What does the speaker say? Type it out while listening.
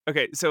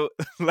Okay, so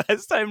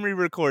last time we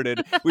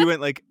recorded, we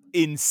went like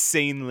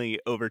insanely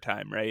over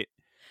time, right?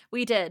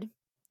 We did.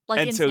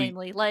 Like, And so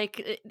insanely.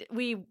 Like,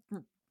 we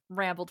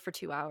rambled for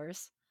 2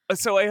 hours.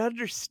 so I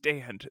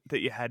understand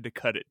that you had to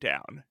cut it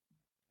down.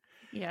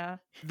 Yeah.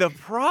 The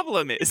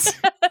problem is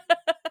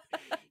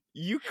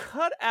you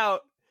cut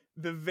out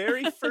the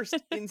very first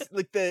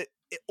like the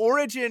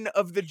origin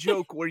of the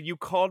joke where you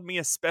called me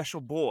a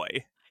special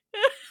boy,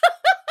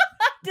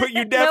 but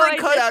you Didn't know never I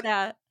cut did out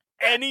that.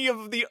 any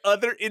of the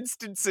other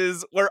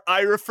instances where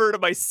I refer to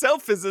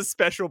myself as a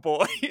special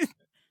boy.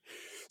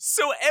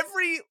 So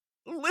every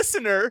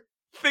listener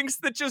thinks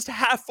that just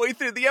halfway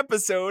through the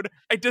episode,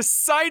 I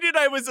decided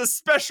I was a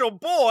special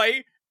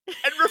boy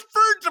and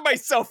referred to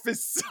myself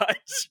as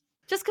such.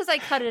 Just because I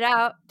cut it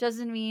out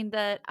doesn't mean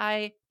that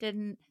I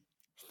didn't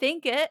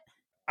think it.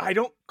 I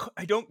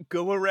don't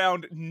go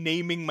around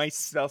naming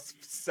myself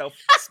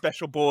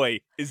special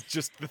boy is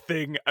just the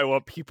thing I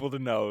want people to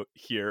know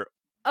here.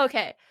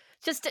 Okay.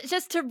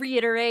 Just to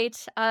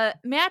reiterate,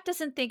 Matt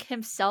doesn't think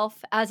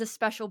himself as a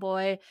special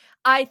boy.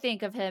 I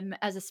think of him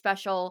as a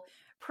special,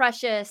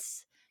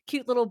 precious,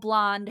 cute little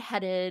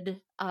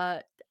blonde-headed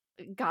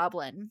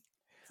goblin. I'm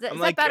Is that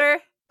like better?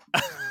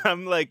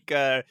 I'm like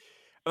uh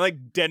I'm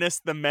like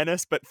Dennis the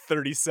Menace but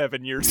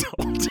 37 years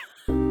old.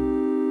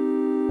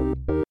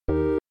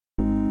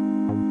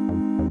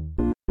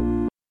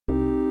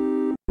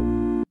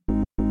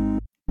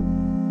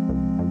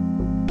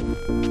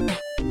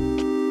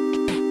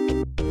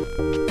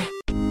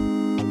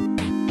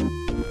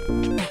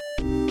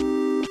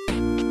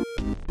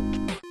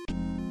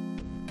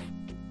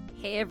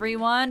 Hey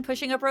everyone,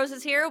 Pushing Up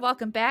Roses here.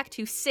 Welcome back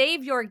to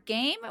Save Your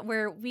Game,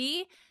 where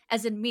we,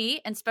 as in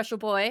me and special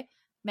boy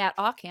Matt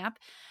Aucamp,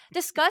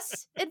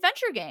 discuss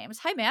adventure games.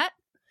 Hi Matt.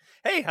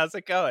 Hey, how's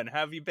it going? How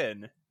have you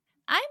been?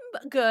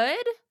 I'm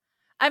good.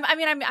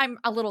 I'm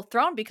a little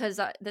thrown because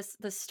this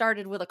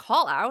started with a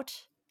call out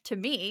to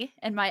me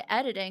and my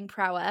editing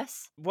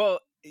prowess. Well,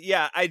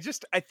 yeah, I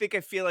think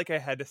I feel like I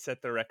had to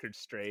set the record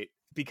straight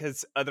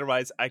because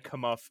otherwise I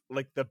come off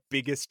like the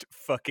biggest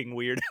fucking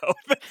weirdo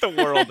that the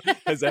world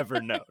has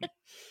ever known.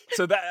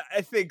 So that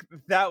I think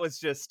that was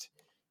just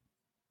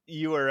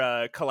you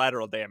were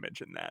collateral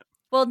damage in that.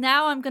 Well,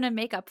 now I'm gonna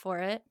make up for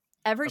it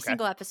every Okay.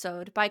 single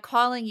episode by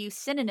calling you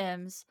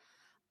synonyms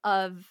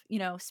of,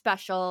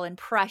 special and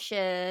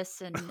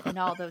precious and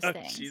all those Oh,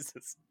 things.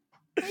 Jesus.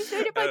 I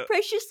made it my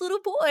precious little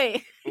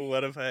boy.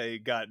 What have I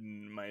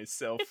gotten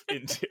myself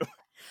into?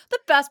 The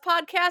best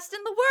podcast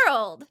in the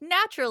world,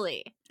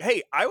 naturally.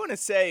 Hey, I want to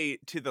say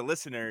to the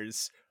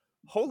listeners,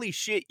 holy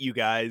shit, you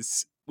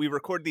guys. We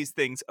record these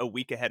things a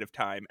week ahead of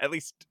time, at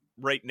least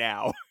right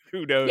now.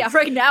 Who knows? Yeah,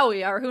 right now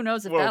we are. Who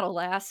knows if Well, that'll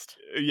last?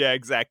 Yeah,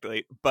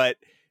 exactly. But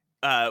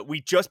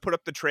we just put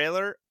up the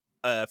trailer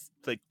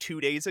like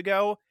 2 days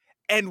ago,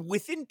 and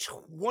within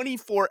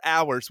 24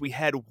 hours we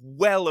had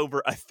well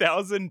over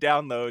 1,000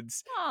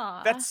 downloads.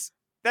 Aw.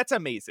 That's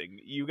amazing.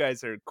 You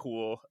guys are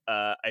cool.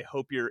 I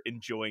hope you're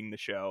enjoying the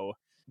show.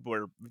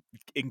 We're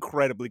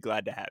incredibly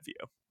glad to have you.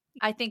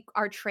 I think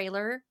our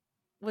trailer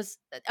was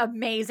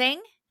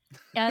amazing.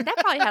 And that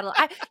probably had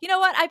you know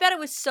what? I bet it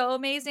was so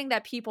amazing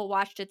that people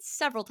watched it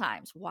several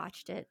times.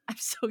 Watched it. I'm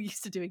so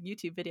used to doing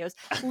YouTube videos.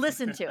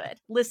 Listen to it.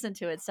 Listen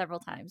to it several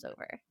times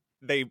over.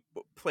 They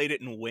played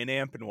it in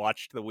Winamp and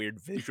watched the weird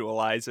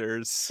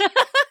visualizers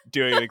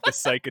doing like the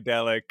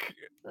psychedelic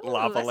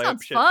lava that lamp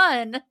sounds shit.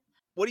 fun.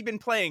 What have you been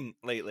playing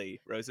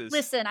lately, Roses?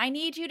 Listen, I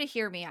need you to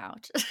hear me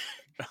out.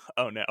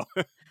 Oh no.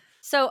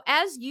 So,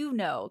 as you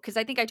know, because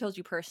I think I told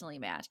you personally,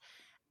 Matt,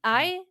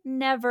 I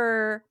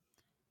never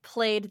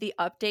played the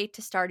update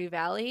to Stardew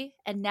Valley,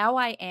 and now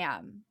I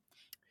am.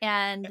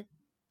 And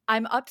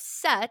I'm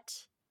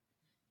upset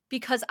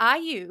because I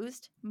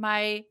used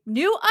my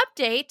new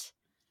update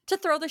to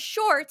throw the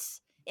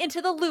shorts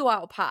into the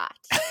luau pot.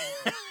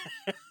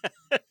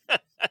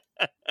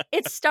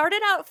 It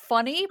started out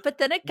funny, but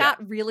then it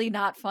got really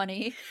not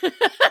funny.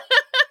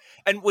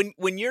 And when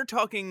you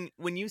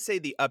say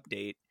the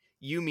update,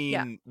 you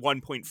mean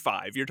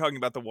 1.5. You're talking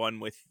about the one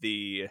with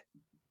Ginger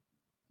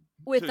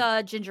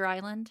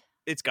Island.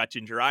 It's got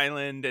Ginger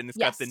Island and it's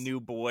got the new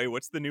boy.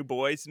 What's the new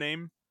boy's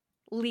name?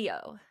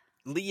 Leo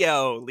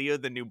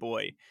the new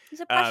boy.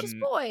 He's a precious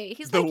boy.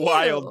 He's the like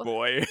wild you.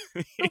 boy.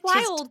 The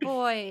wild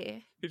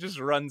boy. He just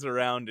runs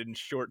around in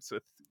shorts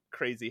with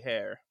crazy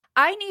hair.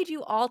 I need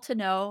you all to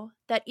know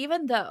that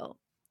even though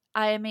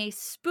I am a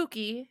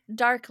spooky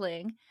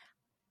darkling,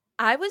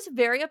 I was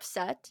very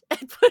upset at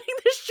putting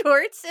the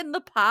shorts in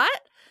the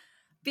pot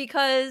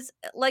because,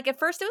 like, at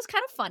first it was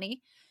kind of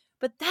funny,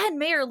 but then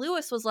Mayor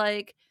Lewis was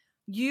like,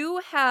 "You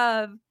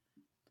have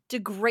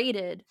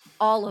degraded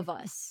all of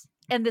us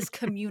in this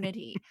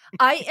community.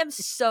 I am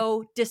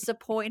so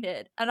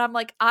disappointed." And I'm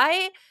like,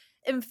 I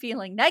am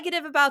feeling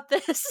negative about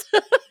this.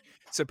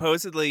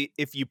 Supposedly,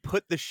 if you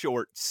put the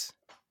shorts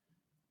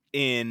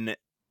in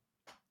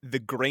the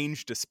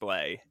Grange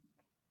display,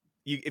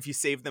 if you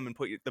save them and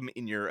put them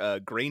in your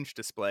Grange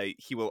display,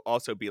 he will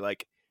also be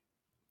like,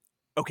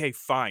 "Okay,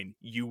 fine,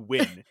 you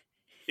win.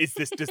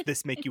 Does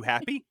this make you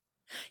happy?"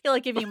 He'll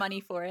like give you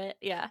money for it.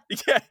 Yeah.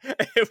 Yeah,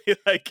 he'll be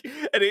like,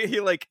 and he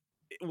like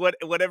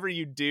whatever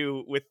you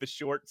do with the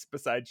shorts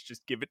besides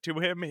just give it to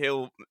him,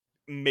 he'll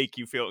make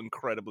you feel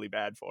incredibly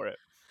bad for it.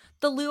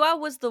 The luau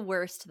was the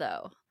worst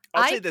though.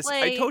 I'll say I this: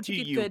 play to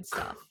get good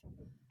stuff.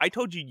 I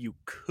told you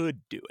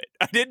could do it.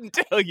 I didn't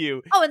tell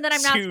you. Oh, and then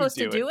I'm not to supposed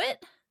to do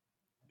it?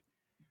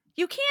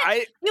 You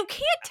can't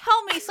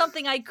tell me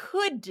something I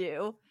could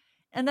do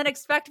and then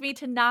expect me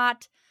to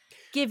not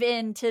give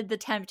in to the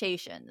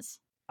temptations.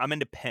 I'm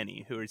into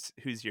Penny. Who's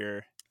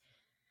your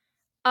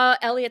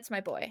Elliot's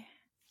my boy.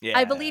 Yeah.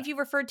 I believe you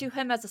referred to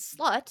him as a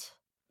slut.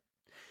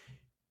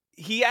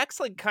 He acts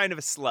like kind of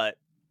a slut.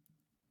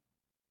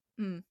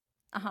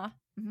 Uh-huh.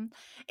 Mm-hmm.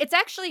 It's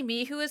actually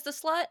me who is the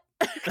slut.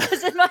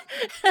 Because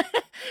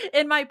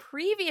in my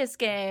previous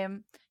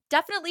game,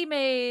 definitely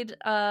made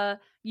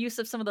use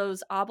of some of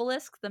those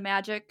obelisks, the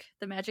magic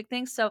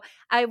things. So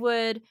I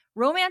would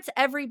romance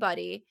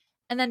everybody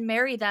and then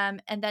marry them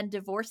and then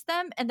divorce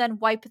them and then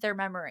wipe their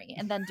memory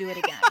and then do it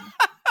again.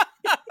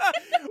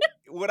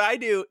 What I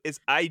do is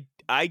I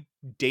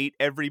date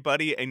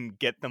everybody and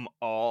get them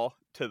all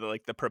to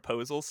the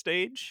proposal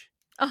stage.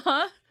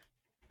 Uh-huh.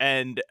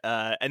 And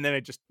then I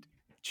just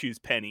choose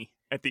Penny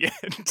at the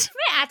end.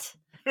 Matt!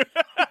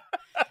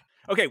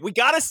 Okay, we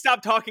gotta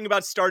stop talking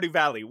about Stardew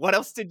Valley. What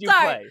else did you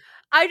play?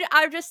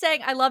 I'm just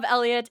saying I love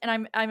Elliot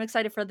and I'm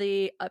excited for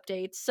the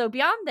updates. So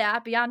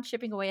beyond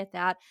chipping away at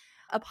that,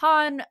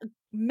 upon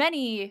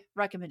many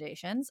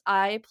recommendations,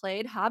 I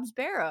played Hobbs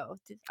Barrow,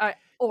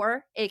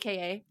 or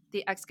AKA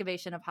The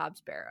Excavation of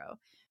Hobbs Barrow.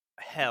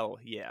 Hell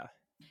yeah.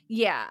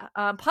 Yeah,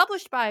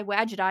 published by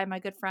Wadget-Eye, my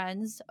good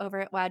friends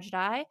over at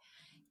Wadget-Eye.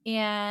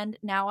 And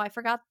now I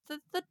forgot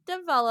the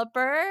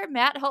developer.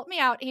 Matt, help me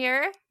out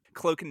here.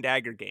 Cloak and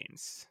Dagger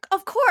Games.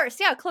 Of course,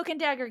 yeah, Cloak and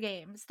Dagger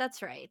Games.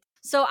 That's right.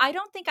 So I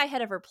don't think I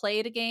had ever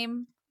played a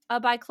game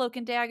by Cloak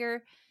and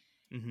Dagger,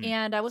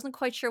 and I wasn't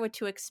quite sure what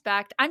to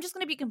expect. I'm just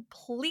going to be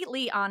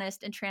completely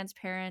honest and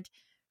transparent.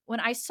 When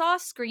I saw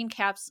screen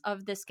caps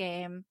of this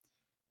game,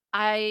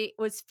 I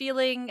was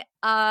feeling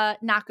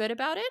not good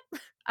about it.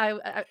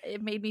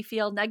 It made me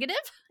feel negative,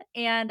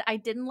 and I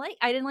didn't like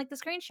the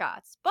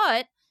screenshots.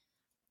 But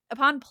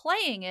upon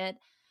playing it,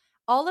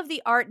 all of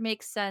the art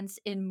makes sense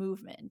in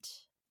movement.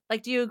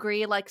 Like, do you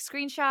agree? Like,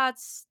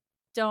 screenshots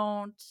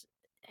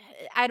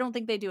I don't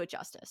think they do it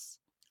justice.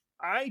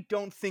 I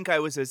don't think I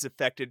was as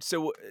affected.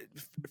 So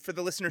for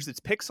the listeners,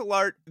 it's pixel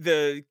art.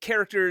 The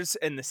characters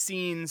and the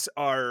scenes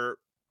are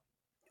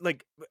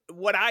like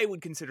what I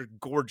would consider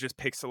gorgeous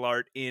pixel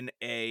art in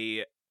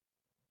a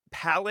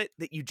palette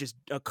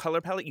a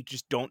color palette you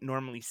just don't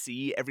normally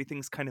see.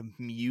 Everything's kind of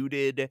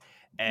muted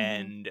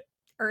and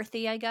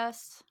earthy, I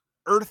guess.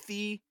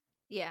 Earthy.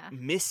 Yeah.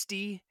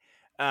 Misty.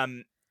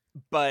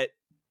 But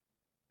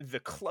the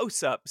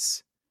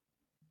close-ups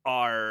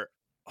are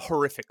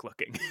horrific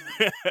looking.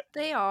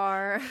 They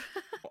are.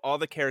 All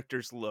the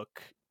characters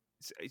look,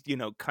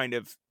 kind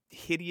of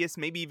hideous,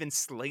 maybe even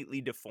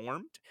slightly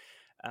deformed.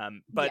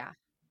 But yeah.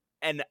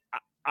 And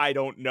I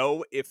don't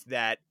know if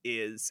that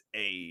is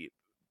a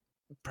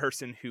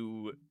person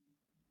who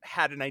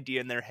had an idea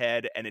in their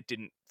head and it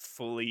didn't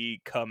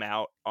fully come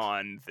out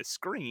on the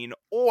screen,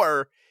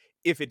 or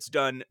if it's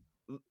done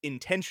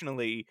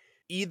intentionally.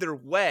 Either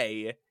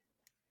way,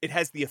 it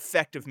has the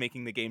effect of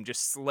making the game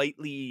just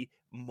slightly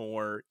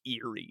more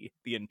eerie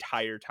the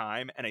entire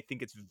time, and I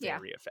think it's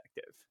very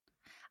effective.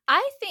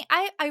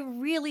 I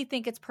really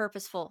think it's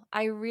purposeful.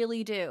 I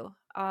really do.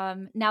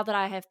 Now that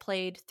I have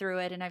played through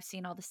it and I've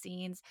seen all the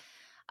scenes,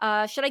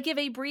 should I give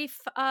a brief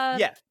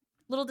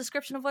little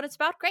description of what it's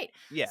about? Great.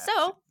 Yeah.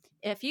 So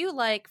if you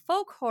like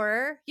folk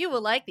horror, you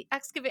will like the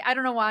excavation. I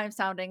don't know why I'm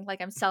sounding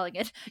like I'm selling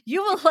it.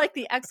 You will like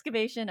the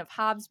excavation of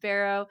Hobbs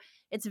Barrow.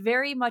 It's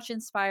very much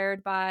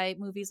inspired by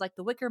movies like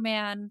The Wicker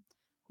Man,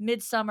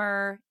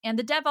 Midsummer, and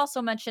the dev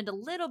also mentioned a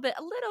little bit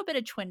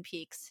of Twin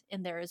Peaks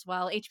in there as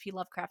well, H.P.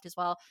 Lovecraft as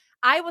well.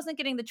 I wasn't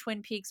getting the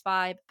Twin Peaks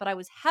vibe, but I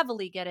was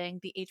heavily getting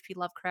the H.P.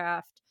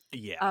 Lovecraft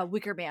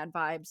Wicker Man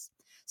vibes.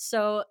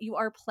 So you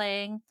are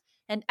playing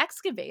an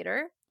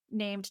excavator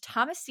named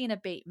Thomasina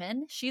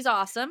Bateman. She's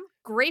awesome.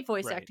 Great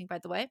voice acting, by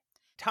the way.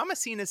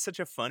 Thomasina is such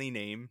a funny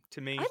name to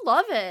me. I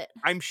love it.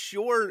 I'm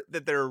sure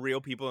that there are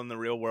real people in the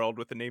real world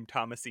with the name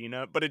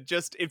Thomasina, but it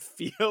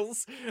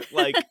feels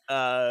like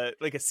a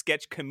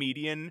sketch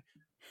comedian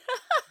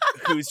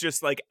who's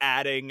just like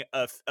adding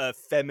a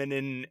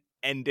feminine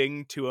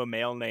ending to a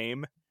male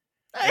name.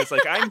 And it's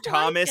like, I'm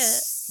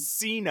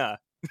Thomasina.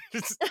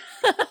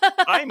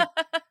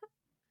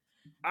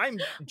 I'm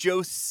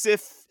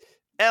Joseph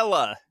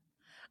Ella.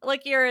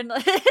 Like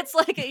it's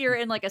like you're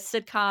in like a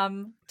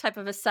sitcom type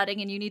of a setting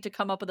and you need to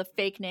come up with a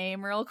fake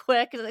name real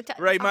quick.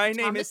 Right, my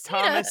name is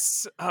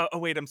Thomas. Oh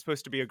wait, I'm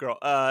supposed to be a girl.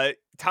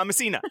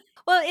 Thomasina.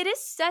 Well, it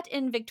is set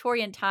in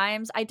Victorian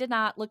times. I did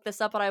not look this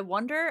up, but I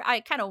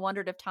kind of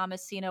wondered if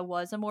Thomasina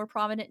was a more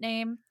prominent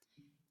name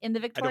in the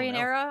Victorian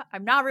era.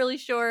 I'm not really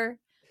sure.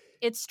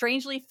 it's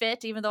strangely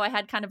fit, even though I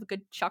had kind of a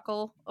good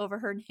chuckle over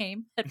her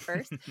name at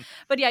first.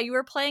 But yeah, you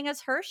were playing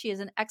as her. She is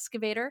an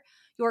excavator.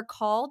 You're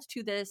called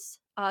to this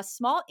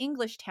small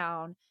English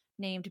town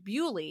named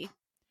Bewley,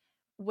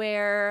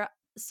 where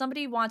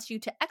somebody wants you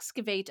to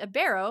excavate a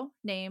barrow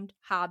named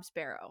Hobbs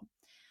Barrow.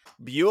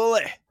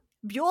 Bewley.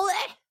 Bewley.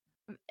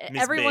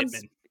 Miss Everyone's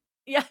Bateman.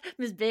 yeah,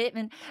 Miss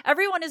Bateman.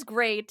 Everyone is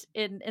great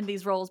in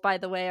these roles. By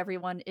the way,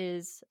 everyone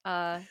is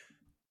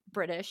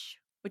British,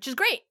 which is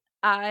great.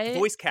 I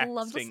Voice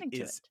love casting listening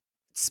to is it.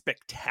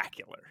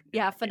 spectacular.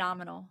 Yeah,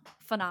 phenomenal.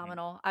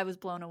 Phenomenal. I was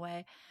blown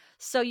away.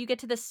 So you get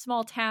to this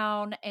small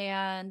town,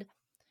 and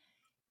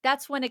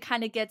that's when it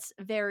kind of gets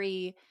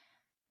very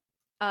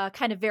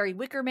very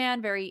Wicker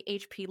Man, very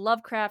H.P.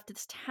 Lovecraft.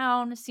 This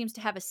town seems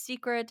to have a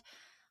secret.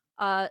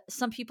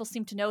 Some people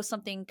seem to know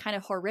something kind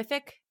of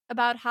horrific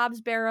about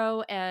Hobbs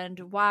Barrow and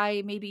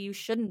why maybe you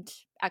shouldn't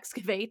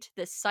excavate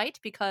this site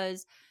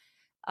because,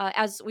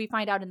 as we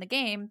find out in the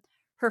game,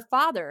 her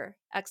father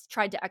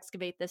tried to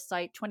excavate this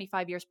site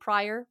 25 years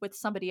prior with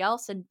somebody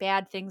else, and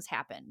bad things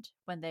happened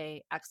when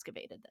they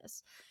excavated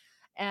this.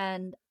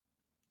 And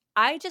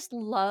I just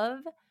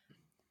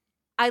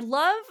I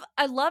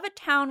love a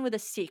town with a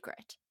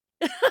secret.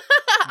 I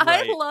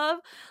Right. love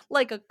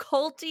like a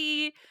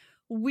culty,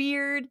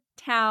 weird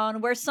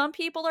town where some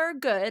people are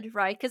good,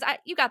 right? Because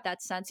you got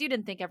that sense. You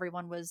didn't think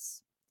everyone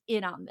was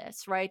in on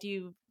this, right?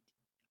 You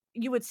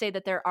would say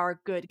that there are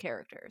good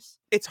characters.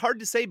 It's hard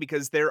to say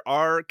because there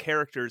are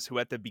characters who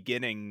at the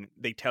beginning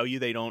they tell you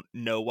they don't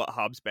know what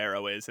Hobbs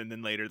Barrow is, and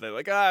then later they're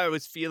like, I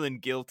was feeling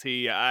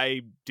guilty.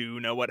 I do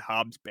know what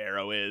Hobbs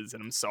Barrow is,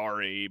 and I'm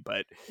sorry,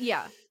 but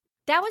Yeah.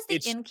 That was the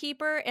it's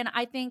innkeeper, and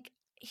I think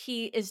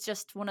he is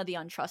just one of the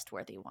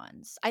untrustworthy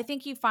ones. I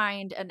think you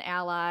find an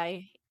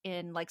ally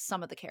in like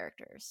some of the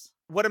characters.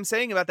 what I'm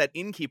saying about that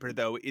innkeeper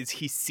though is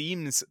he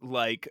seems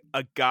like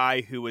a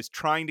guy who was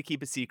trying to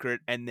keep a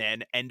secret and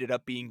then ended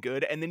up being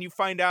good, and then you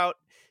find out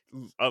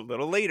a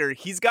little later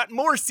he's got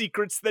more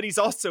secrets that he's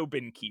also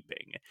been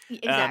keeping.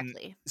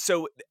 Exactly.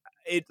 So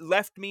it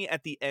left me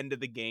at the end of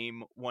the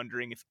game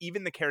wondering if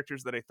even the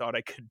characters that I thought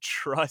I could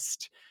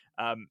trust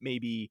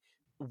maybe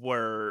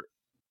were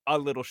a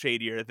little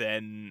shadier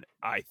than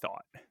I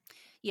thought.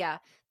 Yeah.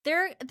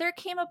 There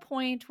came a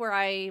point where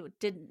I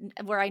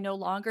no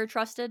longer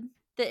trusted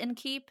the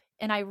innkeep,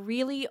 and I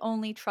really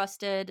only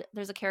trusted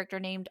there's a character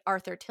named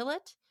Arthur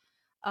Tillett.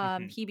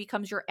 Mhm. He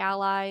becomes your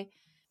ally,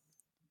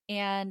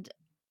 and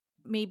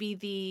maybe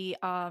the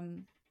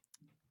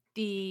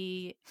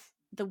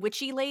the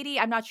witchy lady.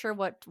 I'm not sure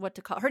what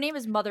to call her. Name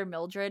is Mother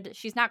Mildred.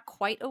 She's not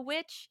quite a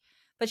witch,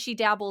 but she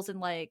dabbles in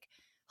like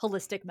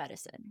holistic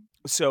medicine.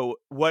 So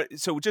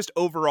just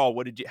overall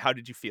how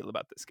did you feel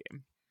about this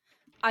game?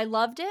 I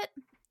loved it.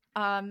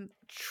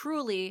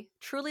 Truly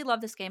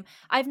love this game.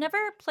 I've never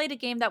played a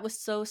game that was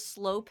so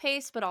slow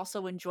paced but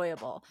also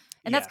enjoyable.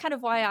 And that's Yeah, kind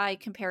of why I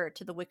compare it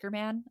to The Wicker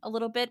Man a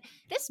little bit.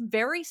 It's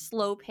very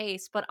slow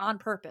paced but on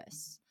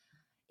purpose.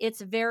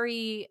 It's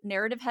very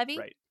narrative heavy.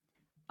 right.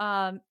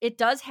 It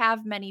does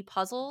have many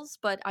puzzles,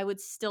 but I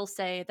would still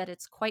say that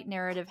it's quite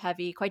narrative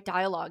heavy, quite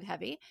dialogue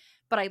heavy.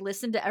 But I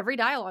listened to every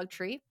dialogue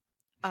tree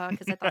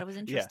because I thought it was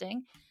Yeah.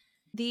 interesting.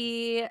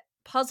 The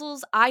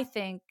puzzles, I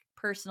think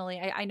personally,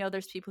 I know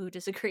there's people who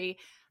disagree.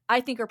 I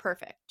think are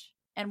perfect,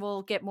 and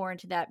we'll get more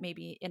into that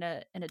maybe in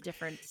a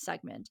different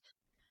segment.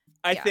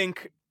 I Yeah,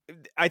 think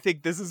I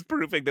think this is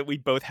proving that we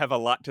both have a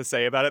lot to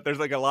say about it. There's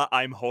like a lot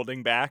I'm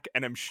holding back,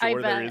 and I'm I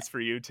sure there bet. is for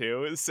you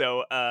too.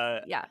 So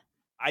Yeah,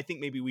 I think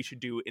maybe we should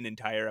do an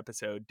entire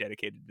episode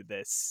dedicated to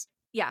this.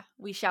 yeah,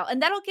 we shall,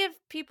 and that'll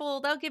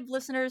give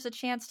listeners a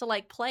chance to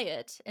like play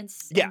it,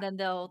 Yeah, and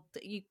then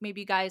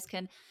maybe you guys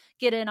can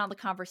get in on the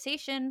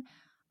conversation.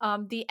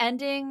 The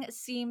ending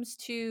seems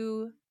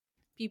to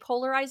be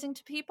polarizing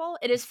to people.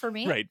 It is for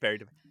me. right. Very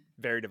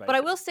But I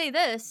divisive. will say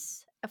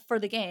this for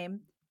the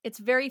game, it's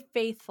very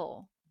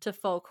faithful to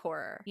folk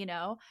horror, you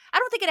know? I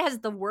don't think it has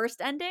the worst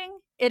ending.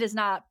 It is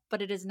not,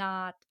 but it is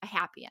not a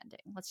happy ending.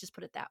 Let's just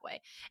put it that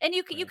way. And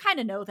you Right. kind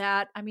of know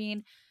that. I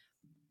mean,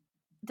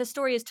 the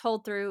story is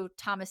told through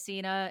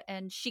Thomasina,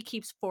 and she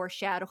keeps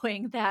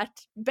foreshadowing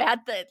that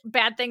bad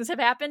things have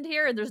happened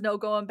here and there's no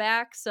going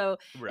back. So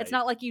it's Right.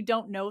 not like you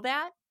don't know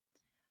that,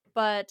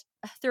 but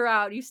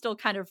throughout you still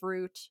kind of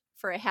root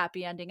for a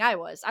happy ending. I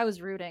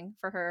was rooting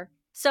for her.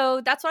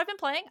 So that's what I've been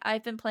playing.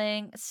 I've been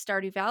playing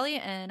Stardew Valley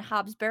and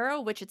Hobbs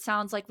Barrow, which it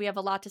sounds like we have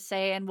a lot to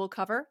say and we'll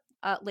cover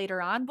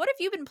later on. What have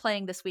you been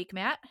playing this week,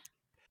 Matt?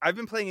 I've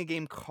been playing a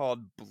game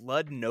called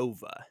Blood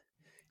Nova.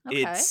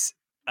 Okay. It's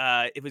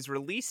it was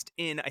released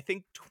in I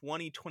think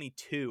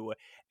 2022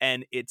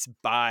 and it's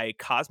by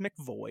Cosmic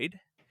Void.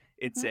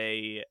 It's Hmm.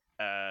 a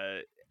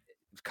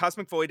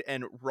Cosmic Void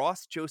and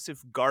Ross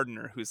Joseph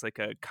Gardner, who's like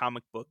a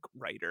comic book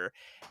writer.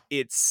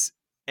 It's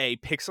a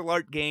pixel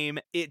art game.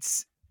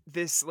 It's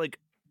this like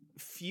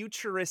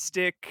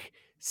futuristic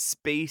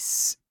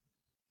space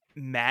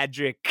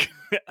magic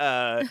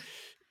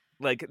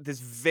like this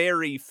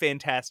very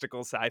fantastical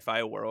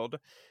sci-fi world.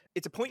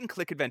 It's a point and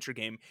click adventure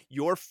game.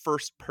 You're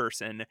first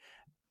person.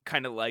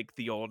 kind of like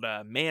the old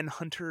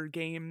Manhunter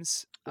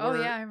games Oh were.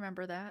 yeah, I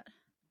remember that.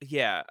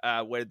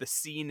 Yeah, where the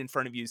scene in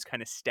front of you is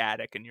kind of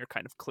static and you're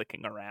kind of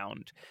clicking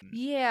around.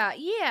 Yeah,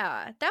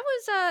 yeah. That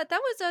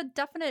was a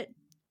definite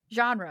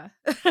genre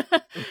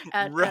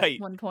at Right.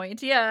 one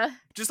point. Yeah.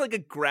 Just like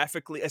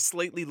a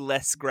slightly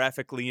less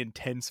graphically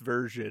intense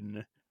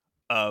version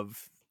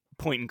of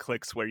point and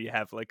clicks where you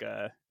have like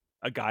a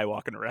guy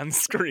walking around the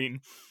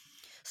screen.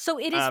 So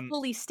it is Um,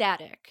 fully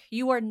static.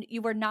 You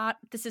are not,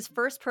 this is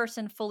first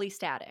person fully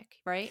static,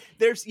 right?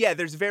 there's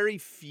very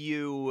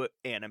few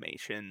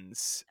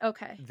animations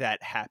Okay.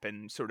 that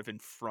happen sort of in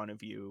front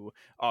of you.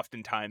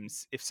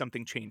 Oftentimes, if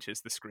something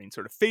changes, the screen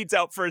sort of fades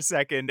out for a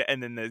second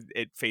and then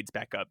it fades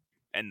back up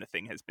and the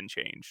thing has been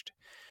changed.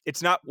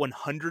 It's not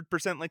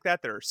 100% like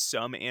that. There are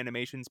some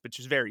animations, but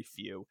just very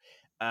few.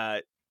 Uh,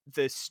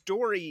 the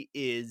story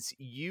is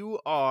you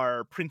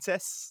are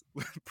Princess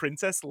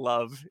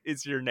Love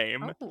is your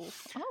name. Oh,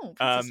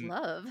 Princess Um,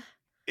 Love.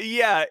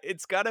 yeah,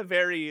 it's got a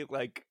very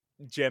like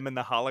Gem and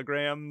the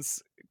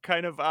Holograms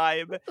kind of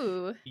vibe.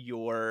 Ooh.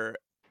 Your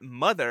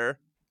mother,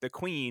 the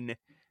queen,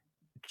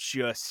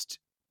 just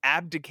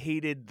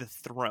abdicated the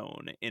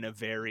throne in a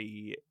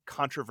very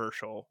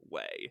controversial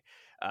way.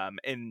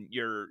 And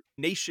your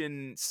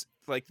nations,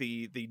 like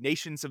the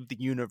nations of the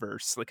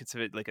universe, like it's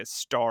like a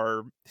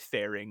star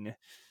faring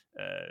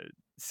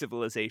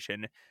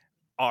civilization,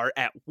 are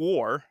at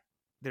war.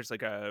 There's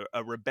like a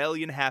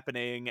rebellion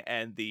happening,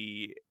 and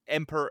the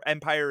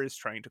empire is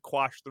trying to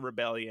quash the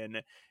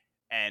rebellion.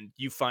 And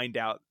you find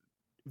out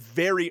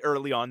very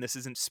early on, this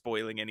isn't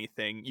spoiling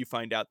anything, you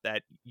find out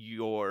that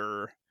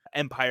your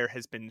empire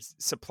has been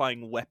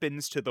supplying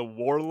weapons to the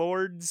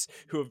warlords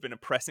who have been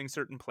oppressing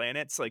certain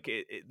planets. Like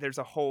there's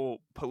a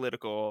whole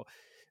political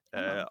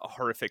Oh.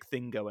 horrific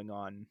thing going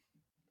on.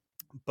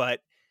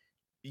 But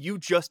you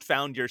just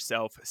found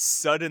yourself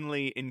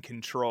suddenly in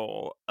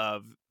control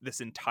of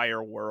this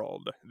entire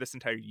world, this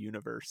entire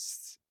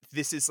universe.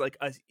 This is like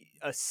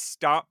a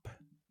stop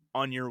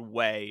on your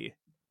way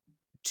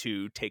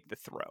to take the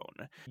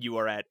throne. You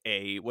are at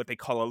a what they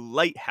call a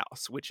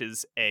lighthouse, which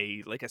is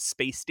a like a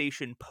space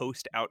station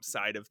post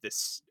outside of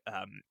this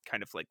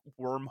kind of like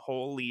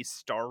wormhole-y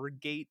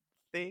Stargate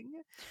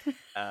thing.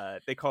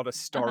 They call it a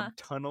star Uh-huh.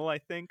 tunnel, I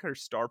think, or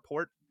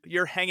starport.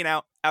 You're hanging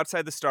out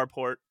outside the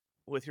starport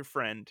with your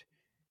friend.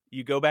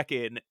 You go back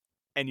in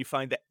and you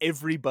find that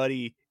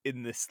everybody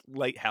in this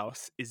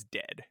lighthouse is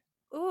dead.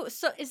 Ooh,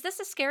 so is this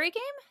a scary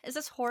game? Is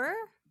this horror?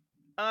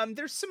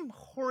 There's some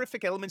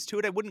horrific elements to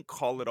it. I wouldn't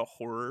call it a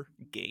horror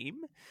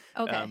game.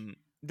 Okay. Um,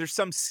 there's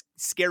some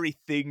scary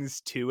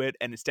things to it,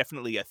 and it's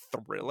definitely a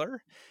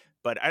thriller.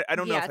 But I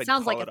don't know Yeah, if it I'd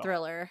sounds like call a it a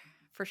thriller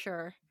for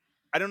sure.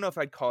 I don't know if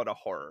I'd call it a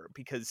horror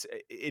because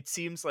it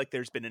seems like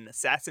there's been an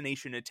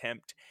assassination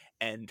attempt,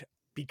 and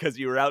because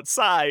you were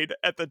outside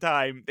at the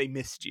time, they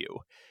missed you.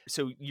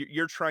 So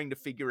you're trying to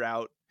figure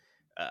out,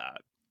 uh,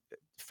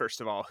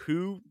 first of all,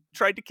 who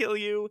tried to kill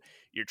you.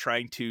 You're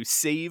trying to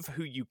save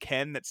who you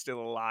can that's still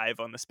alive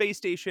on the space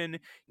station.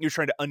 You're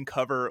trying to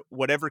uncover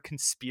whatever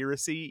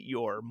conspiracy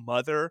your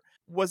mother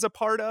was a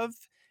part of.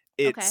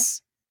 Okay.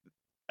 It's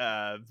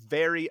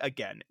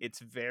it's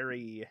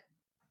very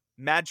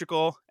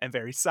magical and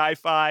very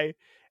sci-fi.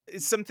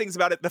 Some things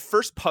about it. The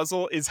first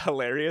puzzle is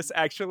hilarious,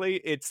 actually.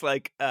 It's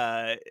like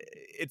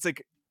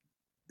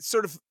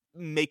sort of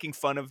making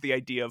fun of the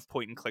idea of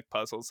point and click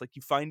puzzles. Like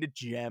you find a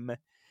gem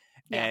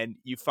Yeah. and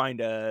you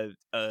find a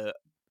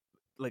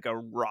like a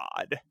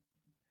rod,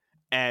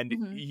 and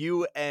Mhm.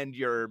 you and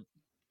your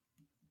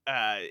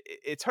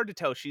it's hard to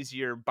tell, she's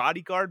your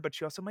bodyguard but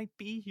she also might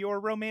be your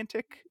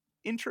romantic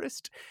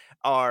interest,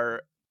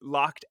 are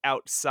locked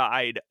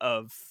outside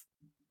of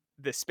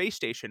the space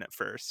station at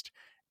first,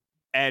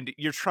 and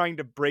you're trying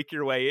to break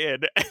your way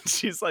in and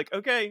she's like,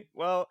 okay,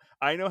 well,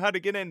 I know how to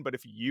get in, but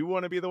if you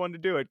want to be the one to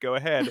do it, go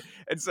ahead.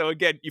 And so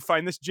again, you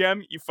find this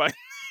gem, you find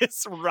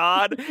this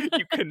rod,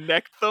 you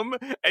connect them,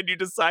 and you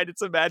decide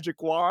it's a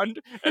magic wand,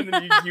 and then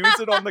you use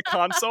it on the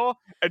console,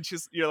 and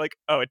you're like,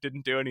 oh, it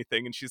didn't do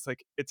anything, and she's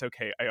like, it's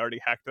okay, I already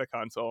hacked the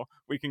console,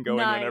 we can go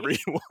in whenever you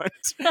Nice. want.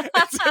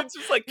 And so it's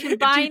just like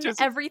it Combine teaches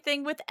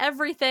everything with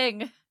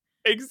everything.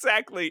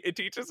 Exactly. It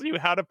teaches you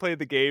how to play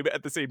the game.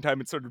 At the same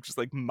time, it's sort of just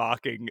like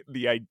mocking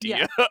the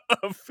Yeah. idea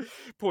of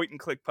point and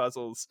click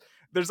puzzles.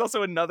 There's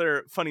also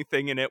another funny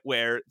thing in it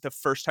where the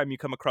first time you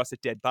come across a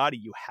dead body,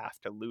 you have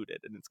to loot it.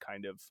 And it's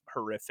kind of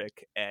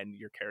horrific. And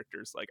your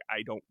character's like,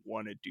 I don't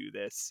want to do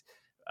this,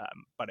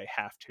 but I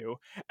have to.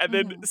 And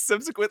then Mhm.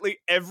 subsequently,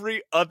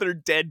 every other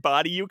dead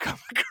body you come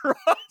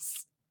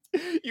across,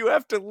 you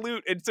have to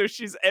loot. And so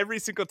she's every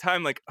single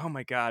time like, oh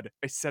my God,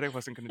 I said I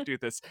wasn't going to do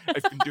this.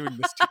 I've been doing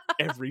this to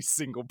every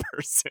single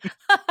person.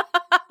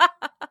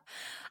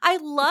 I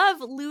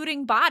love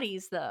looting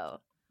bodies though.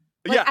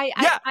 Like Yeah,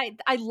 yeah,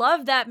 I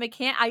love that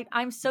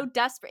I'm so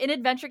desperate in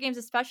adventure games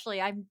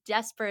especially. I'm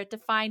desperate to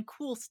find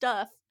cool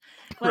stuff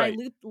when I right.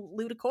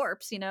 loot a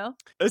corpse, you know?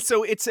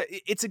 So it's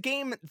a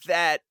game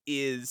that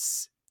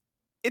is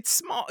it's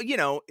small,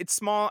 it's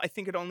small. I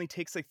think it only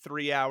takes like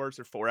 3 hours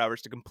or 4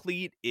 hours to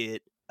complete.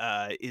 It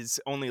is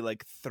only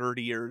like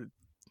 30 or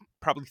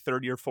probably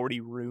 30 or 40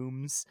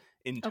 rooms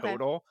in Okay.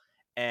 total,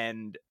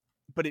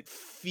 but it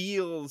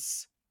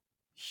feels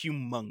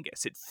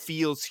humongous. It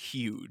feels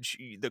huge.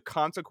 The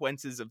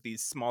consequences of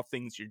these small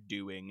things you're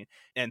doing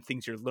and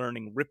things you're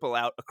learning ripple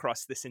out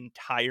across this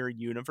entire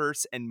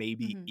universe, and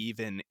maybe Mhm.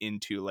 even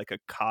into like a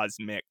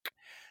cosmic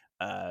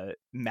Void?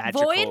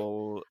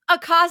 magical A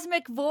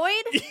cosmic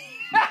void?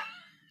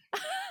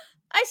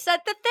 I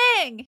said the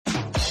thing.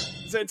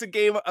 So it's a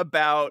game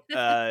about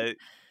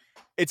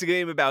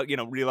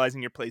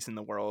realizing your place in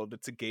the world.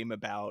 It's a game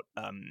about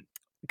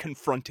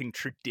confronting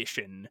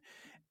tradition,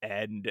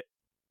 and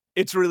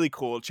it's really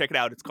cool. Check it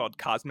out. It's called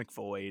Cosmic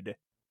Void.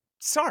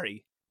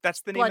 Sorry,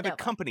 that's the name Blood of the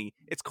Nova. company.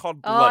 It's called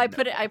Oh, Blood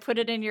Nova. I put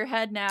it in your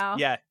head now.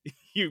 Yeah,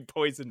 you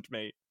poisoned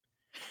me.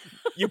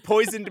 You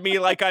poisoned me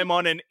like I'm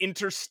on an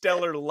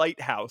interstellar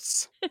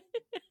lighthouse.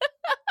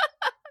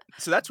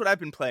 So that's what I've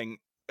been playing.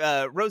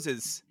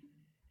 Roses,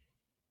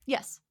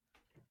 Yes.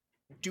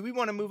 do we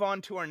want to move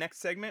on to our next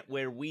segment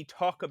where we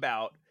talk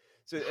about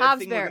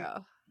Hobbs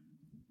Barrow.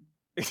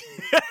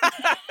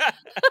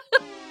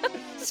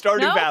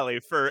 Stardew No? Valley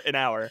for an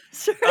hour.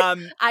 Sure.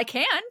 I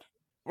can.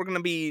 We're going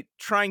to be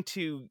trying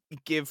to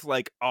give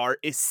like our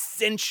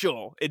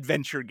essential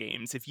adventure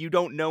games. If you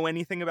don't know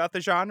anything about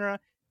the genre,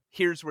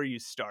 here's where you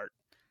start.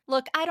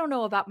 Look, I don't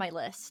know about my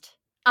list.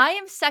 I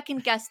am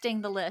second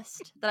guessing the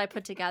list that I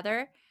put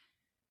together,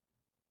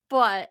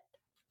 but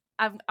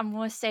I'm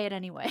going to say it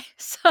anyway.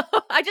 So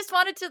I just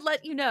wanted to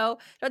let you know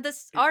that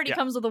this already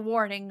comes with a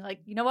warning.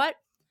 Like, you know what?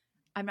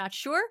 I'm not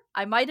sure.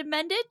 I might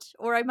amend it,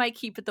 or I might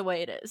keep it the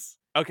way it is.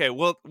 Okay,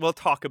 we'll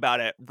talk about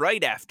it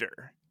right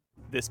after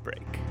this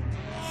break.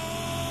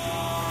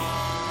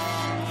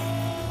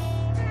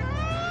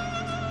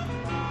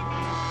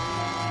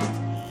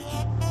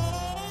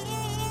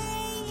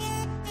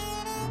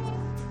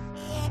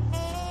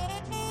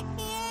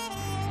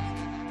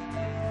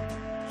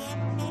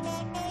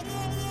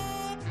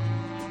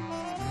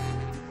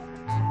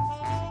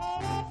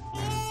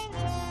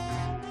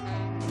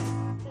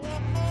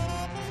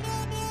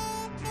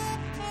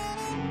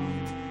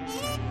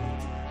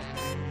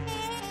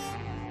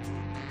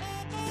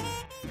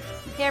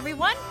 Hey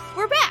everyone,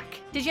 we're back.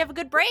 Did you have a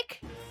good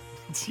break?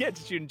 Yeah,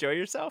 did you enjoy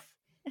yourself?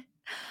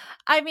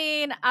 I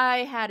mean, I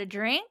had a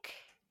drink.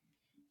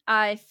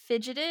 I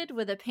fidgeted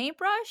with a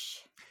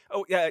paintbrush.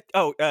 Oh, yeah.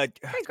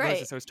 Pretty great.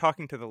 Moses, I was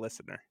talking to the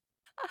listener.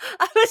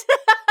 I was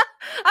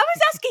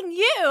asking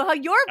you how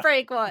your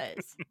break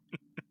was.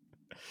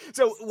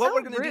 So what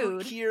we're going to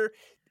rude. do here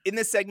in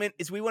this segment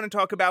is we want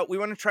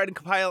to try to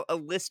compile a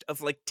list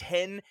of like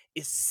 10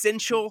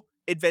 essential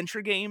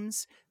adventure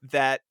games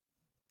that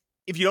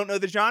if you don't know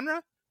the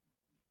genre,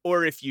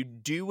 or if you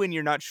do and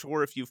you're not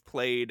sure if you've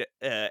played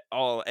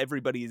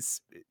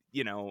everybody's,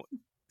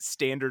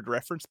 standard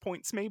reference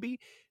points, maybe,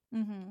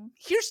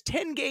 here's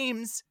 10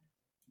 games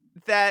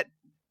that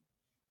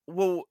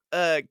will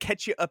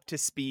catch you up to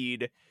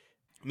speed.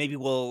 Maybe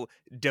we'll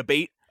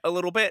debate a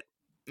little bit.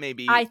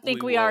 Maybe I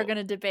think we are going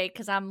to debate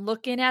because I'm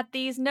looking at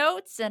these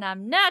notes and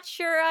I'm not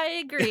sure I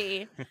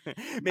agree.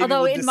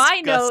 Although we'll in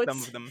my discuss notes,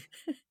 some of them.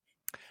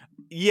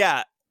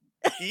 Yeah,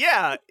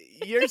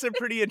 yours are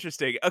pretty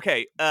interesting.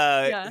 Okay,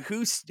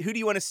 who do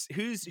you want to?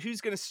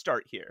 Who's going to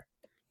start here?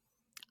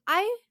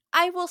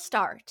 I will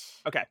start.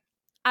 Okay,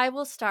 I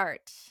will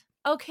start.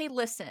 Okay,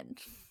 listen.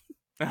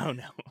 Oh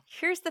no.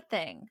 Here's the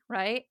thing,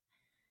 right?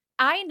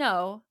 I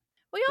know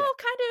we all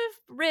kind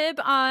of rib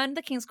on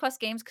the King's Quest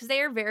games because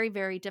they are very,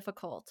 very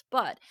difficult.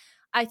 But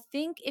I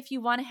think if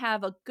you want to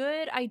have a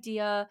good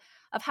idea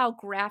of how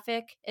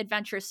graphic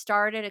adventures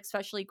started,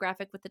 especially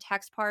graphic with the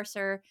text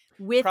parser,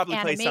 with probably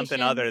animation, play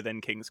something other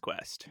than King's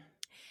Quest.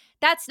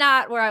 That's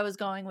not where I was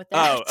going with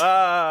that.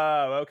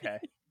 Oh, okay.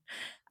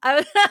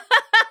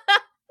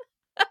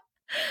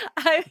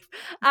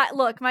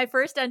 Look, my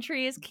first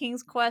entry is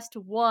King's Quest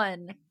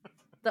 1,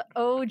 the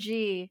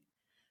OG.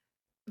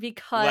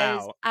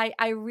 Because wow.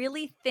 I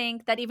really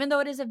think that even though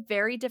it is a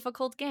very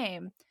difficult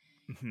game,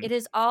 it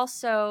is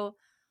also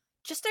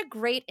just a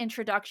great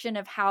introduction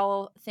of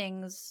how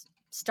things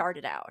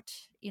started out.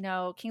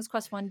 King's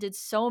Quest 1 did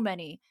so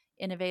many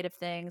innovative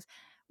things.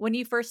 When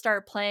you first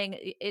start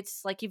playing,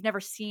 it's like you've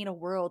never seen a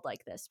world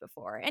like this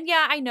before. And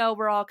yeah, I know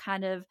we're all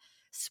kind of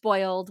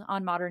spoiled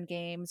on modern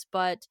games,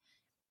 but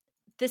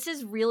this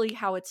is really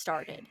how it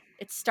started.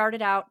 It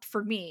started out,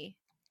 for me,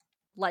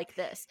 like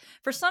this.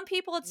 For some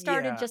people it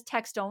started just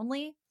text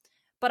only,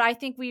 but I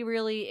think we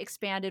really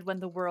expanded when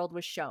the world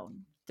was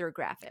shown through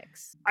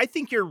graphics. I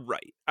think you're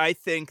right. I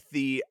think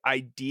the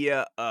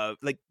idea of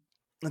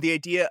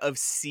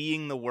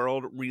seeing the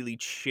world really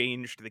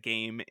changed the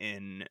game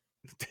in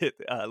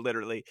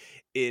literally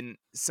in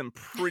some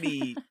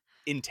pretty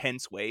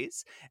intense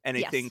ways. And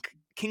I think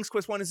King's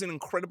Quest 1 is an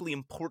incredibly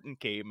important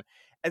game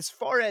as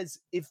far as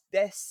is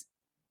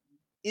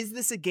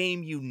this a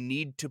game you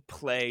need to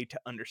play to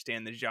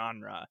understand the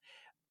genre?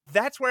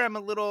 That's where I'm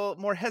a little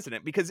more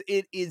hesitant because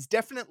it is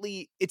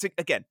definitely, it's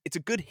a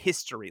good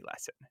history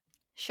lesson.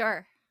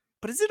 Sure.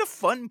 But is it a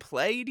fun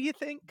play, do you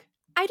think?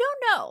 I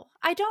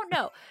don't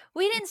know.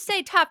 We didn't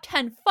say top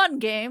 10 fun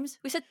games.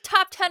 We said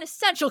top 10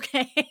 essential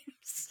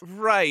games.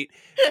 Right.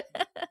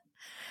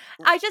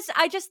 I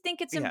just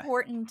think it's Yeah.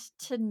 important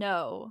to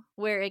know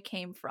where it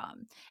came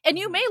from. And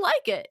you Mhm. may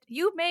like it.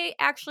 You may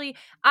actually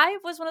I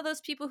was one of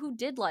those people who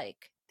did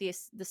like the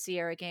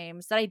Sierra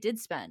games that I did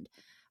spend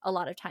a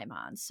lot of time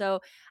on. So,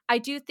 I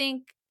do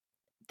think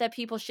that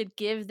people should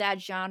give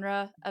that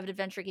genre of an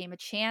adventure game a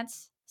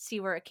chance, see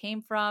where it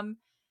came from,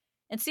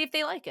 and see if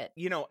they like it.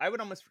 You know, I would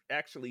almost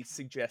actually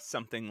suggest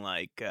something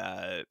like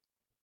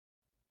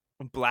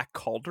Black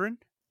Cauldron.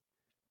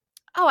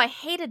 Oh, I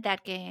hated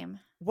that game.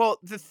 Well,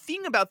 the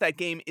thing about that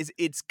game is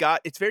it's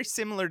very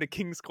similar to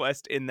King's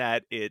Quest in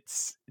that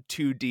it's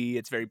 2D,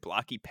 it's very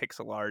blocky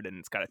pixel art, and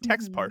it's got a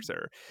text Mhm.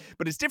 parser.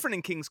 But it's different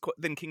in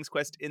than King's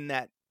Quest in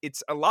that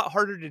it's a lot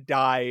harder to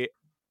die,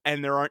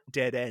 and there aren't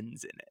dead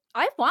ends in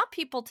I want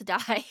people to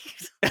die.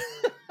 it.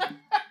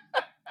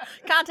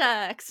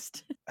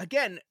 Context.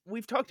 Again,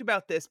 we've talked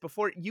about this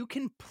before. You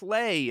can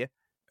play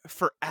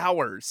for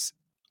hours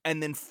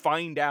and then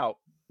find out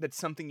that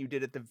something you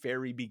did at the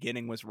very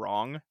beginning was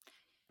wrong,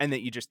 and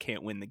that you just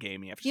can't win the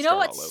game. You have to You know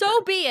start what? all over.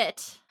 So be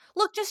it.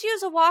 Look, just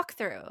use a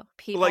walkthrough,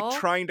 people. Like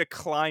trying to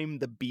climb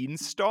the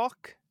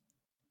beanstalk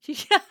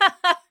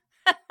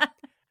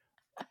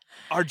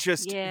are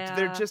just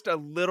they're Yeah. just a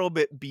little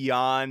bit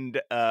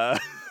beyond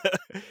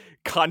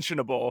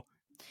conscionable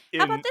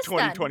How about in this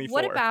then?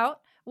 2024.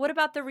 What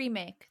about the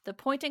remake? The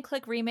point and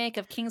click remake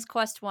of King's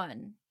Quest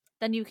 1.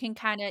 Then you can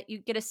you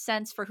get a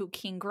sense for who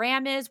King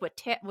Graham is, what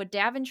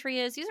Daventry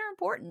is. These are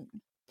important.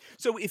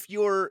 So if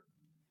you're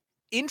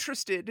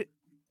interested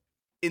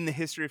in the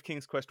history of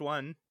King's Quest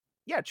 1,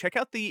 yeah, check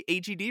out the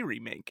AGD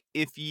remake.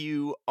 If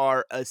you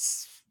are a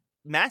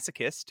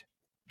masochist,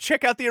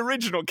 check out the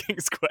original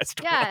King's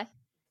Quest 1. Yeah.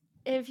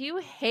 If you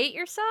hate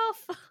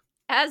yourself,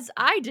 as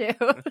I do,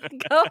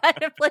 go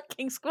ahead and play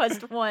King's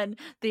Quest 1,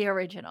 the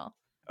original.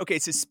 Okay,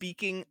 so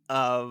speaking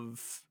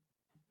of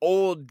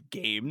old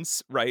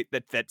games, right,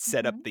 that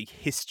set up Mhm. the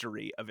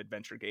history of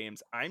adventure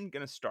games, I'm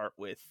going to start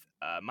with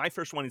my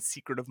first one is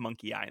Secret of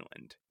Monkey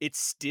Island. It's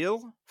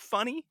still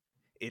funny.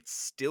 It's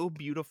still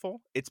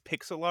beautiful. It's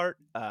pixel art.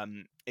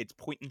 It's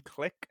point and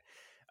click.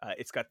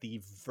 It's got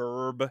the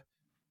verb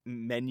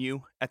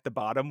menu at the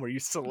bottom where you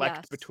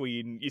select Yes.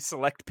 you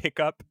select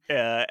pickup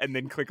and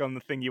then click on the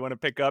thing you want to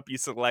pick up. You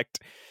select.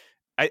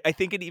 I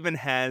think it even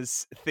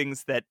has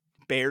things that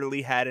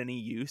barely had any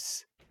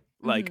use,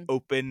 like Mhm.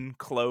 open,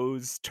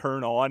 close,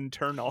 turn on,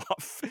 turn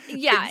off.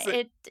 Yeah,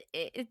 Things that,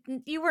 it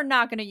you were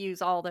not going to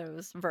use all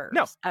those no,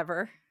 verbs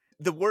ever.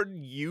 the word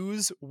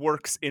use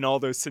works in all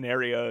those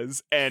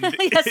scenarios, and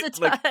Yes, it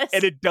does.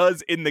 it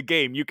does in the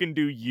game. You can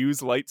do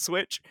use light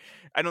switch.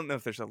 I don't know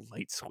if there's a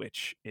light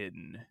switch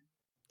in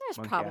There's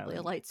Monkey probably a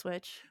Island, light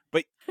switch.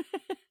 but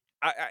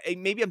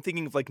maybe I'm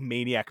thinking of like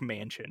Maniac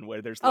Mansion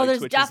where there's Oh, light there's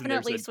switches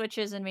definitely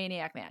switches in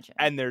Maniac Mansion.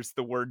 and there's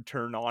the word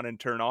turn on and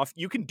turn off.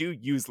 You can do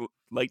use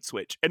light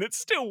switch and it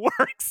still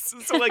works.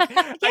 So like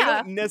I Yeah.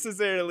 don't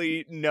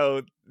necessarily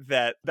know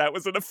that that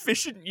was an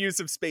efficient use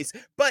of space,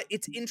 but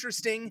it's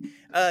interesting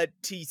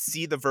to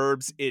see the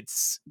verbs.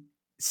 It's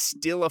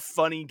still a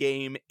funny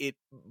game. It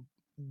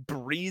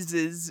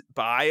breezes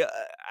by.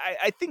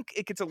 I think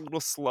it gets a little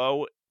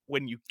slow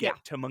when you Yeah.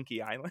 get to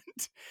Monkey Island.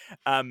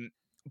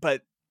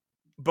 But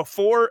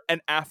before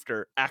and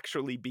after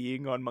actually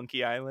being on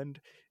Monkey Island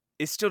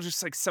is still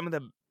just like some of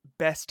the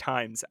best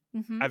times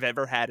Mhm. I've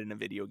ever had in a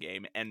video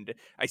game, and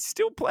I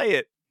still play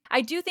it.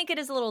 I do think it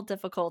is a little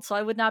difficult, so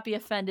I would not be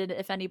offended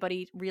if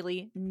anybody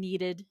really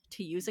needed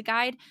to use a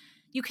guide.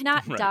 You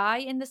cannot Right. die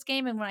in this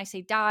game, and when I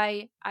say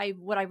die,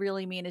 what I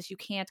really mean is you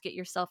can't get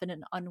yourself in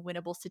an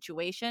unwinnable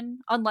situation,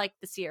 unlike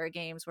the Sierra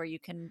games where you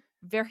can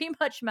very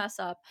much mess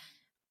up.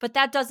 But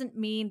that doesn't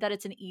mean that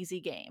it's an easy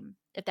game,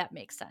 if that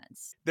makes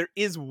sense. There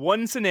is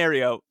one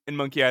scenario in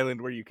Monkey Island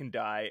where you can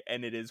die,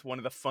 and it is one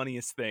of the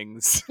funniest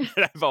things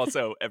that I've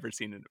also ever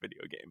seen in a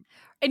video game.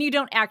 And you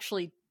don't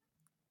actually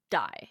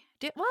die.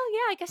 Well,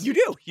 yeah, I guess You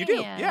do.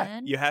 Yeah.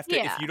 can. You have to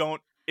Yeah.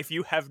 if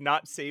you have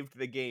not saved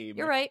the game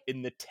You're right.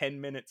 in the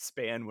 10-minute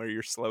span where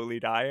you're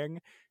slowly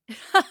dying,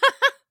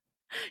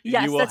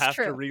 Yes, you will that's have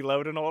to true.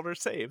 reload an older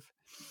save.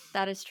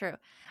 That is true.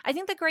 I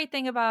think the great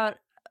thing about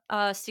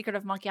Secret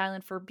of Monkey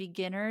Island for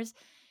beginners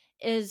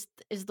is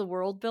the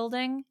world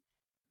building.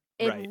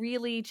 It Right.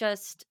 really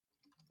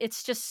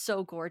it's just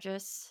so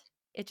gorgeous.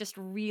 It just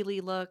really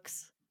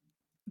looks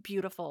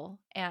beautiful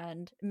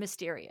and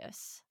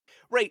mysterious.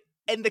 Right.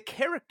 And the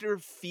character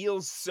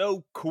feels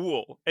so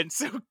cool and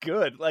so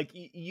good. Like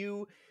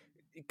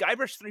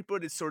Guybrush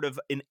Threepwood is sort of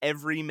an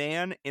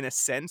everyman in a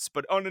sense,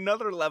 but on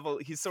another level,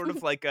 he's sort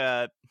of like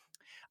I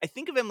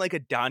think of him like a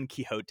Don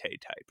Quixote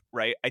type,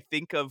 right? I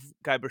think of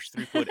Guybrush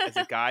Threepwood as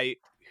a guy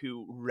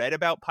who read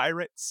about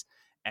pirates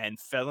and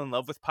fell in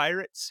love with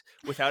pirates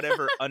without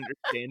ever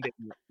understanding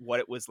what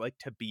it was like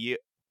to be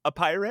a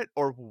pirate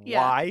or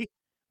Yeah. why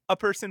a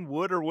person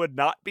would or would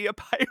not be a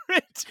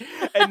pirate.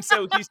 And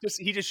so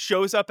he just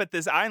shows up at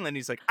this island.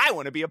 He's like, I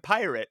want to be a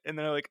pirate. And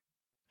they're like,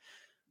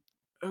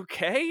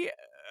 okay.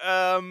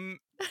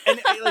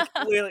 And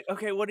we're like,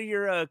 okay, what are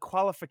your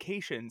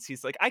qualifications?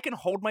 He's like, I can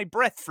hold my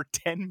breath for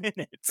 10 For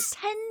minutes.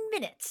 10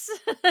 minutes.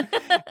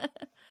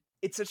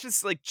 It's such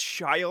this like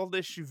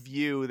childish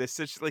view, this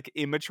such like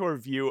immature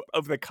view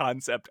of the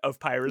concept of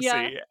Yeah,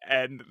 piracy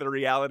and the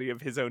reality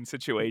of his own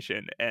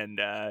situation. And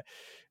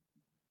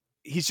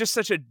he's just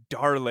such a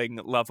darling,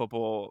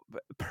 lovable,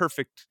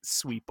 perfect,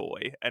 sweet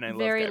boy. And I love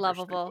very Guybrush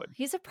lovable. Threepwood.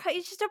 He's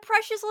just a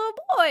precious little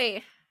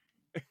boy.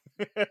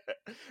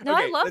 No,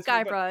 I Okay, love let's move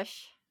on.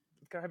 Guybrush.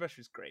 Guybrush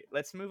is great.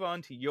 Let's move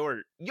on to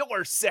your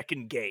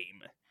second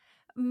game.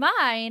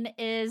 Mine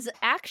is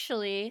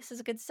actually, this is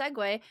a good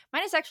segue.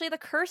 Mine is actually The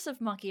Curse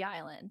of Monkey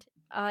Island.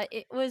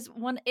 It was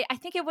I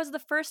think it was the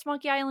first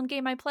Monkey Island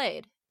game I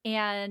played,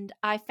 and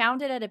I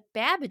found it at a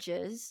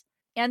Babbage's.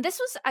 And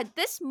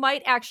this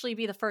might actually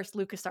be the first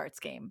LucasArts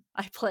game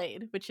I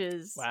played, which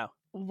is Wow.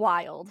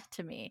 wild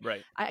to me.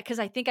 Right. Because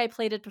I think I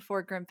played it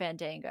before Grim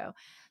Fandango.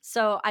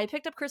 So I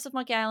picked up Curse of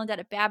Monkey Island at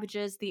a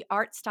Babbage's. The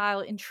art style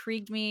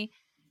intrigued me,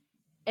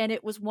 and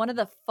it was one of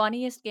the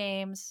funniest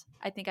games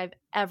I think I've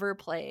ever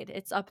played.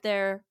 It's up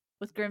there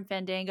with Grim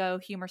Fandango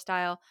humor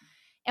style.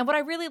 And what I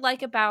really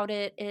like about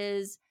it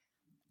is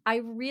I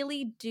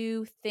really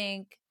do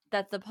think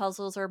that the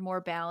puzzles are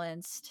more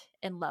balanced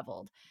and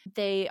leveled.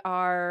 They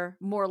are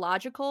more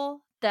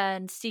logical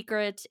than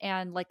Secret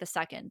and like the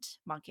second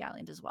Monkey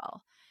Island as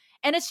well.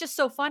 And it's just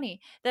so funny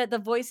that the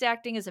voice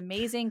acting is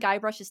amazing.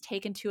 Guybrush is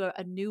taken to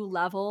a new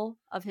level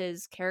of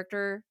his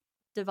character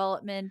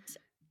development.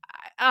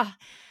 I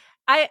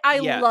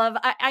Yeah. love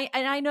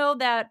and I know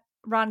that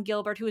Ron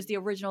Gilbert, who is the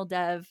original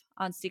dev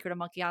on Secret of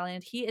Monkey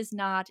Island, he is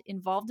not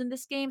involved in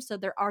this game, so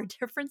there are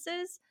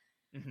differences,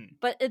 Mm-hmm.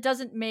 but it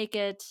doesn't make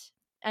it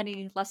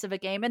any less of a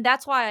game. And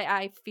that's why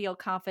I feel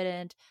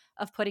confident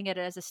of putting it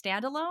as a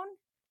standalone,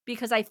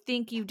 because I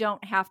think you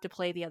don't have to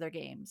play the other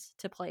games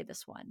to play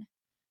this one.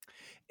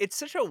 It's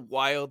such a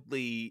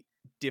wildly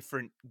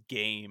different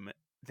game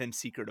than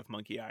Secret of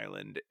Monkey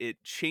Island.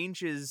 It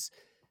changes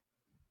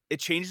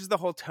the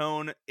whole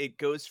tone. It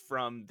goes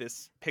from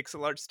this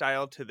pixel art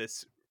style to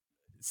this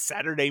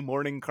Saturday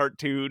morning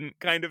cartoon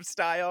kind of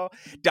style.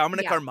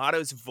 Dominic Yeah.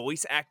 Armato's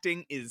voice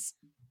acting is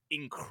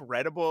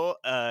incredible.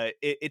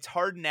 It's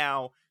hard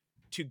now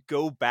to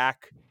go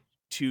back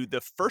to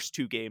the first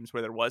two games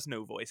where there was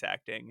no voice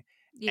acting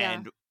Yeah.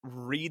 and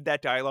read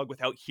that dialogue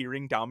without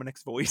hearing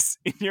Dominic's voice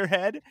in your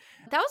head.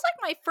 That was like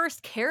my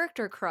first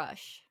character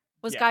crush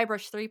was Yeah.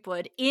 Guybrush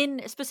Threepwood,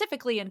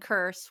 specifically in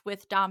Curse,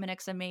 with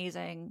Dominic's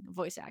amazing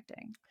voice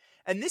acting.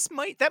 And that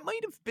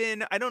might have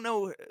been, I don't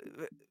know,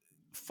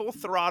 Full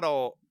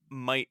Throttle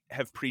might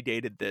have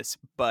predated this,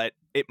 but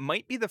it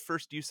might be the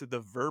first use of the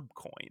verb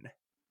coin,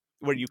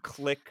 where you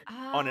click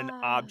on an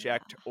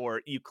object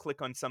or you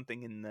click on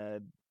something in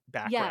the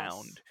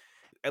background. Yes.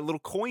 A little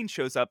coin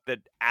shows up that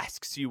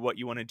asks you what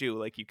you want to do.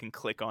 Like you can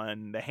click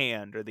on the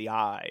hand or the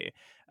eye.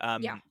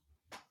 Yeah.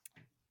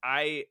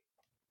 I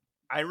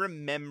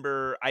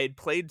remember I had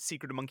played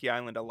Secret of Monkey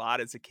Island a lot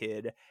as a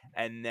kid,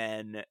 and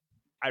then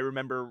I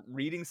remember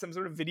reading some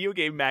sort of video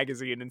game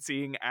magazine and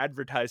seeing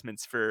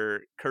advertisements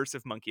for Curse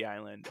of Monkey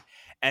Island,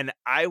 and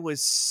I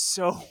was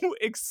so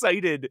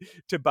excited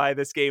to buy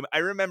this game. I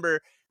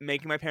remember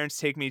making my parents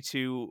take me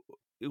to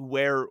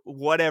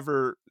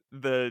whatever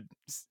the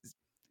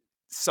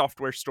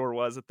software store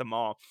was at the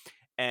mall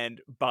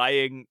and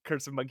buying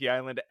Curse of Monkey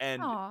Island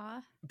and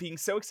Aww. being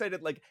so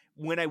excited. Like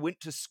when I went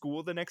to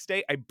school the next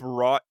day, I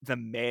brought the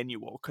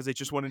manual because I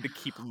just wanted to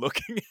keep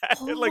looking at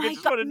it. Like I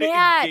just wanted to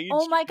engage.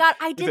 Oh my god,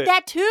 I did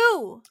that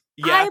too.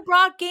 Yeah. I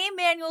brought game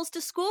manuals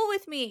to school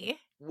with me.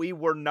 We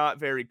were not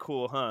very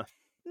cool, huh?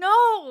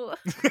 No.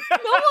 No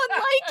one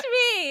liked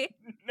me.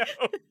 No.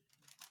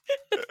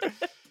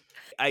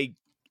 I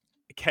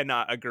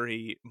cannot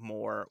agree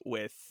more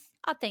with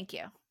Oh, thank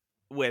you.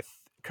 With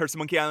Curse of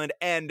Monkey Island,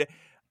 and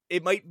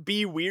it might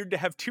be weird to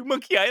have two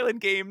Monkey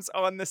Island games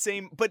on the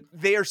same, but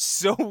they are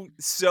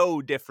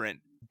so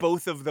different.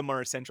 Both of them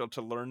are essential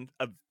to learn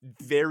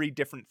very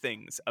different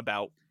things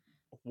about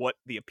what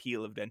the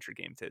appeal of adventure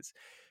games is.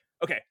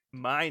 Okay,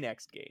 my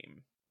next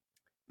game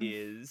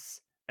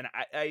is, and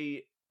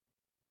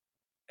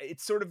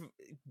it's sort of,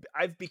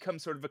 I've become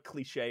sort of a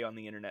cliche on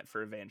the internet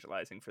for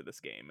evangelizing for this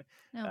game.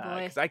 Oh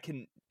boy. Because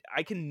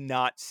I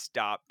cannot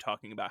stop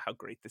talking about how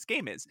great this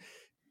game is.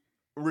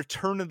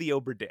 Return of the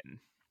Obra Dinn.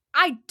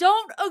 I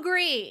don't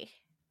agree,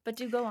 but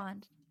do go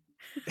on.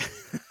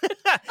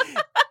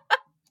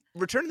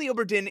 Return of the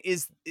Obra Dinn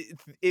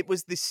it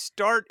was the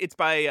start. It's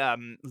by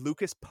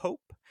Lucas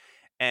Pope,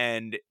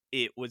 and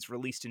it was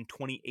released in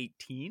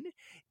 2018.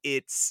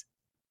 It's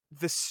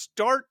the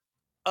start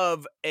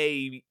of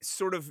a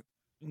sort of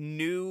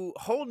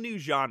whole new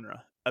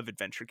genre of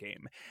adventure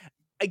game.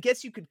 I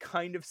guess you could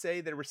kind of say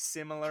there were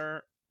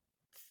similar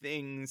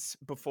things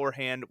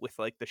beforehand with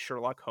like the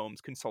Sherlock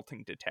Holmes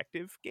consulting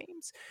detective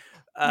games.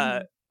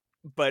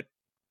 But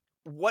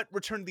what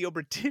Return of the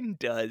Obra Dinn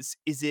does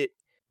is it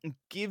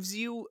gives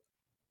you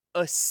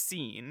a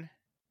scene,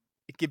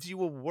 it gives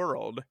you a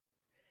world,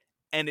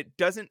 and it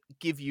doesn't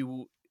give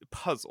you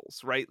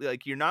puzzles, right?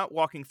 Like you're not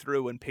walking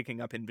through and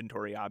picking up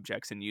inventory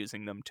objects and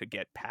using them to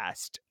get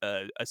past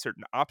a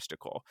certain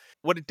obstacle.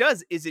 What it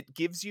does is it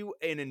gives you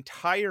an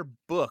entire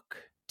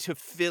book to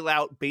fill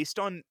out based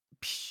on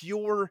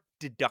pure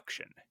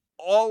deduction.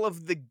 All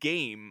of the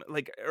game,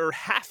 like, or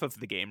half of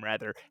the game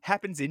rather,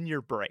 happens in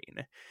your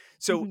brain.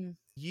 So Hmm.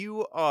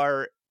 you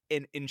are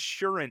an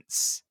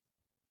insurance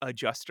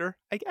adjuster,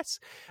 I guess,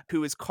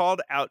 who is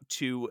called out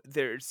to,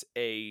 there's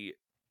a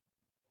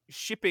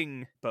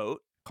shipping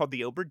boat called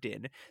the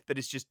Oberdin that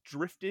is just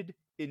drifted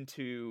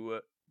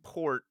into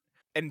port,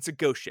 and it's a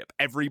ghost ship.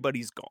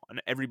 Everybody's gone.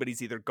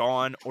 Everybody's either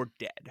gone or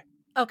dead.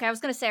 Okay, I was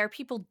gonna say, are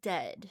people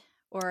dead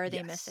or are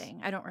they Yes.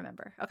 missing? I don't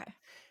remember. Okay.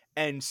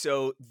 And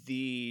so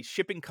the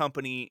shipping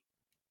company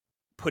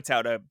puts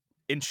out a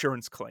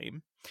insurance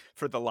claim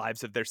for the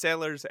lives of their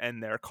sailors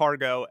and their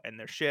cargo and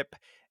their ship,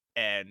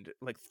 and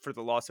like for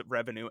the loss of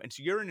revenue. And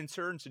so you're an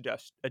insurance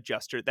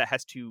adjuster that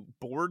has to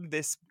board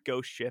this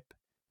ghost ship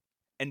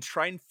and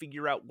try and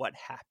figure out what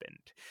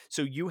happened.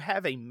 So you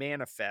have a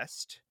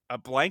manifest, a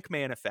blank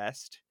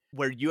manifest,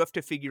 where you have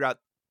to figure out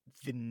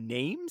the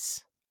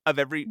names of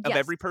Yes.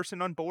 every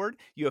person on board.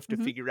 You have to Hmm.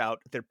 figure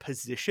out their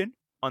position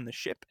on the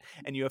ship,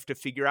 and you have to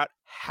figure out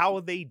how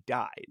they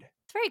died.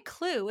 It's very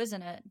Clue,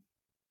 isn't it?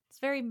 It's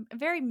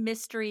very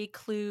mystery,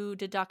 clue,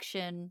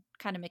 deduction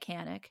kind of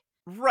mechanic.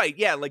 Right,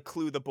 yeah, like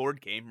Clue the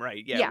board game,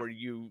 right? Yeah, Yeah. where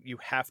you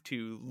have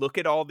to look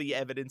at all the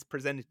evidence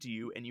presented to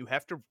you and you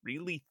have to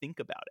really think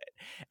about it.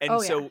 And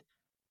Oh yeah. so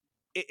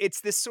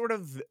it's this sort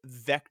of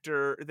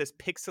vector, this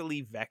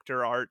pixely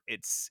vector art.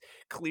 It's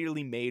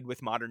clearly made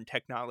with modern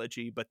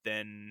technology, but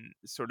then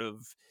sort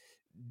of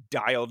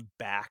dialed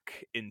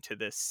back into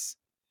this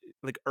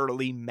like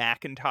early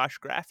Macintosh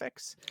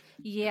graphics.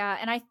 Yeah,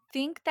 and I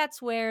think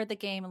that's where the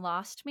game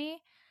lost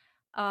me.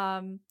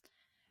 Um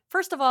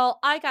First of all,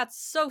 I got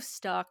so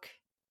stuck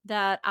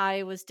that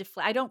I was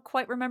deflated. I don't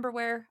quite remember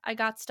where I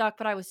got stuck,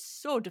 but I was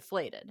so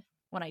deflated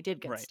when I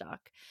did get Right.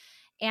 stuck.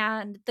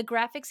 And the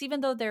graphics,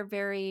 even though they're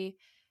very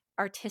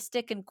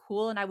artistic and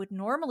cool, and I would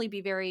normally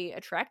be very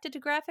attracted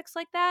to graphics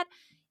like that,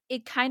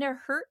 it kind of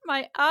hurt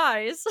my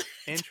eyes during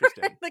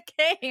Interesting. the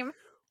game.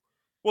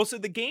 Well, so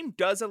the game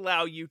does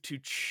allow you to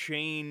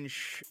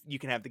change. You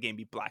can have the game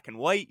be black and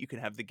white. You can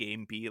have the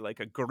game be like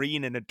a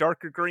green and a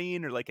darker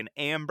green, or like an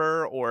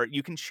amber, or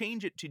you can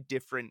change it to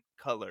different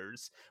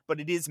colors, but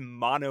it is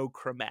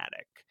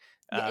monochromatic,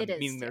 Yeah, it is.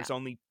 meaning Yeah. there's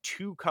only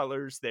two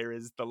colors. There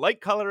is the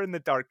light color and the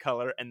dark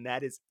color, and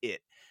that is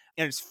it.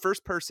 And it's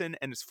first person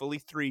and it's fully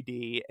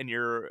 3D, and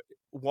you're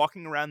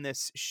walking around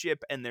this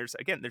ship, and there's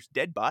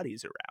dead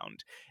bodies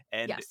around,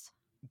 and Yes.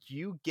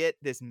 you get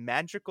this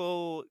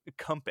magical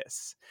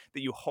compass that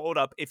you hold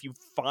up. If you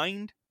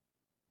find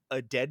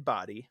a dead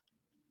body,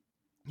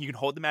 you can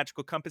hold the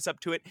magical compass up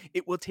to it.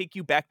 It will take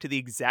you back to the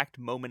exact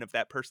moment of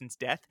that person's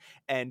death,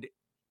 and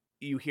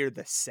you hear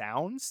the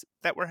sounds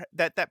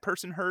that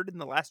person heard in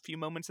the last few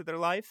moments of their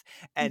life.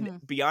 And Hmm.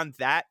 beyond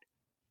that,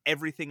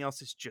 everything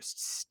else is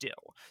just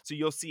still. So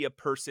you'll see a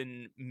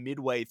person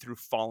midway through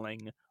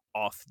falling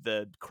off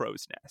the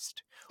crow's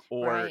nest,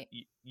 or Right.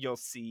 you'll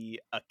see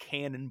a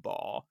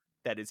cannonball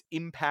that is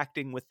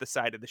impacting with the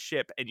side of the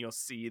ship, and you'll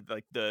see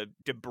like the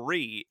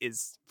debris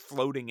is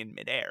floating in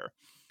midair.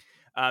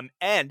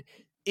 And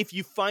if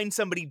you find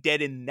somebody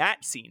dead in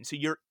that scene, so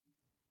you're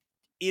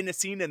in a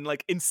scene and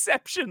like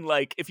Inception,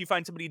 like if you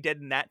find somebody dead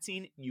in that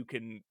scene, you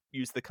can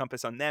use the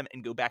compass on them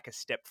and go back a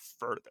step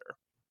further,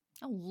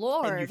 Oh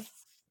and Lord.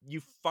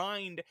 you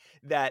find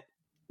that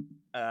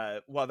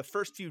while the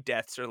first few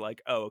deaths are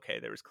like, oh, okay,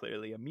 there was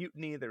clearly a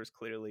mutiny, there was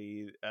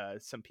clearly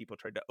some people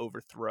tried to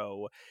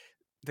overthrow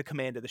the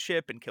command of the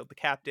ship and killed the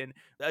captain.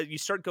 You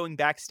start going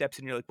back steps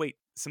and you're like, wait,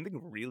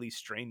 something really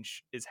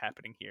strange is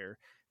happening here.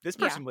 This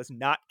Yeah. person was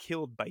not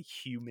killed by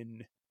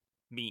human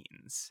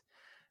means.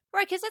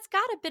 Right, because it's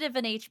got a bit of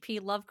an HP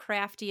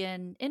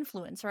Lovecraftian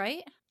influence,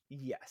 right?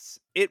 Yes,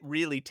 it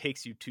really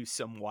takes you to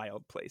some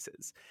wild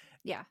places.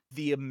 Yeah.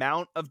 The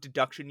amount of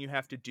deduction you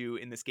have to do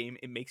in this game,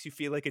 it makes you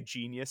feel like a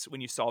genius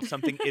when you solve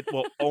something. It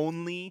will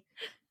only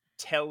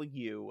tell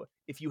you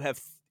if you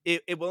have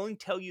it will only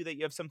tell you that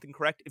you have something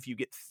correct if you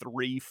get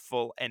 3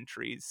 full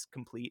entries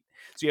complete.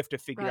 So you have to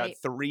figure out Right.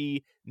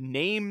 3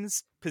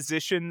 names,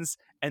 positions,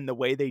 and the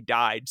way they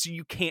died. So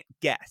you can't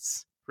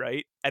guess,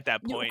 right? At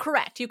that No, point.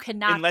 correct. You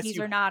cannot. Unless These you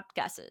are not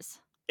guesses.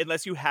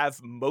 unless you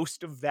have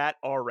most of that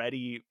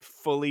already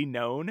fully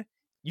known,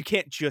 you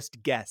can't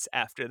just guess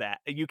after that.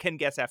 You can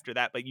guess after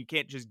that, but you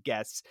can't just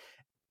guess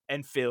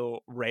and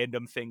fill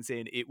random things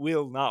in. It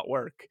will not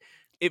work.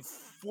 It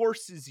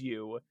forces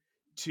you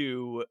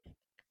to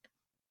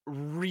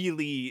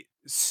really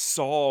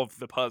solve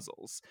the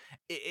puzzles.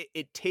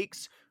 It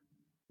takes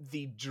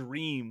the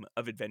dream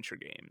of adventure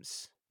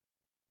games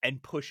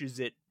and pushes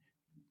it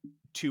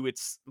to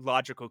its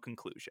logical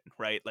conclusion,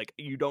 right? Like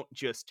you don't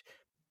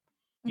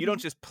Mhm.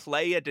 just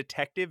play a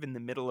detective in the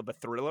middle of a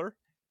thriller.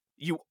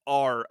 You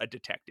are a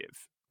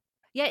detective.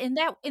 Yeah, in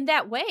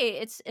that way,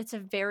 it's a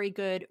very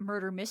good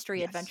murder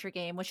mystery Yes. adventure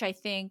game, which I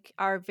think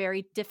are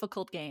very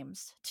difficult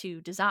games to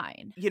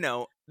design. You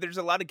know, there's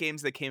a lot of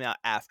games that came out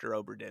after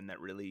Oberdin that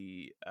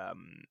really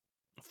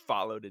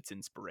followed its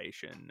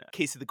inspiration.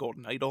 Case of the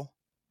Golden Idol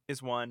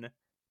is one.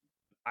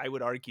 I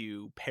would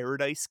argue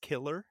Paradise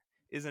Killer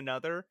is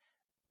another.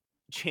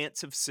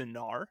 Chants of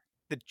Sonar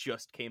that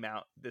just came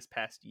out this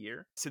past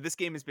year. So this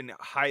game has been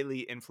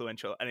highly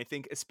influential, and I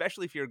think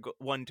especially if you're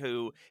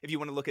if you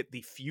want to look at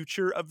the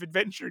future of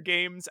adventure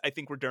games, I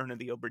think Return of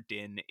the Obra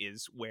Dinn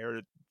is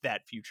where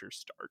that future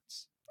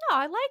starts. No,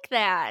 I like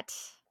that.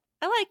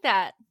 I like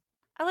that.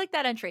 I like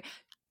that entry.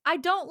 I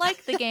don't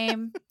like the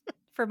game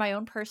for my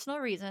own personal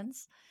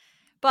reasons,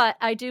 but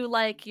I do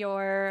like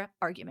your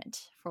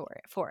argument for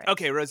it.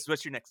 Okay, Rose,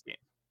 what's your next game?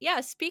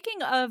 Yeah,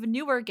 speaking of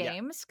newer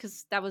games,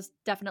 because that was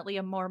definitely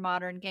a more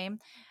modern game,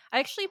 I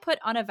actually put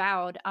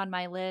Unavowed on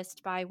my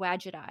list by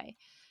Wadget Eye.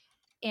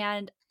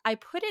 And I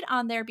put it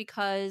on there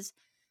because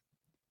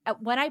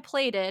when I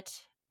played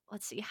it,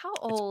 let's see, how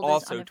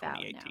old is Unavowed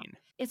 2018. Now?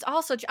 It's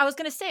also, I was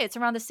going to say, it's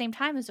around the same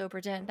time as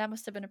Obra Dinn. That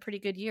must have been a pretty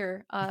good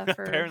year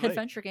for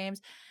adventure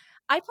games.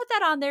 I put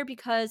that on there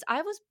because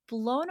I was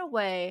blown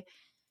away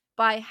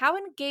by how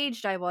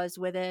engaged I was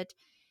with it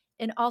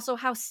and also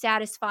how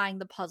satisfying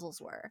the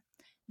puzzles were.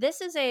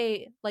 This is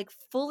a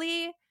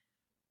fully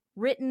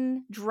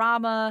written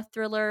drama,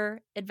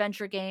 thriller,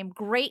 adventure game,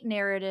 great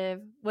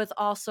narrative with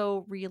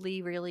also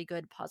really, really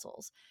good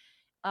puzzles.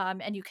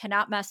 And you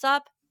cannot mess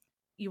up.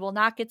 You will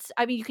not get,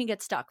 you can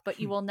get stuck, but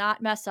you will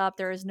not mess up.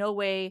 There is no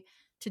way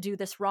to do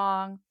this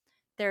wrong.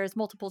 There's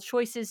multiple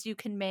choices you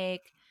can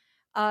make.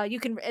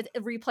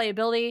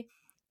 Replayability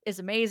is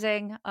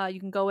amazing. You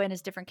can go in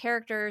as different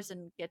characters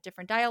and get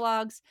different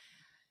dialogues.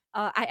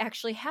 I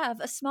actually have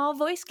a small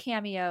voice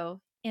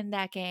cameo in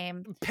that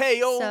game.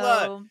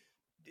 Payola!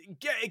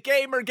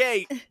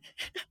 Gamergate!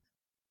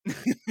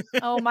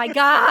 Oh my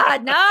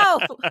god, no!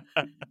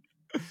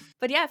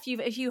 But yeah,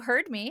 if you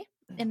heard me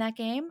in that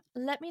game,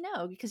 let me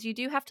know, because you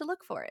do have to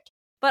look for it.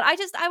 But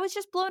I was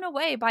just blown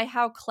away by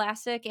how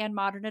classic and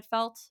modern it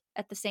felt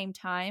at the same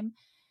time.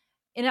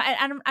 And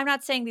I'm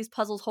not saying these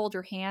puzzles hold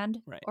your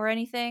hand or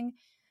anything,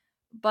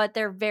 but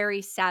they're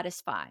very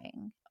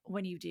satisfying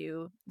when you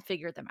do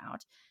figure them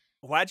out.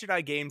 Wadget Eye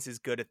Games is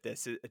good at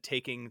this,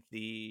 taking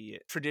the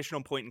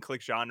traditional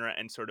point-and-click genre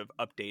and sort of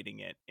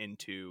updating it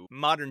into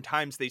modern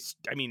times.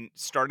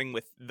 Starting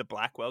with the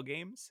Blackwell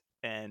games,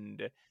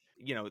 and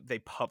they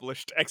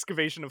published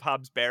Excavation of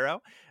Hobbs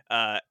Barrow.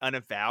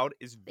 Unavowed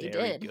is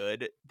very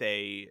good.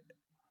 They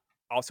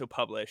also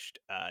published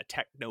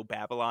Techno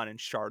Babylon and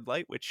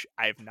Shardlight, which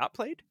I have not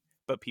played,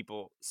 but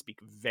people speak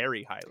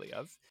very highly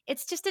of.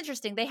 It's just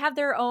interesting. They have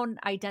their own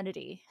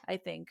identity, I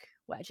think,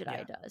 Wadget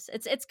Eye does.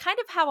 It's kind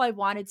of how I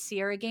wanted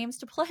Sierra games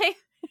to play.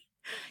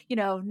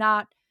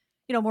 Not,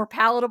 more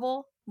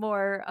palatable,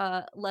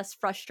 more less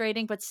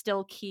frustrating, but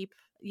still keep,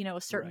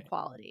 a certain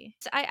quality.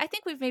 So I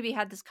think we've maybe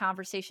had this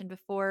conversation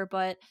before,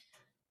 but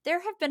there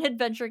have been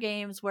adventure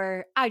games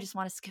where I just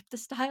want to skip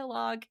this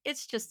dialogue.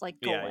 It's just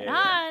going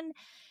on.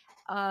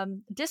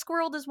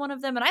 Discworld is one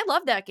of them, and I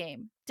love that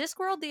game.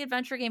 Discworld, the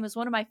adventure game, is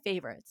one of my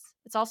favorites.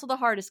 It's also the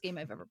hardest game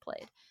I've ever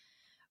played.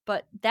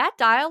 But that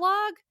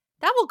dialogue,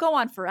 that will go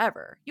on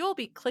forever. You'll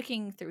be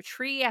clicking through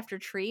tree after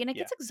tree, and it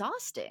gets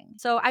exhausting.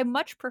 So I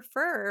much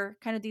prefer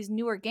kind of these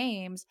newer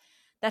games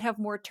that have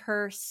more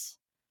terse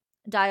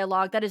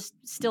dialogue that is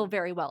still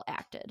very well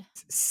acted.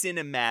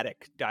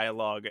 Cinematic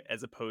dialogue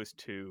as opposed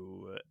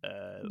to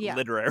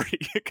literary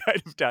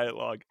kind of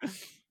dialogue.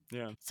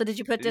 Yeah. So did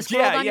you put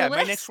Discworld on your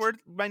list?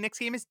 My next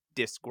game is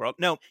Discworld.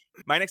 No,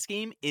 my next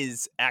game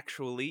is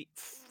actually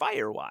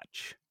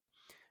Firewatch.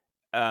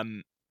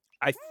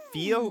 I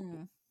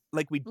feel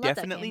like we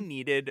definitely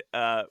needed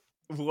now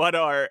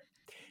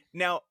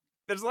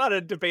there's a lot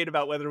of debate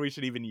about whether we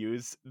should even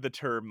use the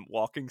term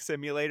walking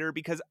simulator,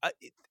 because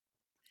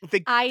the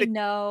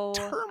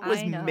term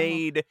was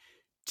made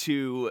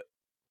to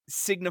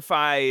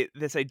signify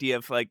this idea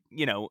of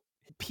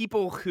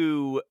people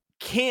who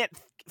can't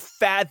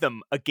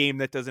fathom a game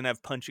that doesn't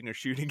have punching or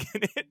shooting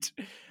in it.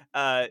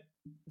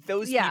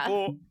 Those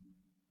people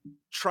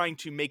trying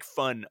to make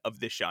fun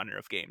of this genre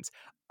of games.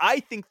 I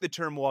think the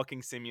term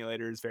walking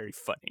simulator is very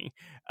funny.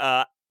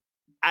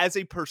 As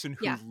a person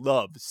who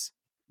loves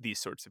these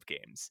sorts of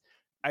games,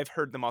 I've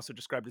heard them also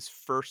described as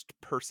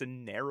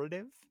first-person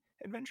narrative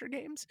adventure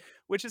games,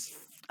 which is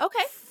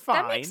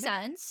fine. That makes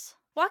sense.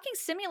 Walking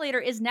simulator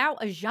is now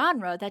a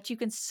genre that you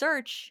can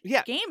search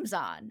games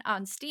on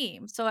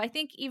Steam. So I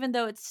think even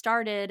though it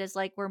started as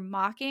we're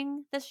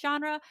mocking this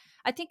genre,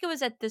 I think it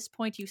was at this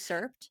point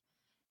usurped,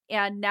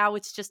 and now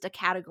it's just a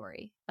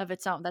category of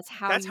its own. That's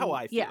how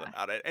I feel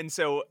about it. And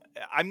so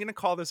I'm going to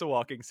call this a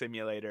walking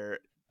simulator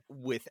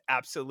with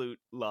absolute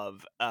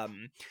love.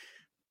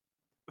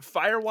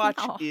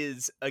 Firewatch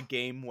is a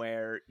game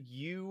where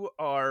you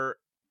are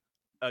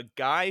a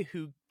guy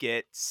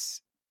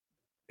who's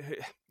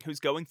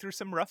going through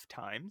some rough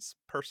times,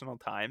 personal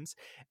times.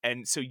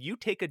 And so you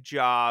take a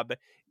job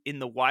in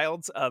the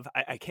wilds of,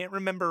 I can't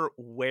remember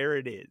where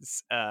it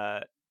is.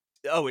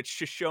 Oh, it's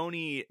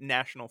Shoshone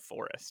National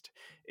Forest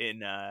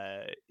in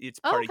it's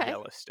Oh, part of okay.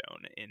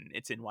 Yellowstone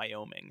it's in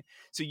Wyoming.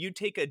 So you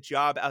take a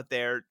job out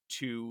there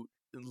to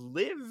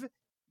live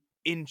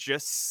in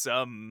just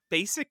some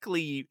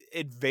basically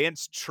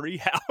advanced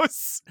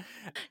treehouse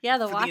Yeah,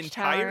 the for the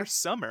entire Watchtower.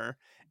 summer,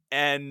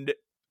 and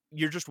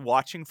you're just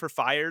watching for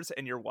fires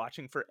and you're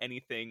watching for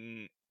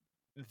anything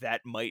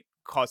that might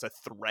cause a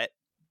threat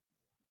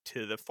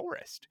to the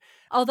forest.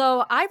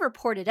 Although I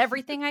reported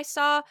everything I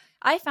saw.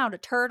 I found a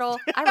turtle.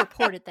 I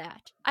reported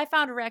that. I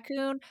found a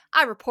raccoon.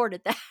 I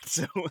reported that.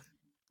 So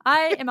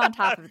I am on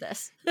top of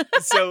this.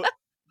 so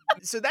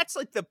so that's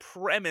like the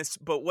premise,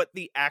 but what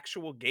the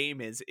actual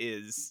game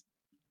is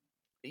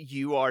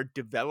you are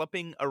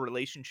developing a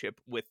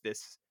relationship with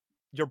this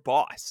your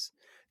boss,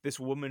 this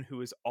woman who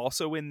is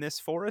also in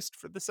this forest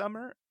for the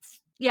summer.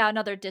 Yeah,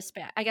 another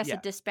dispatch. I guess a Yeah.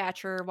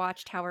 dispatcher,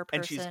 Watchtower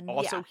And she's person.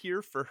 also Yeah.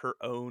 here for her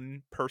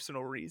own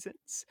personal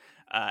reasons.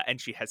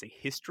 And she has a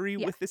history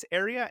Yeah. with this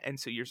area. And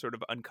so you're sort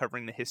of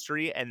uncovering the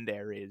history, and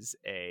there is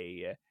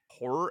a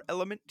horror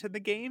element to the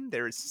game.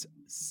 There's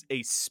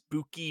a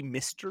spooky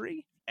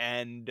mystery.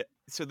 And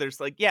so there's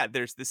like, yeah,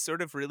 there's this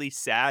sort of really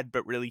sad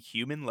but really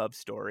human love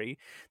story.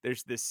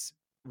 There's this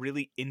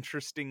really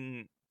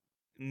interesting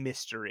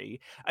mystery.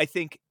 I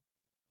think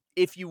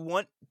if you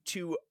want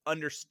to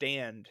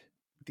understand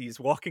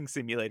these walking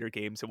simulator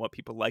games and what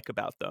people like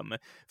about them,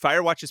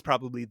 Firewatch is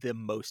probably the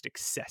most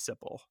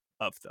accessible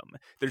of them.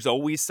 There's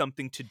always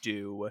something to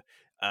do.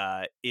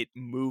 It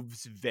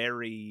moves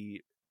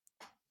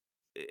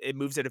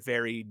at a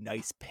very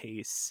nice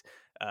pace.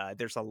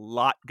 There's a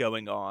lot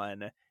going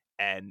on,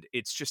 and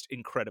it's just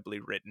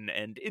incredibly written,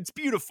 and it's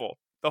beautiful.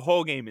 The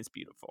whole game is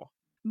beautiful.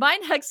 My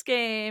next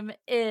game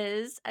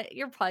is,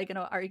 you're probably going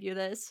to argue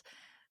this,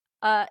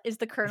 is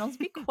The Colonel's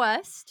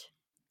Bequest,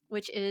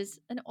 which is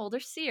an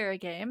older Sierra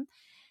game.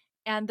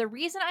 And the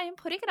reason I am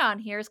putting it on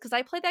here is because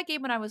I played that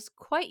game when I was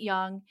quite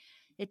young.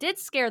 It did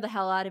scare the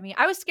hell out of me.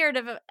 I was scared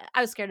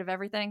of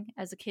everything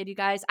as a kid, you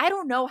guys. I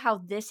don't know how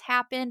this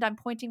happened. I'm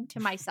pointing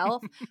to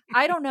myself.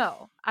 I don't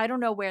know. I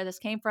don't know where this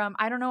came from.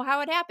 I don't know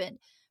how it happened.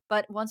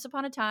 But once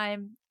upon a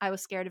time, I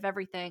was scared of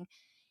everything.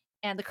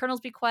 And The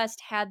Colonel's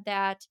Bequest had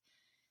that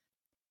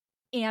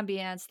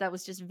ambience that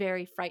was just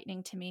very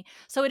frightening to me.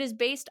 So it is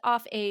based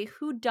off a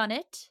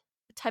whodunit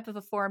type of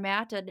a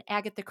format, an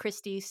Agatha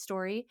Christie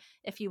story,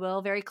 if you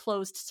will, very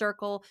closed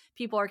circle.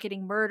 People are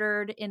getting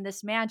murdered in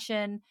this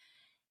mansion,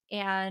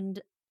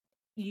 and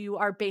you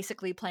are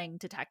basically playing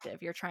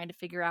detective. You're trying to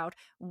figure out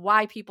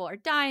why people are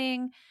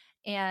dying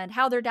and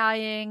how they're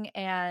dying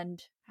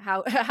and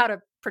how how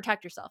to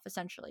protect yourself,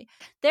 essentially.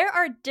 There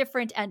are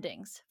different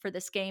endings for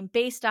this game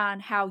based on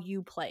how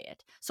you play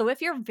it. So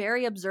if you're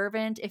very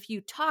observant, if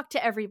you talk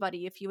to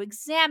everybody, if you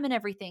examine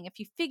everything, if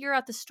you figure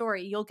out the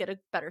story, you'll get a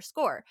better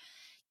score.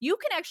 You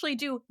can actually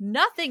do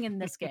nothing in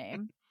this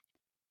game.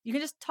 You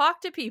can just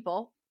talk to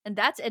people and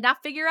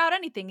not figure out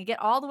anything and get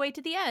all the way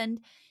to the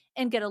end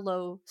and get a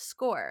low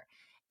score.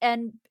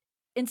 And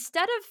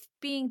instead of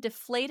being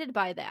deflated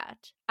by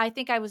that, I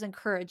think I was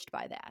encouraged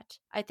by that.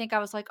 I think I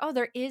was like, oh,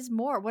 there is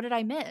more. What did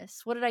I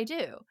miss? What did I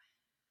do?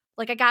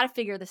 Like, I got to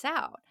figure this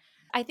out.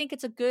 I think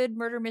it's a good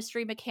murder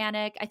mystery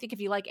mechanic. I think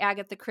if you like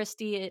Agatha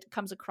Christie, it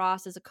comes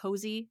across as a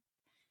cozy.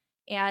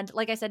 And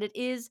like I said, it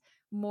is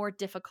more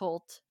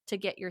difficult to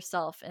get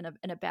yourself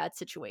in a bad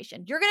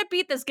situation. You're going to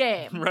beat this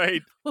game,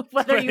 Right.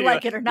 whether you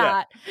like it or Yeah.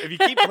 not. If you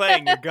keep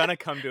playing, you're gonna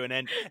come to an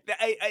end.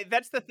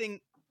 That's the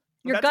thing.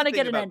 You're That's going to the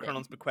thing get an about ending.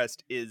 Colonel's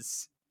Bequest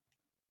is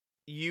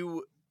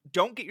you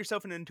don't get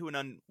yourself into an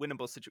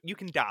unwinnable situation. You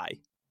can die.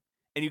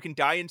 And you can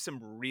die in some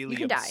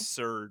really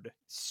absurd,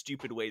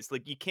 stupid ways.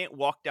 Like, you can't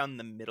walk down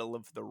the middle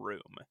of the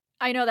room.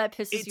 I know that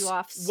pisses you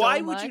off so why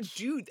much. would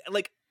you do that?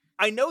 Like,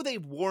 I know they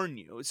warn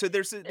you. So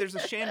there's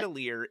a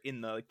chandelier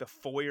in the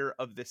foyer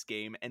of this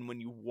game, and when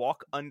you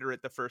walk under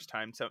it the first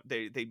time, so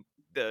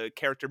the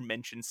character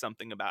mentions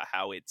something about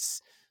how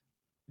it's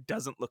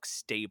doesn't look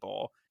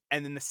stable,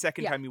 and then the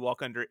second time you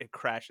walk under it, it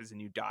crashes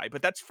and you die.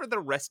 But that's for the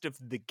rest of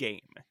the game.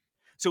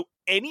 So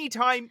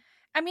anytime,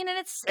 I mean, and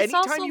it's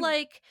also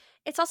like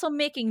it's also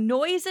making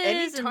noises.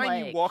 Anytime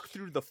and you walk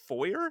through the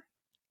foyer,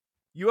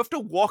 you have to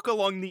walk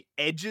along the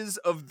edges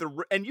of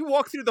and you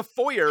walk through the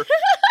foyer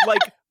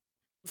like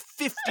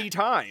 50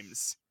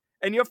 times.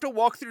 And you have to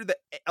walk through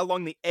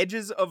along the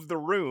edges of the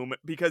room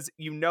because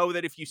you know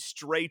that if you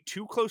stray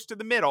too close to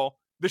the middle,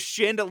 the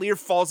chandelier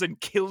falls and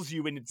kills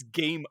you and it's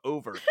game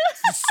over.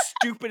 It's the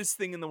stupidest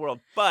thing in the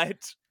world.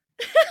 But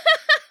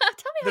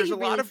tell me how you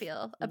really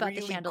feel about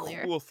really the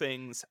chandelier. Cool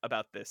things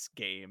about this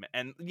game.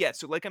 And yeah,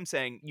 so like I'm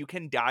saying, you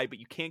can die, but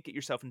you can't get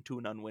yourself into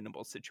an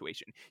unwinnable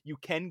situation. You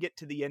can get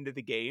to the end of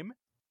the game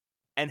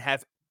and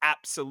have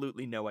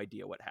absolutely no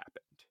idea what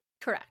happened.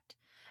 Correct.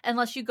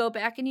 Unless you go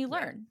back and you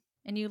learn,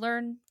 and you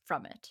learn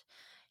from it.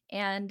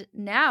 And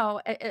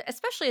now,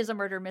 especially as a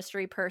murder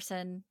mystery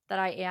person that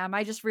I am,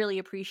 I just really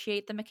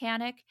appreciate the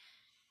mechanic.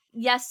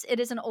 Yes, it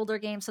is an older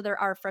game, so there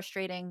are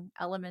frustrating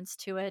elements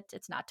to it.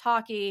 It's not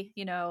talky,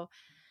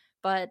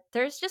 but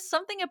there's just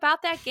something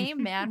about that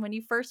game, man. When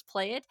you first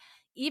play it,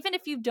 even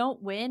if you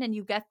don't win and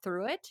you get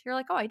through it, you're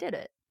like, oh, I did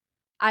it.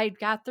 I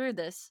got through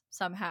this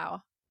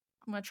somehow.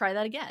 I'm going to try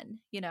that again,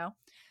 you know?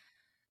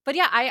 But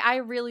yeah, I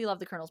really love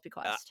the Colonel's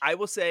Bequest. I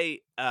will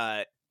say,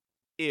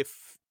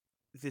 if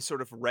this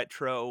sort of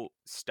retro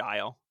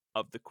style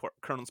of the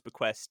Colonel's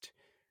Bequest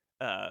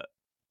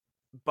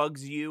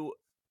bugs you,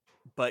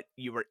 but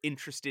you are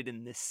interested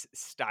in this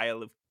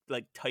style of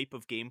like type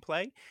of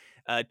gameplay,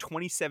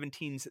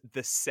 2017's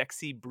The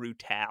Sexy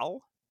Brutale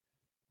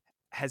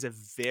has a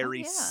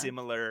very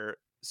similar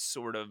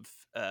sort of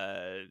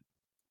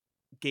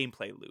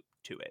gameplay loop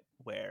to it,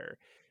 where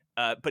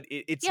but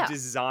it's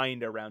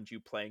designed around you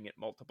playing it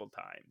multiple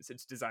times.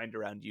 It's designed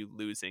around you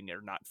losing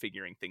or not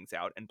figuring things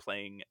out and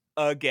playing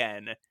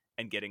again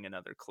and getting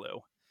another clue.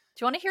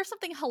 Do you want to hear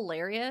something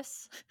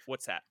hilarious?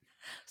 What's that?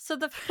 So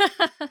the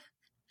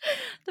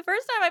the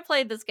first time I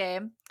played this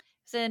game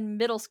was in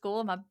middle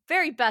school. My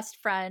very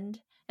best friend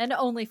and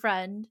only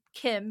friend,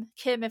 Kim.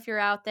 Kim, if you're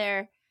out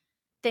there,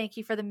 thank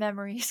you for the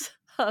memories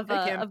of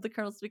the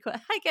Colonel's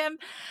Bequest. Hi,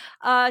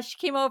 Kim. She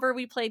came over.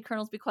 We played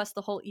Colonel's Bequest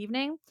the whole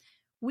evening.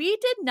 We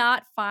did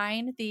not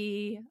find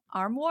the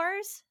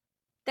armoires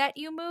that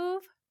you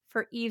move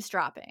for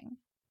eavesdropping.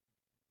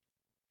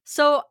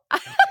 So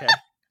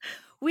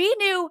we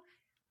knew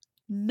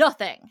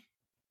nothing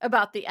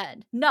about the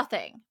end.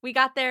 Nothing. We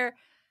got there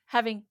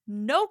having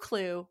no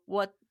clue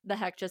what the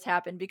heck just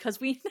happened because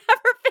we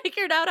never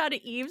figured out how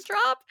to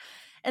eavesdrop.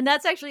 And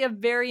that's actually a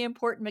very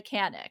important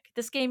mechanic.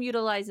 This game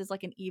utilizes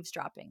like an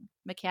eavesdropping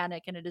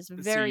mechanic, and it is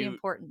very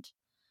important.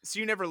 So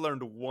you never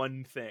learned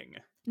one thing?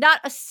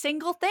 Not a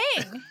single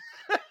thing.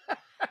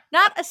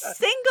 Not a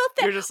single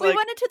thing. You're just we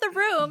went into the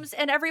rooms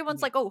and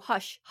everyone's like, oh,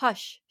 hush,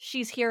 hush.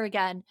 She's here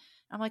again.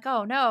 I'm like,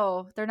 oh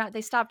no, they're not.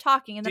 They stopped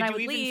talking. And then I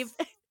would leave.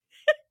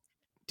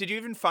 Did you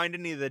even find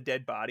any of the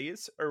dead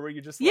bodies? Or were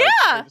you just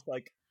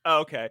like,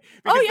 oh, okay.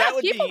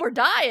 Because people were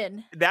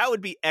dying. That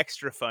would be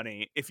extra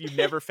funny if you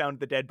never found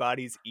the dead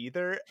bodies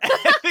either. And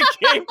the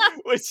game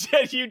was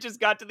just, you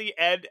just got to the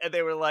end and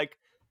they were like,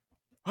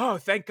 oh,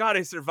 thank God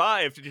I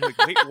survived. And you're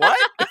like, wait, what?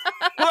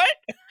 What?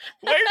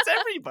 Where's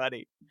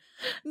everybody?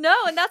 No,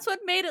 and that's what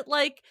made it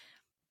like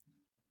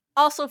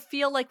also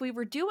feel like we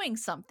were doing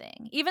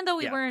something. Even though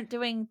we weren't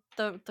doing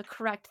the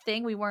correct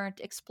thing, we weren't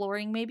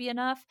exploring maybe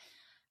enough,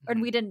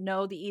 and we didn't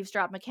know the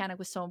eavesdrop mechanic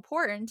was so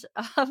important.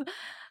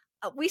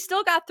 We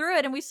still got through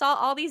it and we saw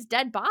all these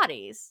dead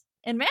bodies.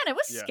 And man, it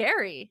was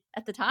scary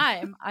at the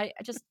time. I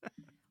just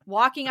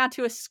walking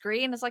onto a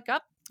screen is like, oh,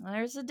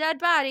 there's a dead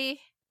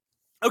body.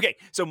 Okay,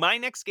 so my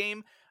next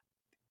game,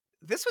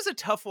 this was a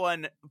tough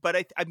one, but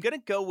I'm going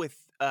to go with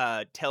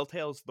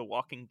Telltale's The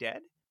Walking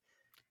Dead.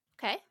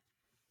 Okay.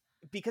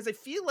 Because I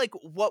feel like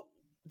what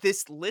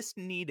this list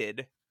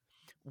needed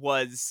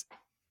was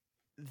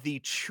the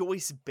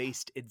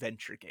choice-based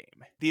adventure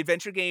game. The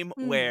adventure game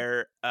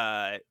where,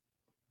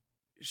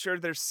 sure,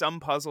 there's some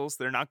puzzles.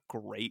 They're not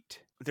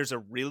great. There's a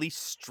really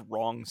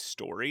strong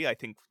story. I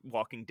think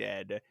Walking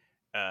Dead,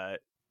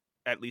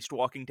 at least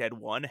Walking Dead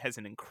 1, has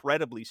an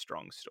incredibly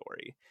strong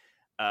story.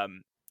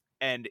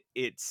 And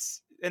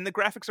the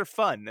graphics are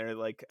fun. They're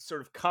like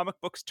sort of comic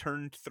books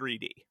turned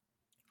 3D.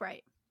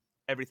 Right.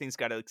 Everything's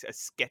got a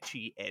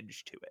sketchy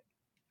edge to it.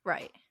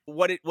 Right.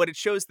 What it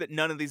shows that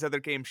none of these other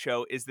games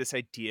show is this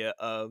idea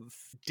of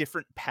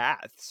different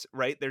paths,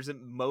 right? There's a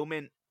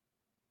moment,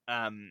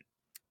 I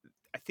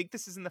think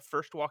this is in the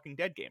first Walking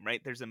Dead game,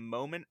 right? There's a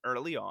moment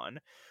early on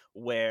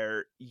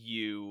where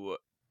you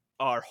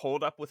are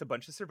holed up with a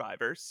bunch of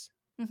survivors,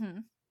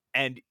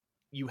 and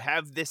you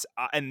have this,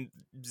 and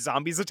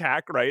zombies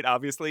attack, right?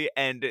 Obviously,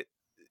 and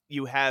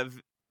you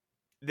have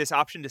this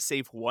option to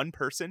save one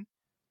person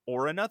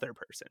or another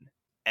person.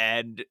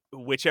 And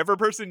whichever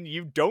person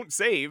you don't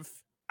save,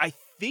 I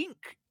think,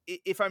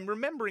 if I'm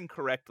remembering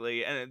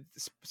correctly, and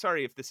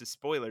sorry if this is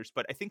spoilers,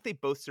 but I think they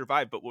both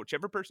survive, but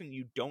whichever person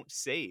you don't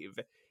save,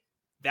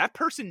 that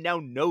person now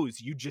knows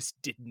you just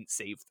didn't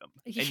save them,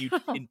 and you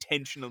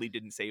intentionally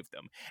didn't save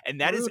them. And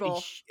that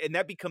and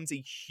that becomes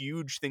a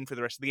huge thing for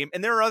the rest of the game.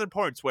 And there are other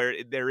parts where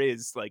there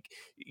is like,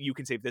 you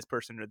can save this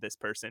person or this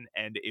person.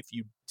 And if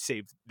you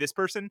save this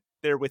person,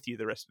 they're with you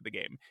the rest of the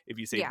game. If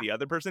you save the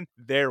other person,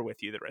 they're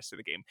with you the rest of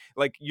the game.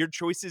 Like, your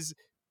choices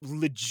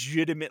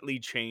legitimately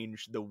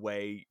change the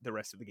way the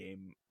rest of the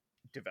game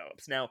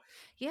develops. Now,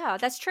 yeah,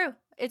 that's true.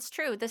 It's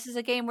true. This is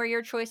a game where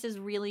your choices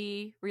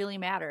really, really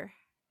matter.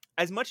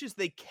 As much as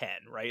they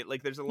can, right?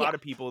 Like, there's a lot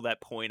of people that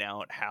point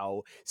out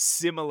how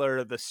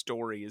similar the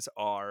stories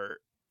are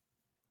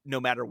no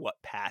matter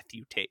what path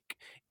you take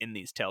in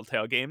these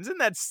Telltale games. And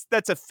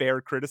that's a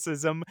fair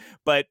criticism,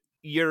 but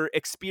your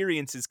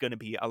experience is going to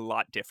be a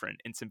lot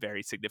different in some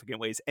very significant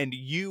ways. And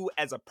you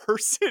as a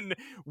person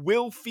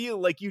will feel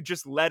like you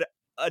just let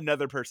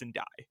another person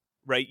die,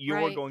 right?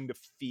 You're going to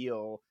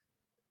feel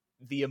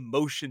the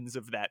emotions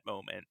of that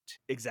moment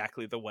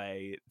exactly the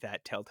way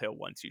that Telltale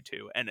wants you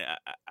to. And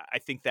I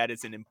think that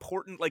is an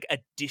important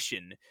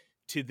addition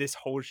to this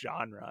whole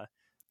genre.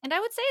 And I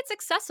would say it's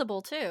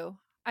accessible too.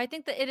 I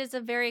think that it is a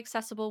very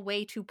accessible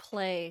way to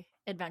play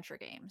adventure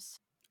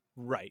games.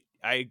 Right.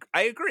 I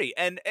agree.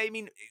 And I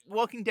mean,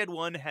 Walking Dead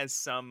 1 has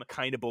some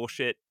kind of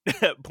bullshit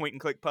point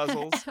and click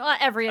puzzles. Well,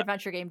 every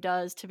adventure game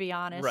does, to be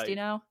honest, you Right.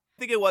 know? I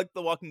think I like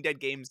the Walking Dead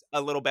games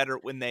a little better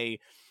when they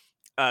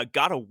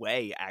got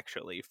away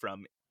actually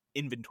from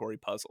inventory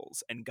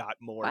puzzles and got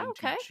more Wow,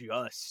 into okay.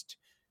 just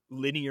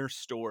linear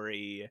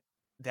story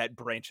that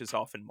branches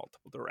off in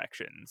multiple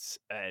directions,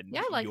 Yeah, and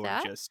I like you're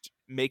that. just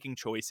making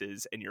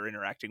choices and you're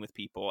interacting with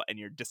people and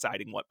you're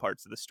deciding what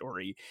parts of the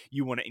story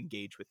you want to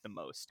engage with the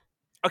most.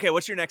 Okay,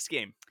 what's your next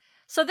game?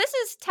 So this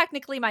is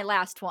technically my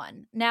last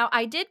one. Now,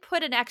 I did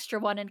put an extra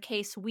one in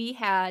case we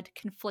had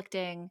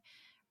conflicting,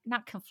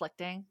 not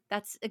conflicting.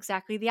 That's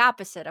exactly the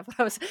opposite of what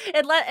I was.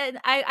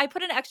 I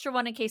put an extra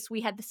one in case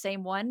we had the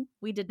same one.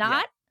 We did Yeah.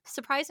 not,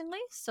 surprisingly.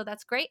 So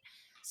that's great.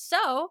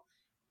 So,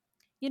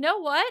 you know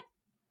what?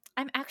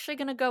 I'm actually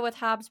going to go with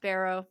Hobbs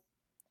Barrow.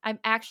 I'm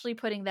actually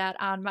putting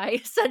that on my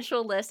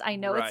essential list. I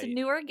know it's a Right.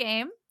 newer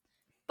game,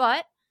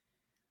 but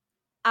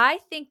I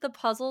think the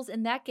puzzles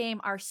in that game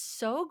are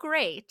so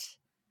great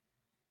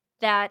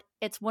that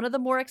it's one of the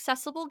more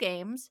accessible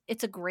games.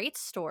 It's a great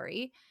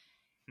story.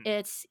 Hmm.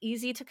 It's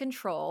easy to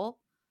control.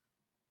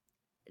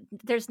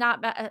 There's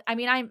not, I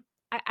mean,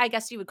 I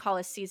guess you would call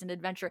us seasoned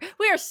adventure.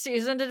 We are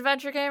seasoned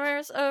adventure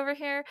gamers over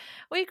here.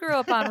 We grew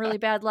up on really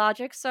bad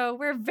logic, so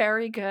we're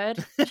very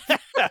good.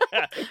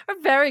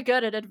 We're very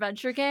good at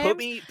adventure games.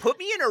 Put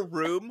me in a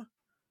room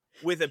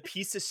with a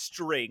piece of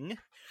string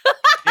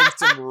and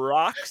some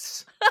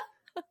rocks,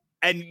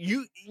 and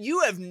you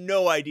have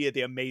no idea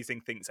the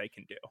amazing things I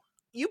can do.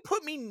 You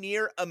put me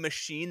near a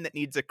machine that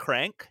needs a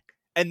crank,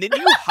 and then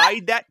you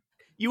hide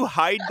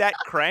that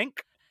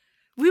crank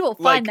We will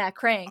find like that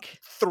crank.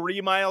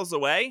 3 miles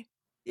away.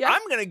 Yeah.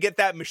 I'm gonna get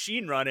that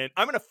machine running.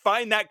 I'm gonna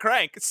find that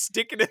crank,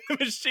 stick it in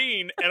the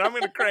machine, and I'm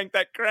gonna crank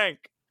that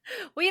crank.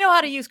 We know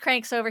how to use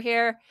cranks over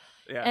here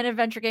Yeah. in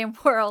adventure game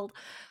world.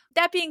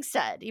 That being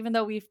said, even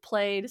though we've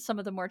played some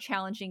of the more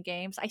challenging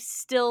games, I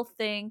still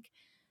think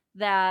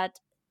that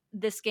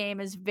this game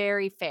is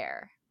very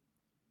fair.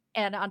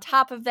 And on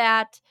top of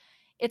that,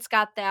 it's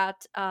got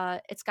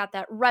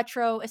that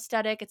retro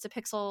aesthetic. It's a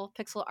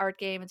pixel art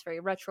game. It's very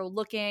retro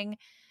looking.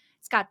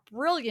 It's got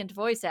brilliant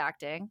voice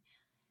acting,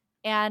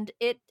 and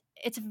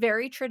it's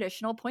very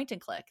traditional point and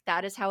click.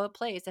 That is how it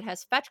plays. It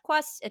has fetch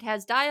quests, it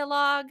has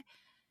dialogue,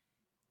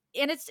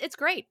 and it's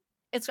great.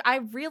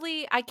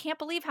 I can't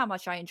believe how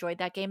much I enjoyed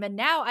that game, and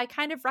now I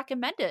kind of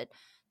recommend it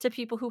to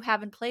people who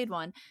haven't played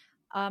one,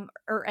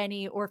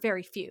 or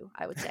very few,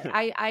 I would say.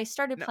 I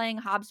started No. playing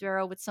Hobbs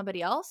Barrow with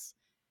somebody else,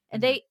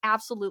 and Mhm. they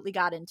absolutely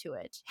got into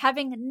it,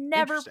 having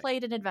never Interesting.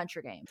 played an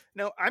adventure game.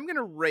 Now, I'm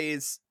gonna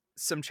raise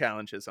some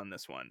challenges on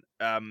this one.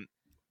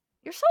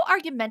 You're so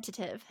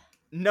argumentative.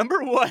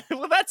 Number one,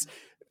 well, that's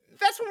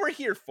what we're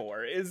here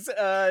for, is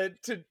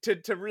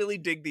to really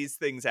dig these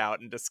things out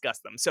and discuss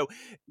them. So,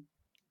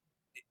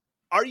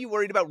 are you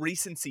worried about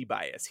recency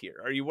bias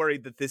here? Are you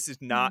worried that this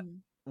is not Hmm.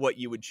 what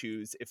you would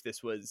choose if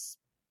this was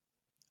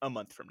a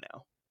month from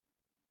now?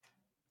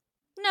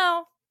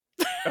 No.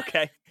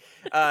 Okay.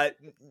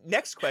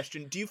 Next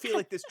question. Do you feel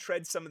like this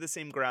treads some of the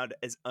same ground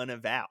as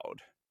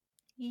Unavowed?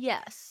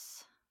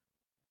 Yes.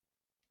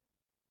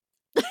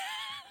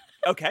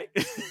 Okay.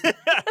 All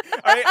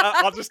right.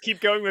 I'll just keep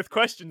going with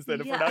questions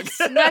then if we're not Yes.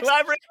 going to Next-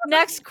 elaborate. on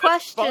Next it.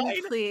 question,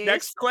 Fine. please.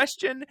 Next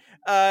question.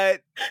 I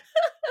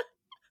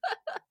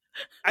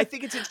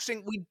think it's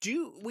interesting.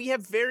 We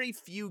have very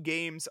few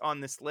games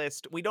on this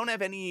list. We don't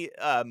have any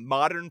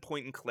modern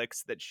point and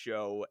clicks that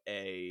show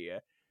a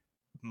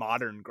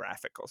modern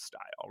graphical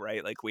style,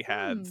 right? Like we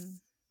have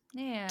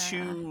Yeah.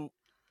 2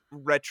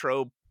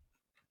 retro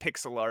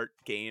pixel art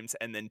games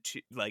and then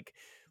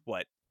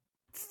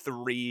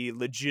 3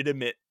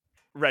 legitimate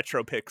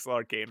retro pixel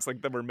art games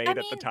like that were made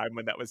at the time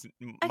when that was I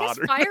guess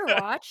modern.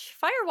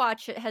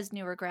 Firewatch it has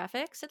newer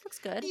graphics. It looks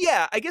good.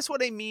 Yeah, I guess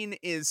what I mean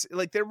is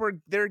like there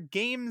are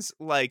games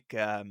like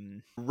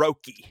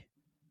Roki,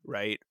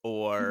 right?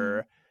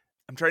 Or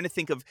I'm trying to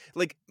think of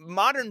like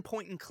modern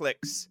point and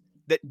clicks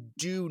that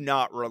do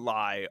not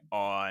rely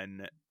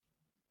on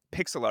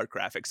pixel art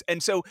graphics.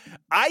 And so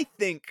I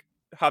think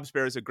Hobbs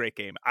Barrow is a great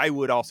game. I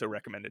would also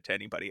recommend it to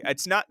anybody.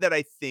 It's not that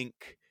I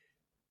think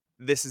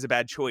this is a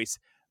bad choice.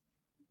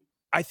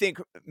 I think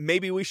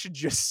maybe we should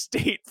just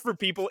state for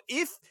people,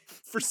 if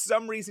for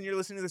some reason you're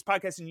listening to this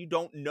podcast and you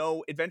don't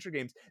know adventure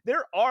games,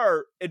 there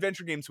are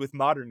adventure games with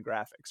modern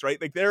graphics, right?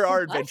 Like there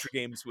are adventure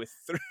games with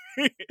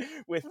I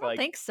don't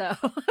think so.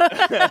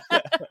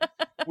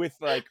 with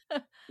like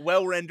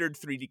well-rendered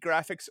 3D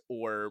graphics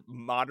or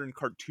modern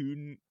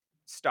cartoon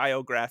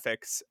style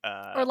graphics,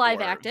 or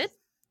live acted.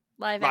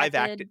 Live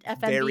acted.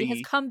 FMV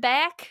has come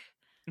back.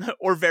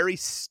 Or very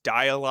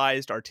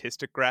stylized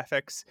artistic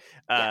graphics.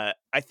 Yeah.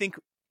 I think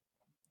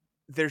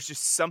there's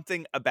just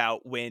something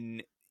about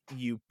when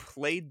you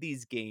played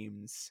these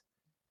games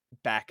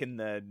back in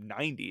the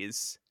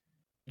 90s,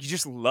 you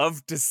just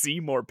love to see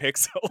more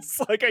pixels.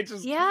 Like I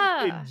just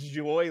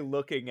enjoy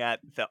looking at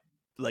the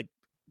like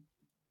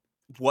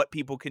what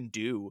people can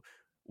do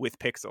with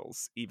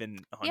pixels even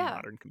on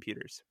modern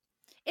computers.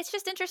 It's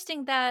just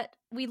interesting that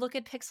we look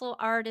at pixel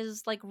art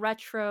as like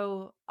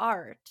retro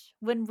art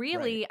when Right.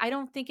 really I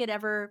don't think it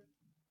ever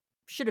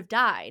should have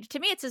died. To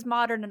me, it's as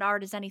modern an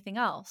art as anything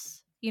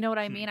else. You know what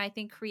I Hmm. mean? I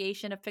think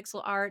creation of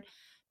pixel art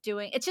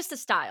it's just a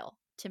style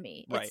to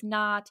me. It's Right.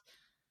 not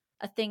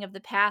a thing of the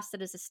past.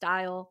 It is a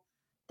style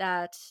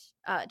that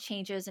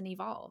changes and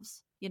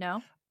evolves, you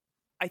know?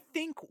 I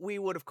think they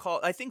would have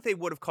called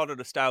it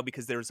a style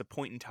because there was a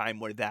point in time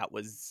where that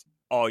was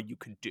all you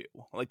could do.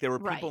 Like there were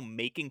people Right.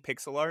 making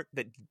pixel art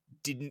that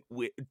didn't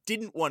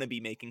want to be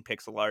making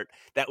pixel art.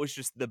 That was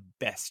just the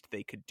best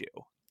they could do.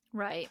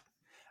 Right.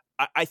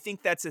 I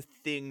think that's a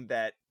thing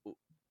that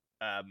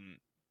um,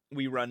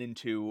 we run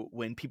into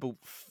when people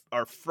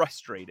are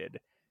frustrated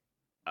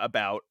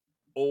about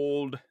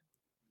old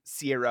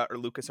Sierra or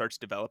LucasArts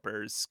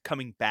developers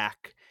coming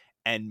back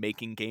and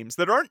making games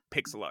that aren't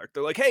pixel art.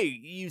 They're like, hey,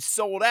 you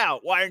sold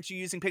out. Why aren't you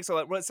using pixel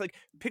art? Well, it's like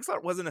pixel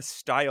art wasn't a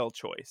style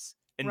choice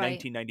in Right.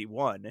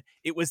 1991.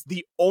 It was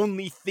the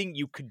only thing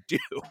you could do.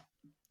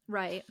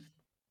 Right.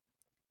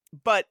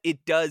 But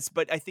it does,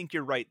 but I think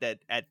you're right that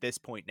at this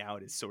point now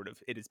it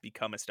has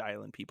become a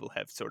style and people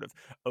have sort of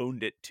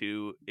owned it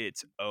to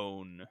its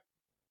own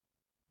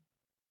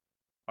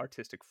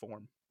artistic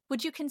form.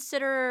 Would you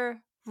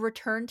consider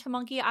Return to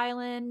Monkey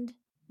Island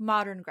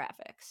modern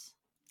graphics?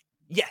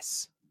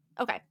 Yes.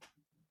 Okay.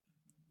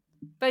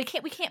 But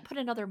we can't put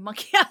another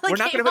Monkey Island We're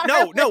not game going to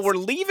on our no, list. we're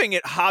leaving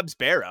it Hobbs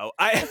Barrow.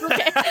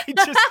 Okay.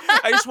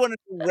 I just wanted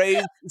to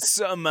raise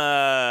some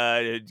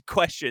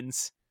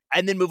questions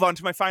and then move on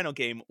to my final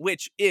game,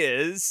 which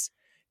is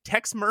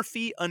Tex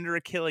Murphy Under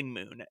a Killing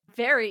Moon.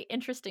 Very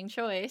interesting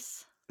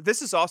choice.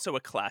 This is also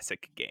a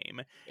classic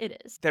game.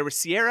 It is. There was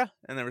Sierra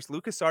and there was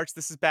LucasArts.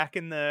 This is back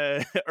in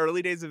the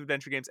early days of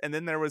adventure games. And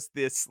then there was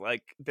this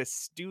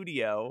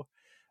studio,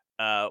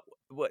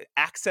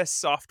 Access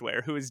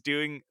Software, who is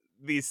doing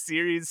these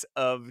series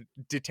of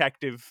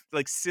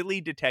silly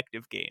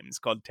detective games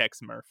called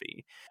Tex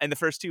Murphy. And the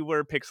first two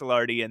were pixel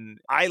arty, and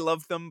I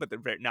love them, but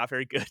they're not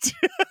very good.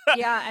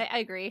 Yeah, I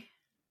agree.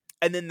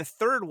 And then the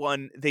third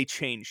one, they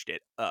changed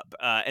it up.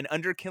 And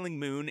Under Killing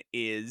Moon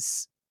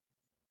is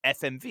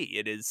FMV.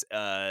 It is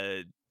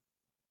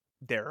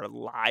there are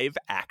live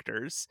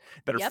actors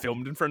that are Yep.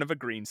 filmed in front of a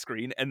green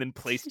screen and then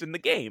placed in the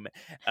game.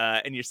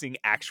 And you're seeing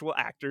actual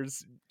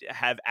actors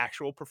have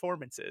actual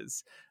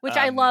performances. Which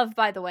I love,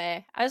 by the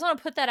way. I just want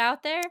to put that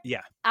out there.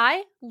 Yeah.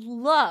 I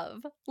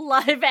love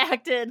live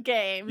acted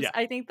games. Yeah.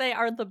 I think they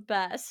are the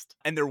best.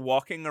 And they're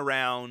walking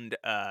around.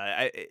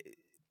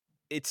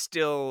 It's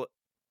still,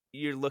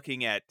 you're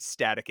looking at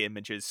static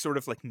images, sort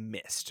of like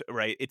Myst,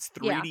 right? It's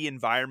 3D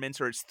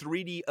environments, or it's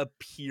 3D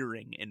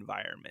appearing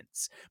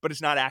environments, but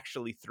it's not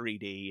actually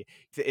 3D.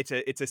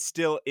 It's a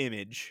still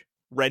image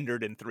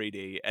rendered in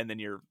 3D, and then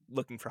you're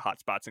looking for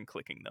hotspots and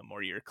clicking them,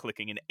 or you're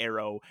clicking an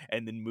arrow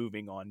and then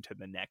moving on to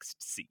the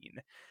next scene.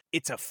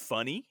 It's a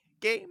funny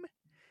game.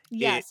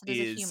 Yes, it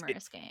is a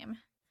humorous game.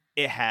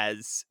 It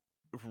has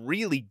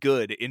really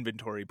good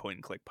inventory point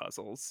and click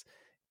puzzles.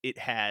 It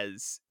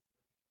has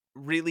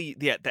really,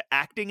 the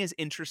acting is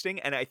interesting,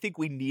 and I think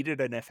we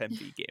needed an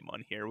FMV game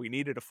on here. We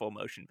needed a full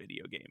motion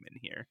video game in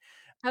here.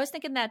 I was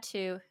thinking that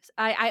too.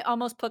 I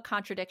almost put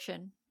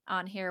Contradiction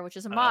on here, which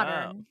is a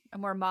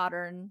more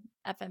modern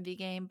FMV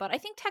game. But I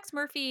think Tex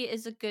Murphy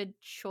is a good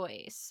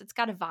choice. It's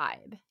got a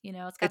vibe, you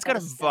know. It's got a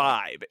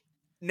vibe.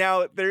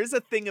 Now, there is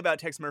a thing about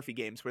Tex Murphy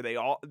games where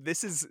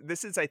this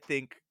is I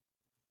think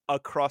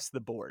across the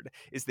board,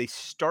 is they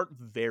start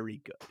very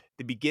good.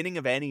 The beginning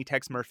of any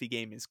Tex Murphy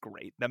game is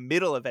great. The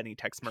middle of any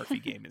Tex Murphy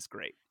game is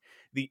great.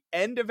 The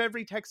end of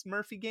every Tex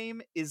Murphy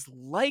game is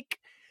like,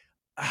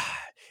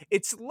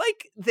 it's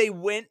like they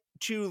went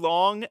too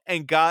long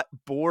and got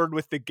bored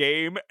with the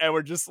game and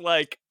were just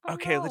like,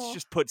 okay, let's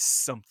just put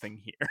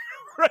something here,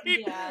 right?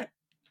 Yeah.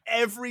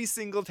 Every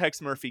single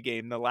Tex Murphy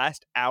game, the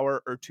last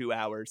hour or 2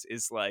 hours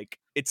is like,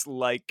 it's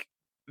like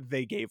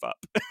they gave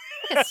up.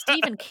 Like a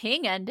Stephen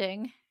King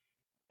ending.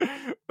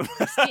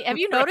 Have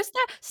you noticed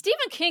that?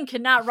 Stephen King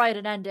cannot write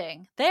an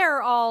ending.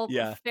 They're all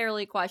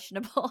fairly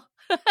questionable.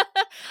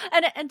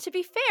 and to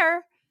be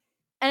fair,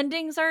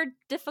 endings are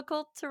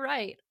difficult to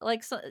write.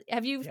 Like, so,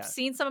 have you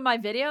seen some of my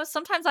videos?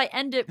 Sometimes I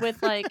end it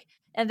with like,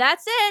 and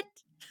that's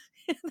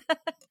it.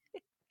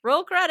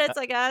 Roll credits,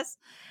 I guess.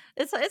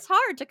 It's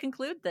hard to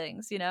conclude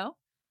things, you know?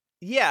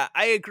 Yeah,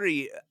 I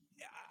agree.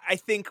 I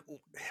think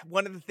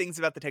one of the things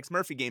about the Tex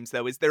Murphy games,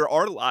 though, is there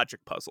are logic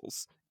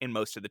puzzles in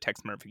most of the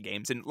Tex Murphy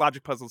games. And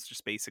logic puzzles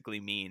just basically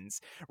means,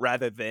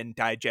 rather than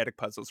diegetic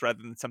puzzles,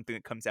 rather than something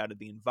that comes out of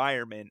the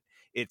environment,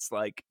 it's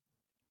like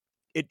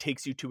it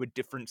takes you to a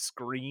different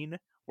screen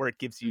where it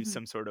gives you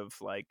some sort of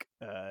like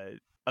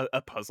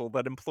a puzzle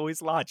that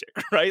employs logic,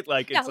 right?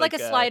 Like, it's like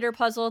a slider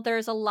puzzle.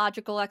 There's a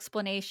logical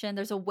explanation.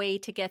 There's a way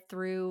to get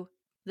through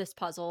this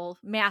puzzle,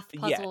 math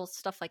puzzles,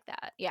 stuff like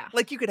that. Yeah.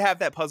 Like, you could have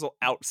that puzzle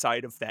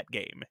outside of that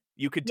game.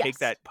 You could take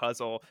that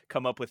puzzle,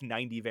 come up with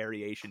 90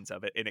 variations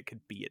of it, and it could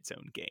be its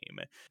own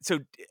game. So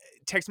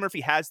Tex Murphy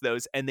has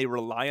those, and they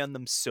rely on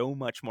them so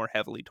much more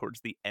heavily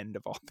towards the end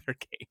of all their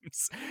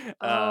games.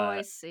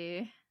 I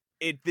see.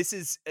 this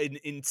is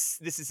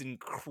this is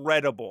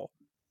incredible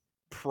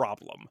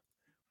problem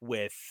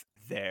with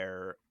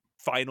their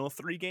final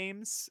 3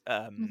 games,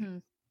 Hmm.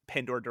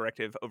 Pandora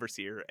Directive,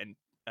 Overseer, and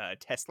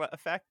Tesla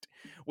Effect,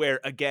 where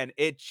again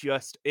it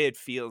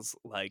feels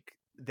like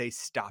they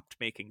stopped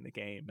making the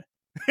game.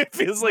 It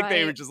feels like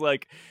they were Right. just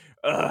like,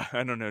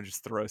 I don't know,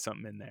 just throw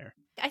something in there.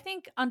 I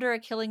think Under a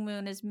Killing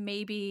Moon is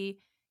maybe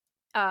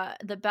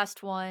the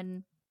best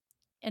one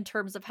in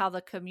terms of how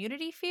the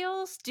community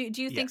feels. Do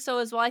you think Yes, so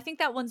as well? I think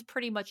that one's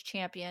pretty much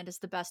championed as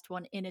the best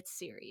one in its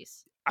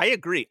series. I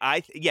agree.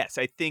 Yes,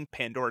 I think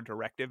Pandora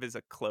Directive is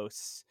a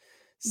close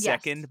Yes.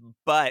 second,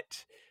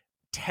 but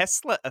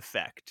Tesla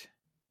Effect,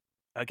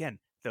 again,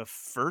 the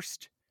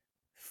first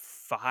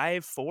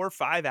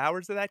 5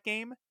 hours of that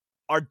game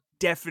are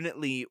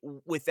definitely,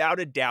 without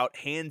a doubt,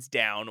 hands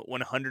down,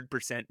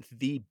 100%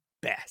 the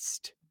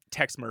best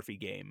Tex Murphy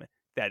game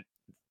that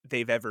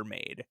they've ever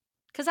made.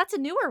 Because that's a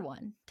newer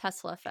one,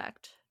 Tesla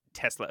Effect.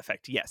 Tesla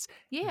Effect, yes.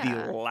 The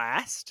Yeah.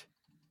 last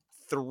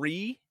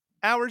 3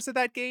 hours of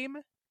that game,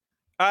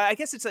 I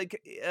guess it's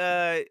like,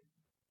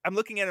 I'm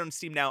looking at it on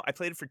Steam now. I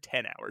played it for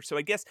 10 hours. So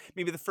I guess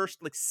maybe the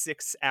first like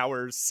 7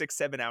 hours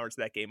of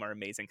that game are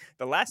amazing.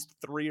 The last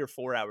 3 or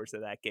 4 hours of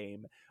that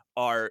game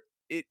are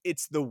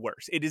it's the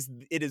worst. It is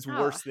Oh,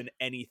 worse than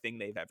anything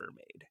they've ever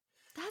made.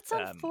 that's Um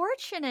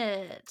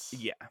unfortunate.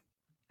 yeah.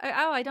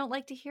 I don't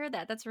like to hear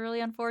that. That's really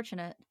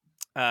unfortunate.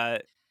 Uh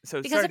so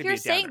Because sorry if to be you're a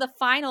saying downer. the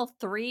final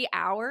 3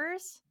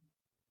 hours,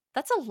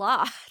 that's a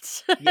lot.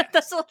 That's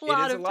Yes. a It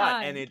lot is a of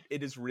lot and time.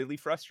 it is really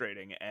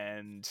frustrating,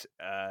 and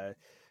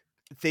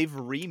they've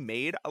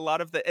remade a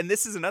lot of the, and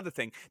this is another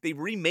thing, they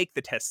remake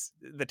the Tex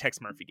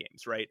Murphy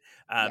games, right?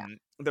 Yeah.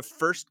 The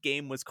first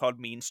game was called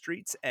Mean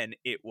Streets and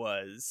it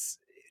was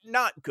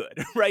not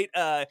good. Right?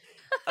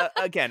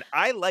 Again,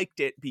 I liked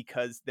it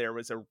because there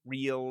was a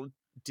real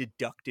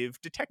deductive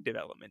detective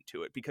element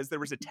to it, because there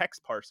was a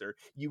text parser.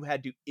 You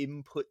had to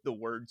input the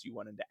words you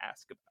wanted to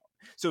ask about,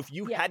 so if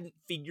you Yeah. hadn't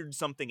figured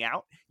something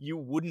out, you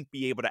wouldn't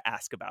be able to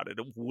ask about it.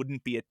 It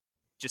wouldn't be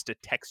just a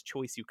text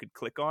choice you could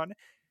click on.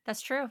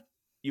 That's true.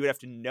 You would have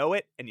to know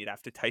it and you'd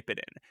have to type it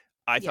in.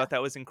 I Yeah. thought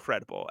that was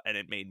incredible, and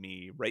it made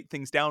me write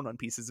things down on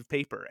pieces of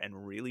paper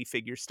and really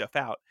figure stuff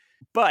out.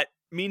 But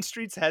Mean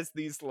Streets has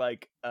these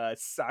like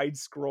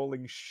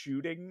side-scrolling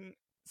shooting Ugh.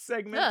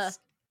 segments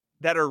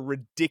that are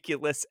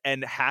ridiculous,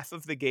 and half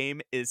of the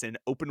game is an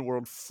open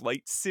world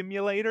flight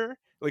simulator,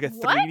 like a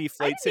What? 3D I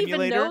flight didn't even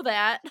know simulator.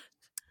 that.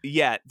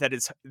 Yeah, that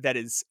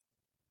is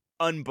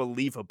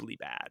unbelievably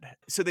bad.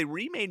 So they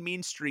remade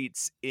Mean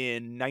Streets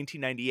in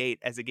 1998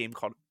 as a game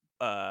called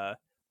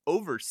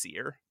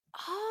Overseer,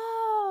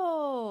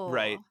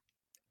 right? Oh.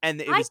 And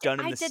it was done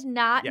in I did this,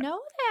 not yeah, know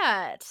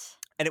that.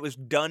 and it was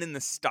done in the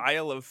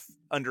style of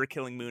Under a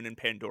Killing Moon and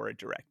Pandora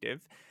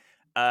Directive.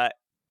 Uh,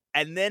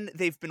 and then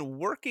they've been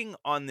working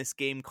on this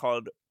game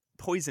called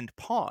Poisoned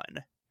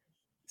Pawn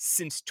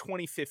since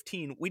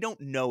 2015. We don't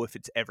know if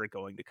it's ever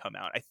going to come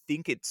out. I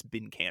think it's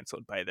been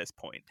canceled by this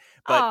point.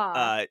 But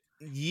Aw.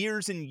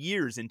 years and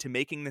years into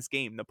making this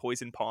game, The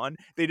Poisoned Pawn,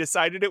 they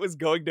decided it was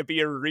going to be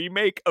a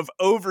remake of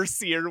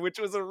Overseer, which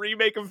was a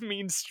remake of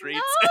Mean Streets.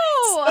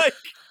 It's No. like,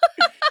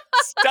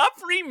 stop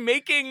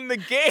remaking the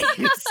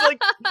games.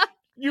 Like,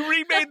 you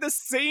remade the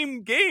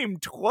same game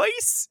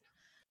twice.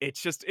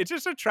 It's just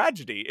a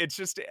tragedy. It's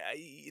just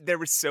there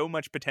was so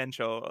much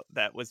potential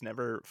that was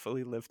never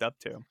fully lived up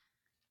to.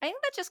 I think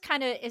that just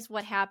kind of is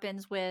what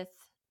happens with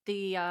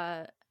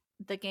the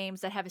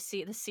games that have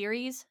the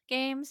series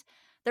games.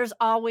 There's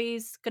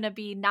always going to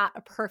be not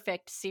a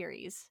perfect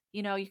series.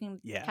 You know, you can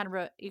Yeah. kind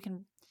of you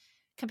can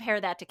compare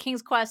that to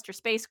King's Quest or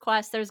Space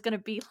Quest. There's going to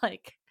be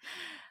like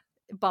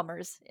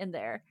bummers in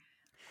there.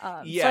 So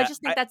I Yeah,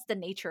 just think that's the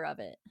nature of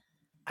it.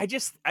 I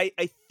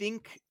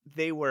think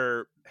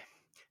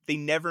they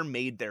never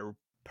made their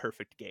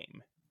perfect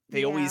game.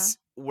 They Yeah. always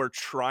were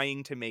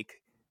trying to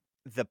make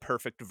the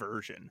perfect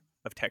version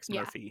of Tex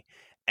Yeah. Murphy,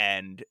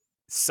 and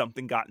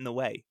something got in the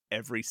way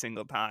every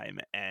single time,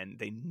 and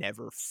they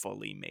never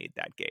fully made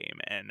that game.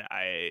 And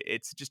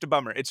it's just a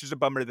bummer. It's just a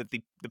bummer that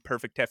the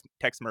perfect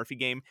Tex Murphy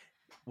game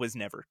was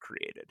never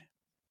created.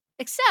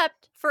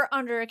 Except for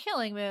Under a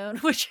Killing Moon,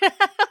 which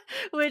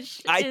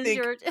I is think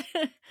your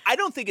I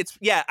don't think it's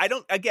yeah. I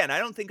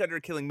don't think Under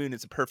a Killing Moon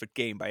is a perfect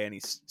game by any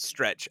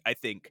stretch. I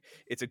think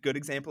it's a good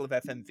example of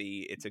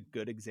FMV. It's a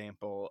good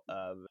example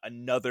of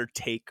another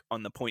take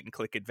on the point and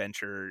click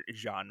adventure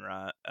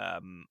genre.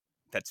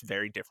 That's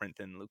very different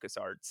than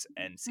LucasArts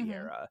and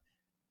Sierra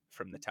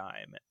from the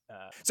time.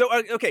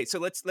 Okay, so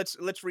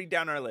let's read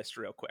down our list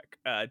real quick.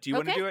 Do you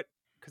want to Okay. do it?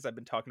 Because I've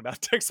been talking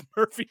about Tex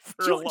Murphy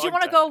for Do a you long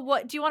want to time. go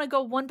what? Do you want to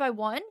go one by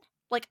one?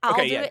 Like I'll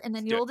Okay, do yeah, it and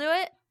then let's do it. you'll do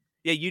it?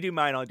 Yeah, you do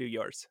mine. I'll do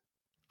yours.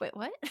 Wait,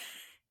 what?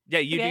 Yeah,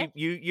 you Okay.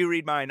 do. You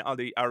read mine. I'll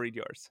read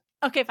yours.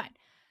 Okay, fine.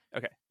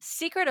 Okay.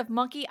 Secret of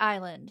Monkey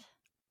Island.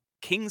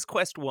 King's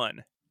Quest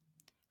 1,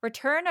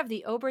 Return of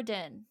the Obra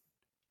Dinn.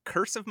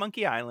 Curse of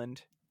Monkey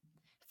Island,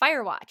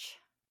 Firewatch.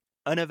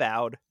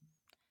 Unavowed,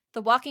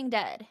 The Walking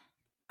Dead.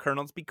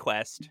 Colonel's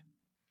Bequest,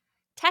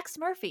 Tex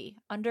Murphy,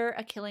 Under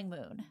a Killing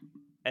Moon.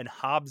 and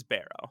Hobbs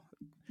Barrow.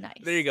 Nice.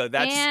 There you go.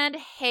 That's and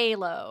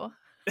Halo.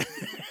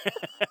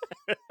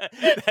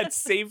 That's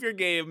Save Your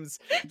Games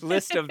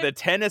list of the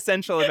 10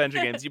 essential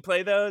adventure games. You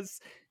play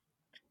those,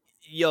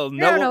 you'll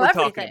know what we're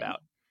talking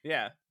about.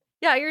 Yeah.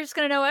 Yeah, you're just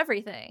gonna know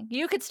everything.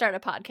 You could start a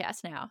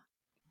podcast now.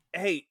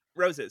 Hey,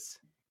 Roses.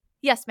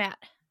 Yes, Matt.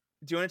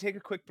 Do you want to take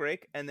a quick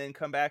break and then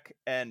come back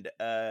and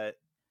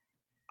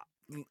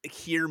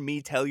hear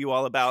me tell you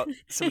all about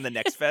some of the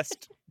Next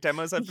Fest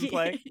demos I've been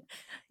playing?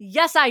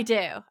 Yes, I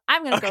do.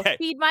 I'm gonna go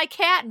feed my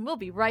cat, and we'll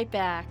be right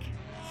back.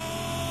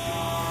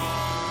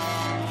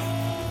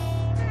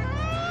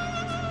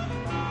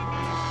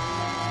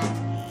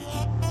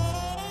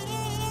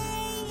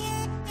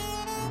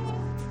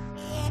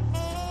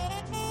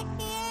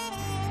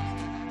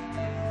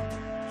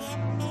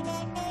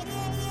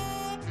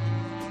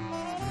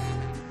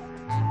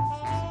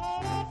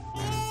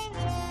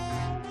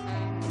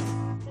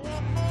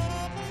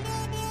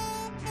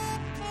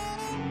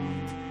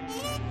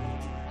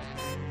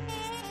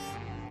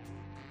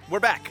 We're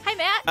back. Hi,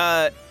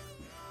 Matt.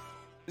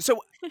 So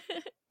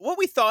what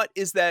we thought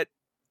is that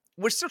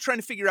we're still trying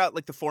to figure out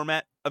like the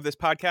format of this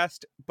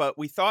podcast, but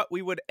we thought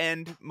we would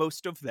end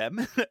most of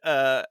them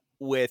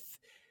with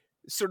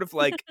sort of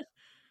like,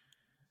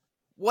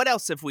 what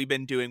else have we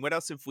been doing? What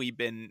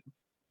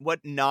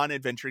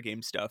non-adventure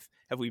game stuff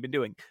have we been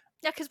doing?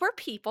 Yeah, because we're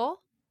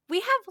people.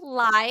 We have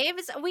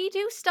lives. We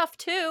do stuff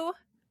too.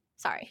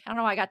 Sorry, I don't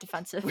know why I got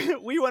defensive.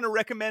 We want to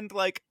recommend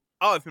like,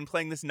 oh, I've been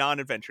playing this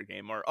non-adventure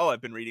game, or oh,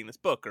 I've been reading this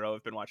book, or oh,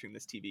 I've been watching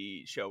this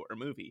TV show or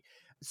movie.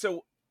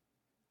 So,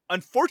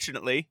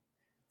 unfortunately,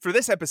 for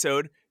this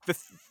episode, the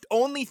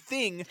only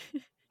thing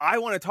I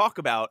want to talk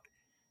about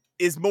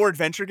is more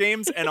adventure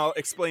games, and I'll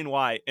explain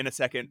why in a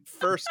second.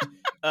 First,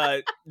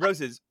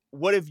 Roses,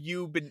 what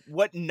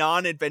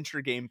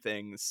non-adventure game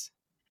things?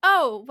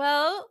 Oh,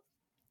 well,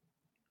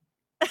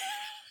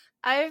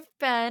 I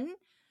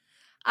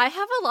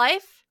have a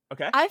life.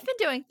 Okay. I've been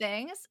doing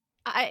things.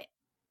 I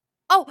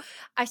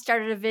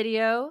started a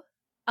video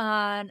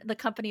on The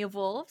Company of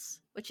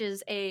Wolves, which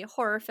is a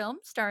horror film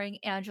starring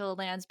Angela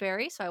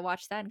Lansbury. So I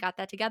watched that and got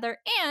that together.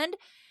 And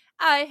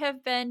I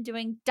have been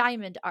doing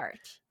diamond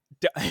art.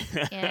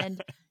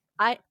 And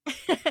I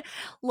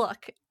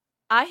look,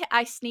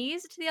 I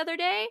sneezed the other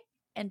day,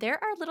 and there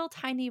are little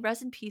tiny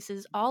resin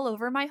pieces all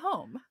over my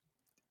home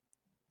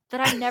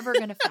that I'm never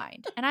going to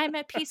find. And I'm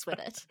at peace with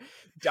it.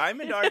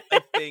 Diamond art,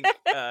 I think,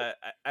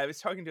 I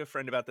was talking to a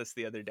friend about this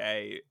the other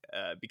day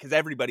because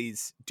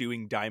everybody's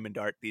doing diamond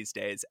art these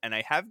days. And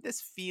I have this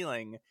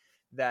feeling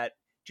that,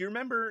 do you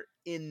remember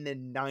in the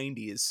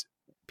 90s,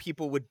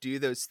 people would do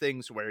those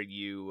things where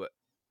you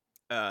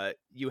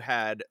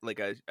had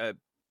like a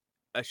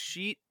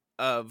sheet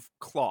of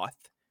cloth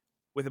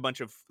with a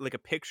bunch of like a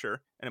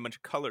picture and a bunch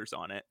of colors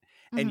on it.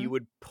 Mm-hmm. And you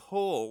would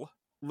pull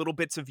little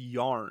bits of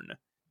yarn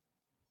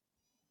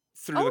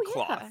through the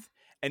cloth,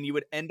 and you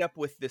would end up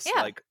with this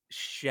like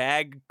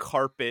shag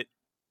carpet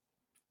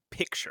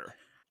picture.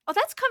 Oh,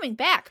 that's coming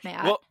back,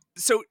 Matt. Well,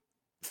 so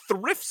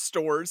thrift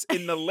stores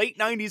in the late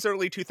 90s,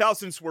 early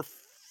 2000s were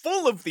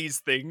full of these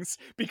things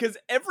because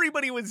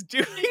everybody was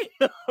doing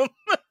them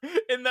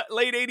in the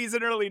late 80s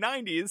and early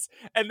 90s,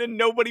 and then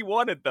nobody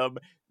wanted them.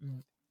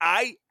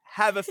 I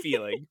have a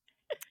feeling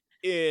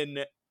in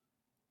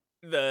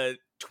the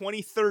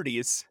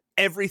 2030s,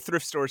 every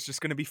thrift store is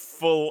just going to be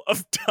full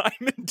of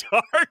diamond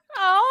art.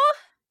 Oh,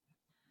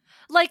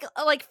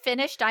 like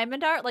finished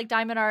diamond art, like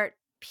diamond art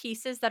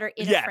pieces that are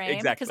in a frame.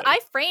 Exactly. Because I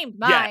framed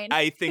mine. Yeah,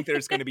 I think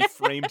there's going to be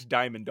framed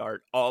diamond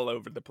art all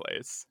over the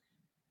place.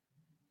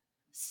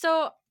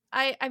 So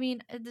I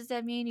mean, does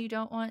that mean you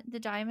don't want the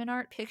diamond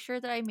art picture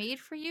that I made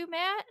for you,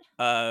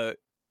 Matt?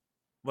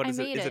 What is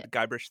it? Is it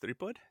Guybrush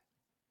Threepwood?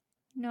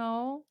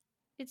 No,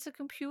 it's a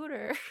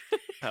computer.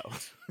 Oh.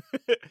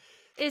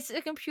 It's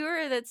a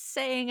computer that's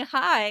saying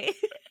hi.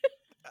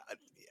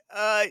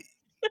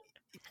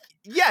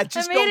 Yeah,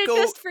 just I made don't it go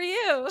just for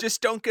you.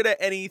 Just don't go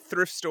to any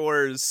thrift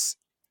stores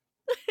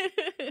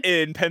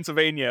in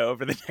Pennsylvania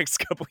over the next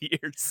couple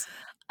years.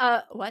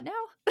 What now?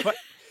 What?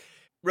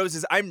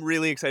 Roses, I'm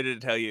really excited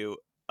to tell you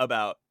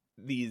about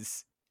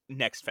these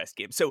Next Fest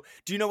games. So,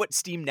 do you know what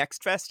Steam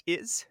Next Fest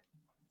is?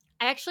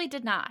 I actually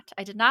did not.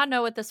 I did not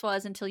know what this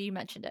was until you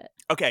mentioned it.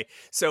 Okay,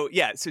 so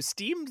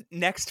Steam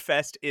Next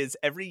Fest is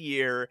every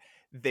year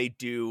they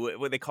do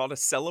what they call a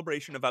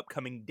celebration of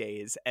upcoming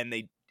days, and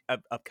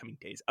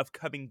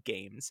upcoming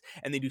games,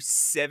 and they do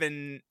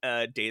 7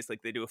 days.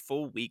 Like they do a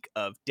full week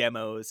of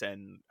demos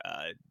and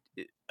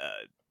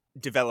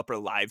developer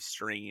live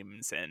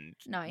streams and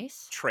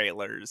nice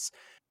trailers.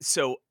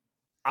 So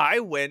I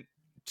went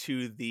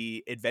to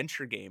the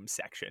adventure game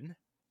section.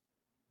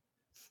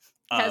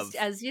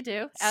 As you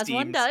do, as Steam's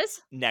one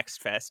does.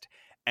 Next Fest,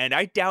 and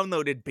I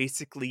downloaded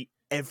basically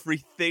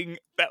everything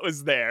that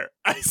was there.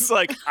 I was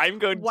like, I'm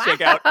going to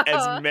check out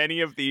as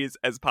many of these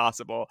as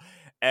possible.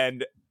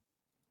 And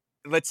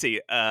let's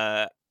see,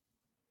 I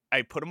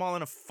put them all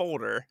in a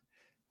folder,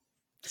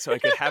 so I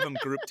could have them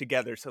grouped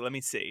together. So let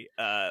me see.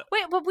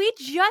 Wait, but we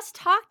just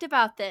talked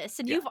about this,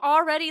 and Yeah. you've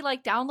already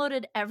like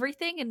downloaded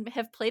everything and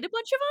have played a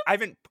bunch of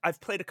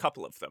I've played a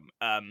couple of them.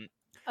 them?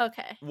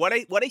 Okay. What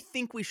I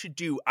think we should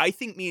do, I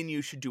think me and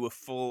you should do a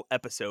full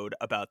episode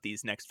about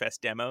these Next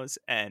Fest demos,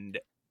 and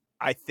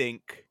I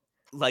think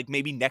like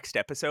maybe next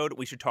episode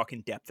we should talk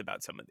in depth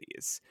about some of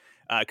these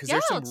because Yeah,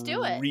 there's some let's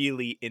do it.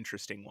 really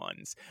interesting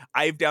ones.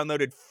 I've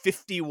downloaded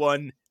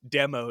 51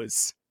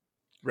 demos.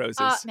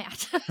 Roses.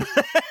 Matt.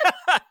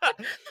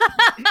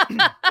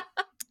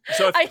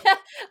 So if, I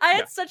had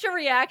yeah. such a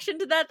reaction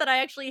to that I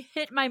actually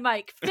hit my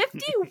mic.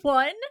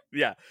 51?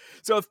 Yeah.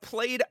 So I've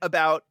played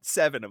about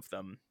 7 of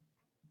them.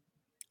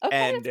 Okay,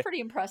 And that's pretty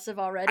impressive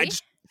already.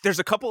 There's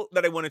a couple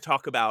that I want to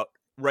talk about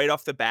right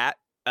off the bat.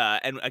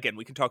 And again,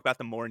 we can talk about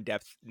them more in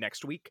depth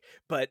next week.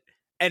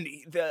 And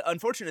the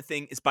unfortunate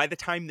thing is by the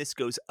time this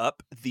goes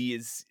up,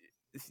 these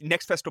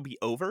Next Fest will be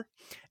over.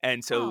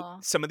 And so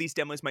some of these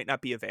demos might not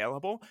be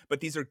available, but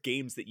these are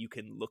games that you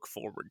can look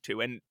forward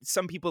to. And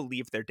some people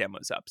leave their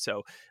demos up.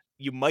 So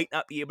you might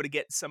not be able to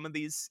get some of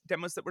these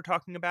demos that we're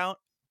talking about,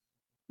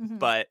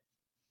 but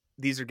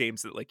these are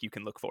games that like you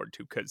can look forward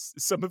to because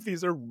some of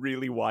these are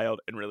really wild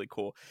and really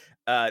cool.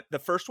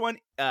 The first one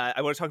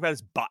I want to talk about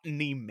is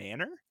Botany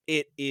Manor.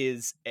 It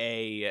is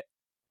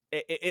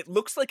it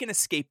looks like an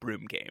escape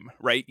room game,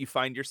 right? You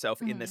find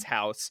yourself in this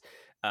house.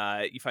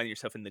 You find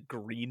yourself in the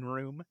green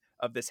room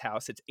of this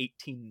house. It's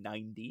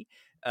 1890.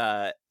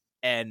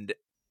 And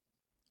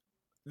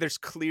there's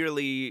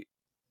clearly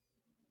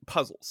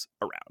puzzles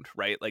around,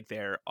 right? Like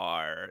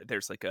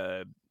there's like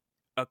a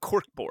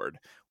cork board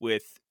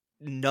with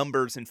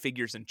numbers and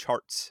figures and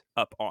charts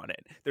up on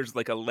it. There's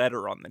like a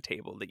letter on the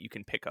table that you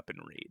can pick up and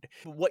read.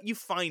 What you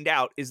find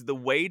out is the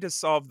way to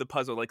solve the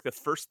puzzle. Like the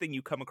first thing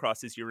you come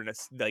across is you're in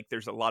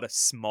there's a lot of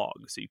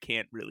smog, so you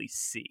can't really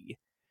see.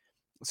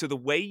 So the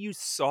way you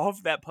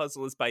solve that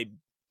puzzle is by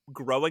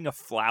growing a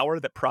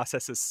flower that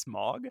processes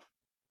smog.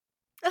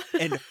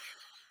 And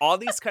all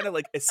these kind of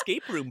like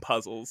escape room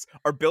puzzles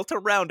are built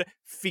around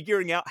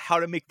figuring out how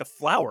to make the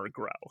flower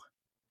grow.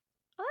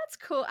 Oh, that's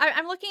cool.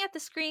 I'm looking at the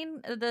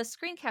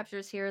screen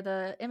captures here,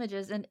 the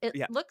images, and it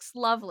looks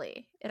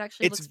lovely. It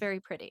actually looks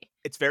very pretty.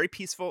 It's very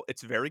peaceful.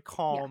 It's very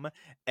calm.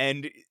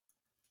 And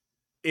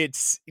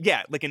it's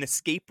like an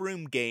escape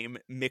room game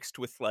mixed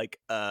with like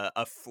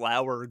a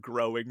flower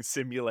growing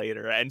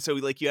simulator. And so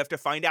like you have to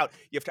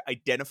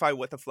identify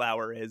what the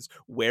flower is,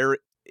 where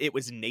it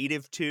was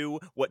native to,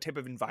 what type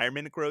of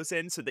environment it grows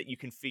in, so that you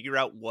can figure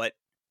out what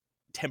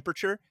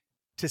temperature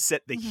to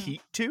set the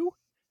heat to.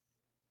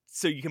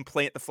 So you can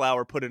plant the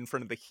flower, put it in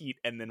front of the heat,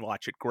 and then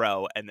watch it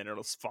grow, and then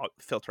it'll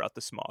filter out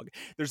the smog.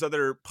 There's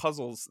other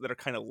puzzles that are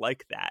kind of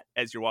like that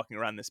as you're walking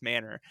around this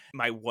manor.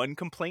 My one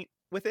complaint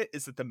with it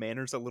is that the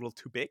manor's a little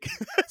too big.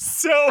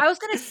 So I was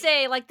going to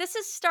say, like, this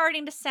is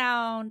starting to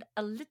sound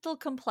a little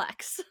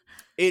complex.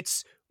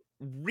 It's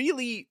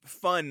really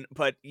fun,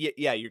 but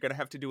yeah, you're going to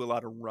have to do a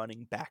lot of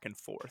running back and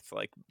forth,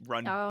 like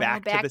run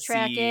back to the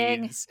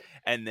seeds,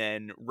 and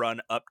then run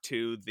up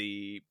to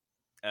the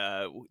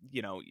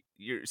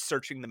you're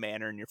searching the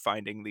manor and you're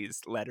finding these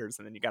letters,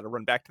 and then you got to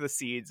run back to the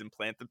seeds and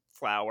plant the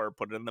flower,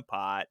 put it in the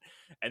pot,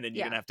 and then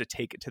you're gonna have to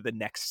take it to the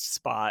next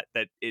spot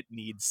that it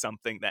needs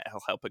something that'll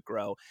help it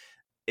grow.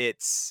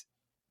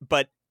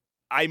 But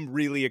I'm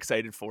really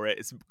excited for it.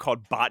 It's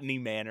called Botany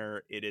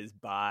Manor. It is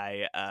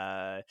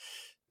by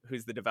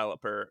who's the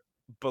developer?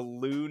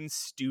 Balloon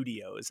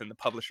Studios, and the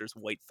publisher's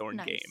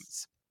Whitethorn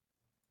Games.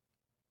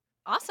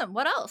 Awesome.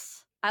 What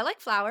else? I like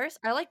flowers.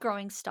 I like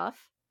growing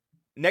stuff.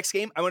 Next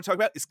game I want to talk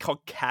about is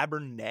called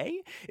Cabernet.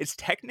 It's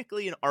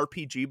technically an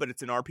RPG, but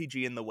it's an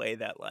RPG in the way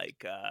that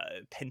like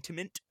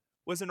Pentiment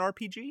was an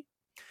RPG,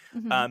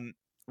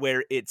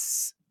 where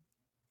it's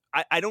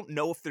I don't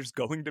know if there's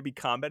going to be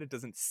combat. It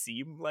doesn't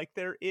seem like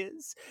there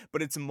is,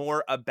 but it's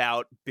more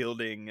about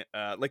building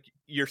like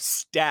your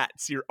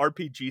stats. Your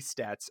RPG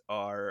stats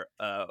are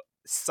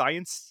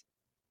science,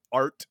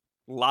 art,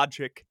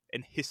 logic,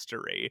 and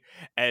history,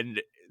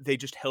 and they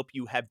just help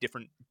you have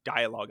different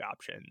dialogue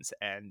options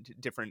and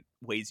different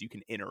ways you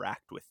can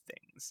interact with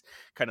things.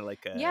 Kind of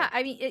like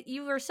I mean,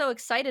 you were so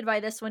excited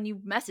by this when you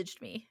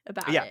messaged me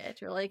about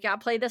it. You're like, "Yeah,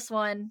 play this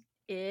one.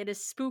 It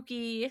is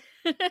spooky."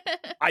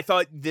 I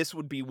thought this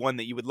would be one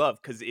that you would love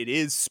because it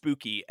is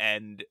spooky,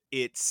 and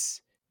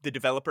it's the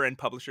developer and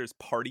publisher's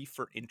Party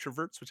for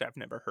Introverts, which I've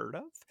never heard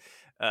of.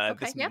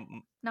 Okay,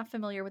 not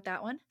familiar with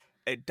that one.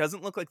 It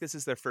doesn't look like this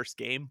is their first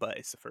game, but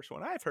it's the first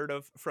one I've heard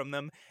of from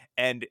them.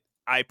 And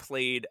I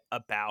played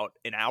about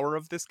an hour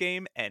of this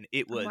game, and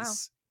it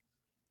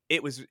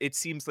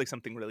seems like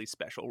something really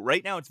special.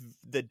 Right now,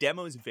 the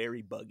demo is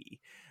very buggy,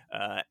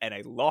 and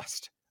I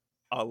lost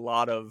a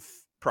lot of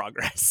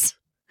progress.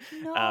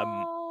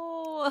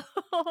 No.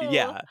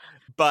 Yeah,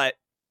 but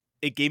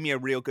it gave me a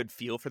real good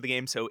feel for the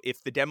game. So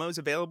if the demo is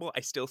available,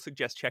 I still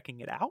suggest checking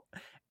it out.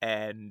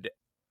 And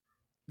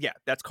yeah,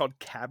 that's called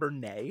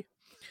Cabernet.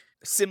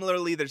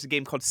 Similarly, there's a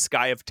game called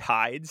Sky of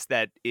Tides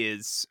that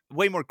is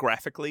way more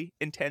graphically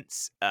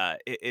intense.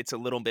 It's a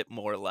little bit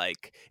more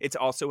like, it's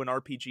also an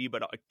RPG,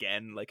 but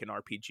again, like an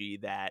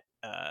RPG that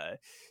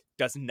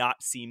does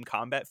not seem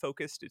combat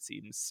focused. It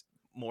seems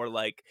more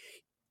like,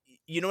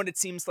 you know what it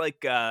seems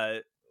like?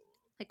 Like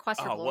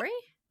Quest for Oh, Glory?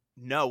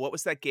 no, what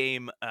was that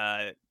game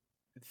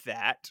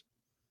that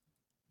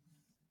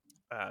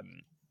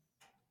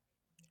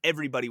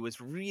everybody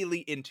was really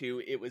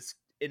into? It was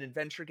an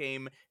adventure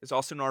game. It's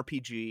also an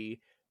RPG.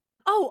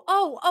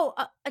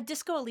 A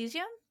Disco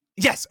Elysium?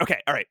 Yes. Okay.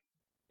 All right.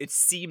 It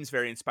seems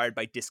very inspired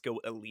by Disco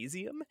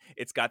Elysium.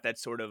 It's got that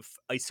sort of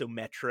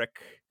isometric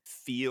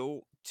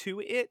feel to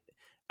it.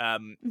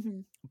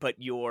 Mm-hmm. But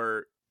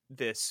you're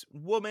this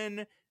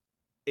woman.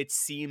 It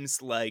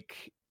seems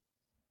like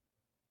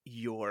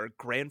your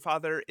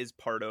grandfather is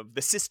part of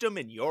the system,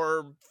 and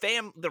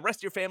the rest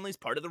of your family is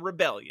part of the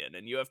rebellion,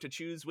 and you have to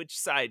choose which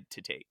side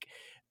to take.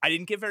 I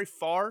didn't get very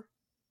far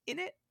in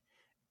it,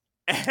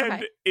 and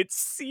Okay. it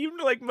seemed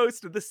like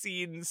most of the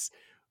scenes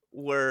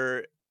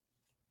were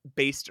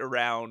based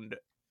around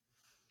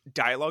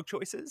dialogue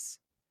choices,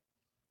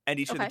 and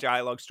each of the Okay.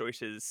 dialogue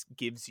choices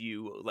gives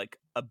you like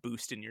a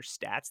boost in your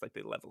stats, like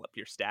they level up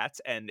your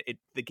stats, and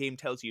the game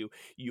tells you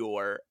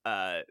your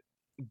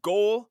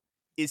goal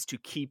is to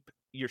keep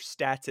your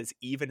stats as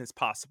even as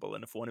possible,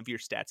 and if one of your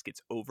stats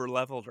gets over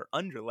leveled or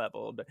under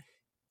leveled,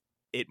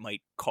 it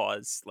might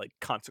cause like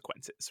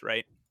consequences,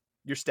 right?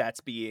 Your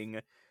stats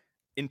being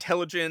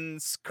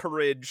intelligence,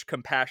 courage,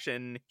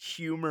 compassion,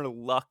 humor,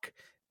 luck,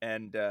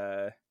 and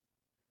I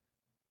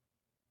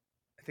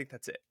think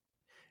that's it.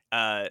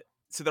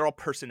 So they're all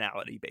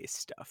personality based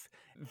stuff.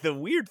 The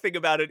weird thing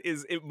about it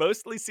is it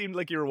mostly seemed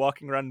like you were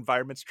walking around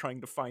environments trying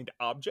to find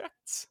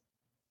objects.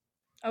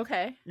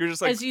 Okay. You're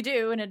just like, As you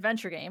do in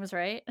adventure games,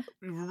 right?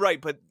 right,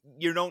 but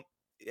you don't,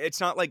 it's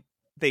not like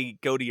they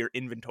go to your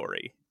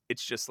inventory.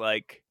 It's just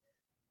like,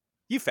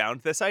 you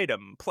found this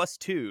item,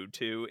 +2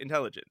 to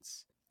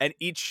intelligence. And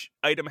each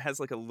item has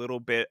like a little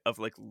bit of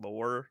like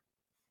lore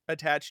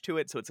attached to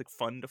it, so it's like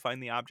fun to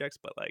find the objects,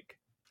 but like,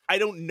 I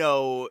don't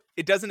know,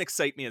 it doesn't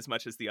excite me as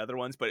much as the other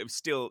ones, but it was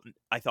still,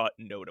 I thought,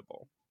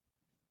 notable.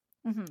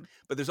 Mm-hmm.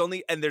 But there's a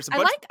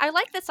bunch. I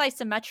like this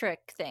isometric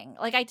thing.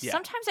 Like Yeah.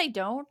 sometimes I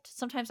don't.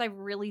 Sometimes I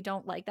really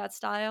don't like that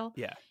style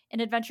Yeah.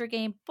 in adventure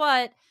game,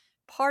 but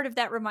part of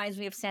that reminds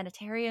me of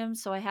Sanitarium,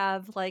 so I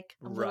have like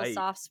a little Right.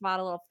 soft spot,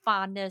 a little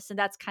fondness, and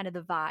that's kind of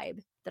the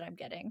vibe that I'm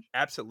getting.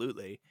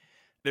 Absolutely.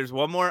 There's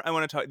one more I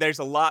want to talk. There's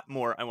a lot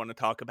more I want to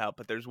talk about,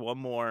 but there's one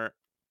more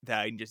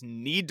that I just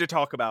need to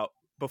talk about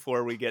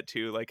before we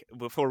do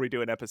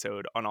an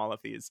episode on all of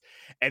these.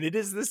 And it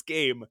is this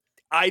game.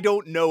 I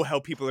don't know how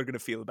people are going to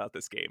feel about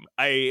this game.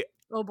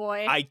 Oh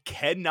boy. I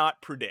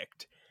cannot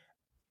predict.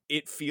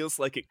 It feels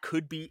like it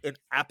could be an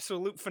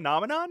absolute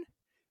phenomenon,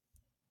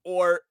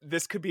 or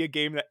this could be a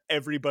game that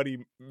everybody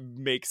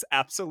makes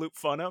absolute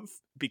fun of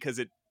because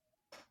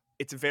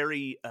it's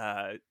very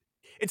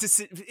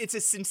it's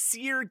a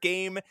sincere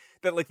game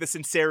that like the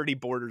sincerity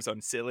borders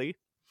on silly,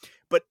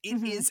 but it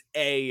Mhm. is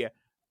a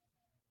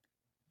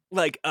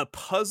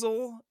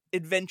puzzle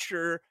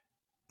adventure,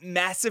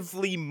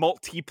 massively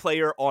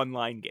multiplayer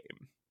online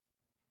game.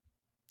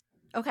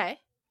 Okay.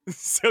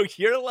 So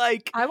you're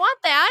like, I want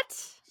that.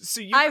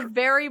 so I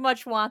very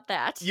much want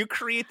that. you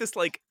create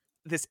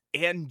this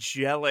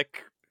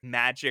angelic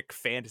magic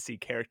fantasy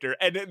character,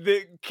 and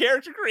the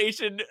character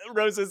creation,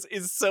 Roses,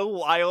 is so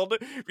wild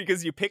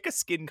because you pick a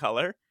skin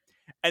color,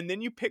 and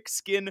then you pick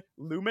skin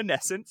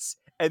luminescence,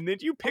 and then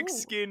you pick Oh.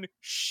 skin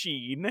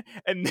sheen,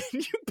 and then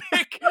you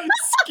pick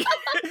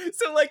skin.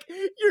 So like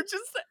you're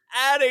just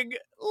adding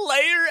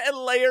layer and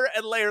layer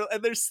and layer,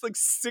 and there's like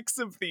 6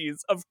 of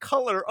these of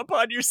color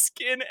upon your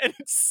skin, and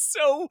it's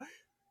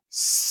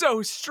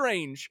so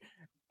strange.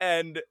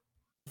 And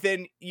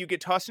then you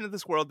get tossed into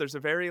this world. There's a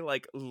very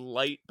like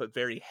light but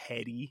very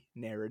heady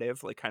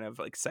narrative, like kind of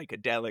like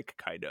psychedelic,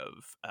 kind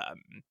of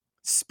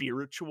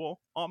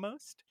spiritual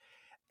almost.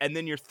 And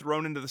then you're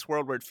thrown into this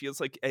world where it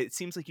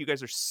seems like you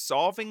guys are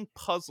solving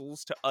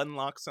puzzles to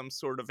unlock some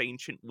sort of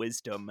ancient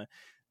wisdom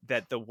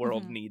that the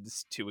world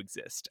needs to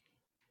exist.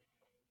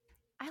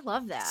 I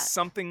love that.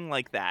 Something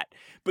like that.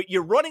 But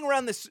you're running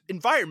around this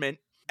environment,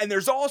 and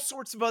there's all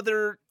sorts of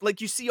other, like,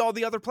 you see all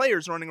the other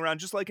players running around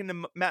just like in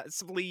a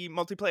massively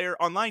multiplayer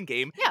online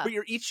game. Yeah. But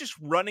you're each just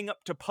running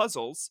up to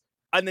puzzles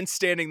and then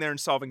standing there and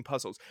solving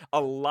puzzles.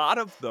 A lot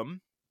of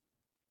them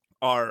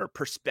are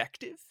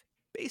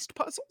perspective-based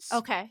puzzles.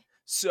 Okay.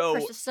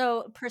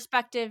 So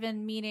perspective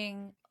and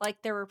meaning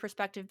like there were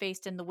perspective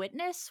based in The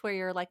Witness where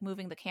you're like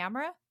moving the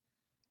camera.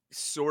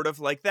 Sort of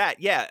like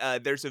that. Yeah.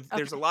 There's a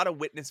Okay. lot of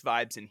Witness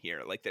vibes in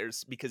here. Like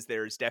there's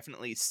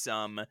definitely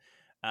some,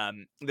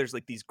 there's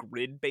like these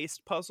grid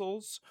based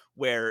puzzles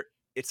where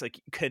it's like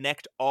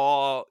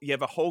you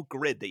have a whole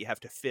grid that you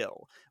have to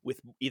fill with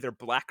either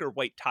black or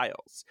white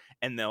tiles,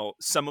 and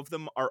some of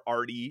them are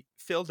already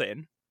filled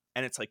in,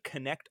 and it's like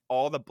connect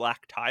all the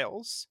black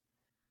tiles,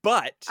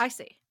 but I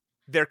see.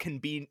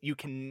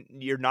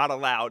 you're not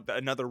allowed,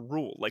 another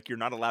rule, like you're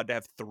not allowed to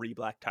have 3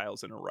 black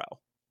tiles in a row,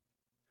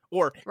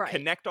 Or Right.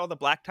 connect all the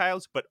black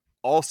tiles, but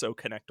also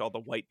connect all the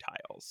white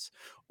tiles.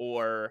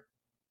 Or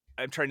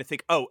I'm trying to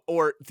think. Oh,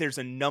 or there's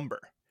a number,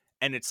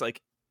 and it's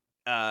like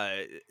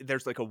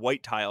there's like a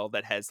white tile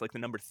that has like the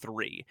number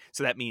 3.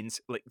 So that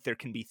means like there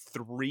can be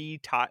 3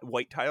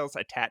 white tiles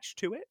attached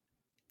to it.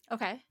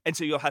 Okay. And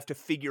so you'll have to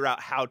figure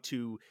out how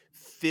to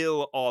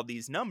fill all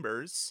these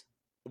numbers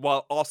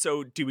while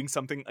also doing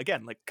something,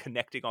 again, like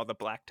connecting all the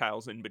black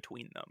tiles in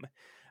between them.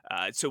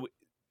 So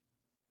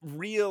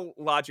real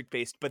logic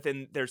based, but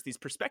then there's these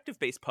perspective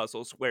based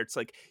puzzles where it's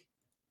like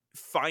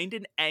find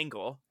an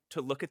angle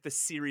to look at the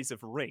series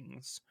of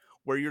rings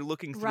where you're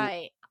looking through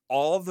Right.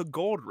 all the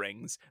gold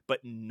rings, but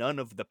none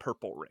of the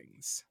purple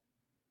rings.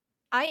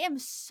 I am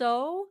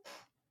so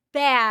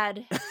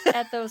bad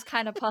at those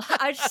kind of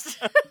puzzles.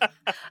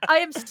 I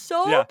am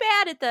so Yeah.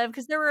 bad at them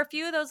because there were a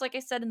few of those, like I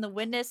said, in the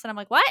Witness, and I'm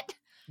like, what?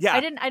 Yeah.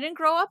 I didn't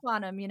grow up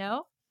on them, you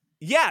know?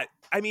 Yeah.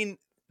 I mean,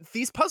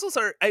 these puzzles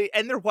are,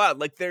 and they're wild.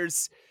 Like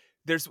there's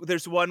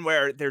one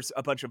where there's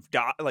a bunch of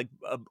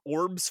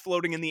orbs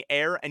floating in the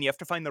air, and you have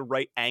to find the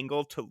right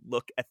angle to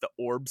look at the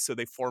orbs so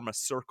they form a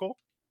circle.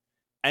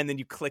 And then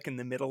you click in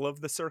the middle of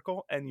the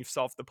circle and you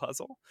solve the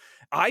puzzle.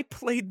 I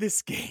played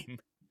this game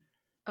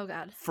Oh,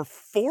 God. for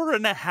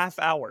 4.5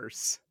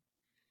 hours.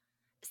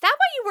 Is that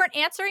why you weren't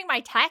answering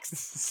my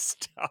texts?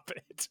 Stop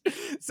it.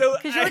 So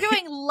Because you were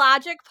doing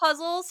logic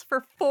puzzles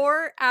for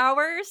 4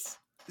 hours?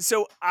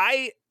 So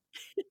I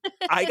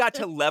got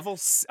to level.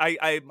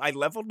 I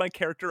leveled my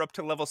character up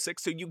to level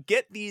 6. So you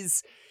get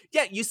these.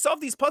 Yeah, you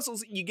solve these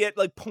puzzles. You get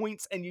like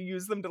points, and you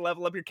use them to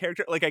level up your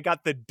character. Like I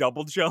got the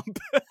double jump.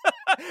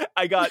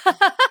 I got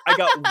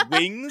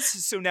wings,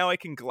 so now I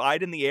can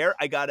glide in the air.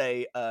 I got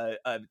a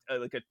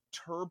like a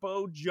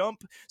turbo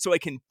jump, so I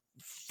can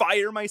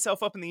fire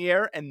myself up in the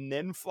air and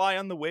then fly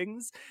on the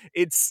wings.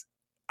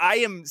 I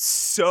am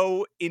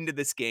so into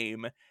this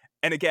game,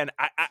 and again,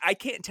 I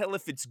can't tell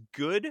if it's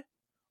good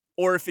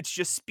or if it's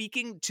just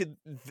speaking to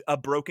a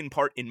broken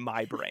part in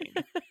my brain.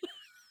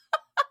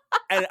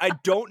 And I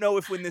don't know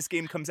if when this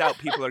game comes out,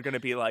 people are going to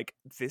be like,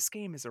 this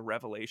game is a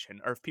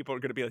revelation. Or if people are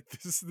going to be like,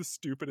 this is the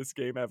stupidest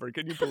game ever.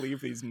 Can you believe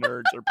these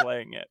nerds are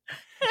playing it?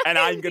 And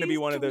I'm going to be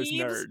one of those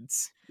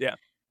nerds. Yeah.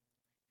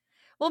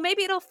 Well,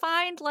 maybe it'll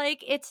find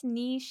like its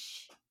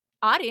niche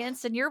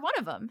audience and you're one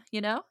of them, you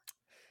know?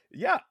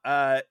 Yeah.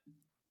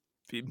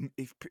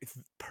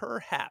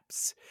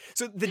 Perhaps.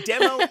 So the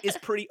demo is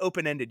pretty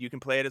open-ended. You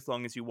can play it as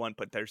long as you want,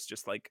 but there's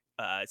just like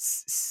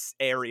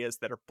areas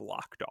that are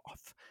blocked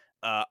off.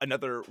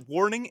 Another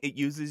warning, it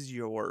uses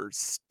your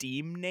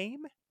Steam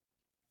name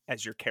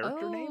as your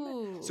character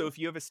name. So if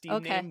you have a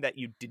Steam name that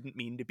you didn't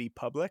mean to be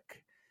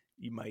public,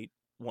 you might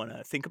want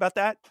to think about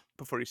that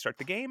before you start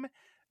the game.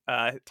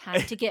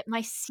 Time to get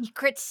my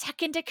secret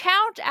second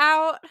account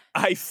out.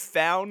 I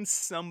found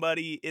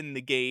somebody in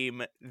the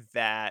game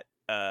that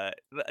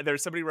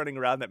there's somebody running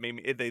around that made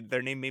me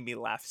their name made me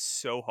laugh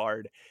so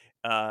hard.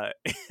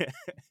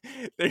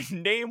 Their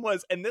name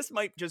was, and this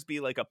might just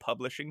be like a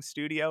publishing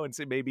studio, and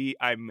so maybe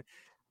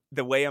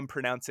the way I'm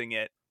pronouncing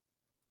it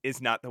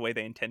is not the way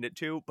they intend it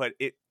to, but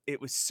it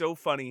was so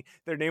funny.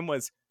 Their name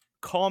was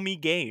Call Me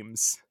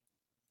Games.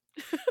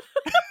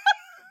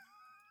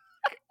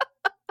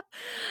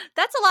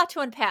 That's a lot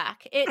to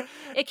unpack.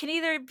 It can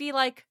either be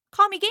like,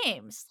 call me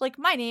Games. Like,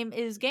 my name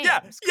is Games.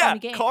 Yeah, call me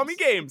Games. Call me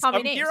Games. Call me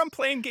I'm names. here, I'm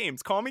playing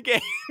games. Call me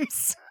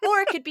Games.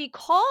 Or it could be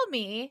call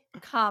me,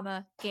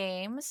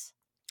 Games.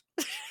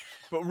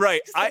 But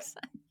right,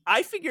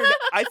 I figured,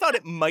 I thought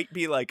it might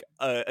be like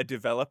a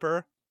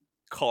developer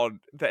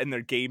and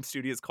their game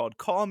studio is called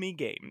Call Me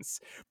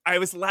Games. I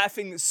was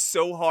laughing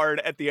so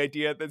hard at the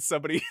idea that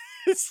somebody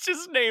is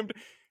just named,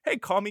 hey,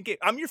 call me Games.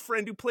 I'm your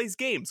friend who plays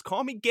games.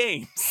 Call me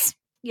Games.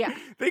 Yeah.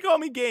 They call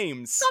me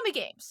Games. Call me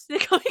Games. They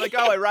call me like,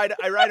 games. oh,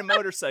 I ride a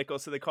motorcycle,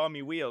 so they call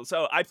me Wheels.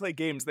 Oh, I play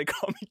games, they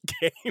call me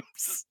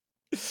Games.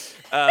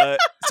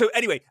 So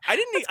anyway, I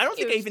don't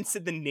think I even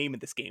said the name of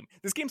this game.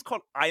 This game's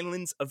called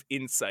Islands of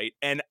Insight,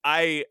 and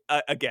I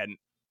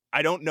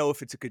don't know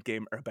if it's a good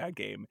game or a bad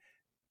game.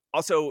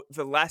 Also,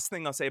 the last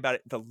thing I'll say about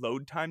it, the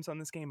load times on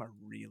this game are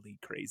really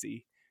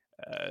crazy.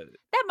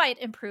 That might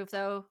improve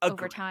though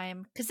over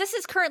time, because this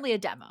is currently a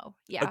demo.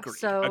 Yeah,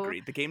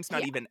 agreed. The game's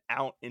not even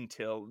out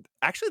until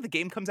the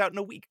game comes out in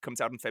a week. It comes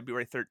out on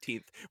February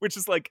 13th, which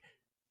is like,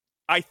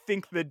 I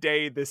think the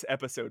day this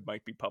episode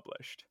might be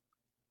published.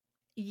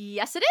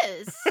 Yes, it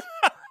is.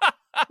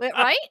 Wait,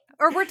 right?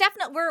 Or we're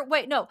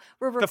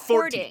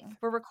recording.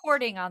 We're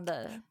recording on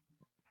the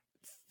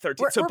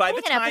 13th. So we're by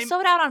putting the time an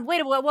episode out on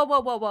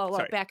whoa,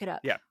 Sorry. back it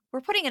up. Yeah.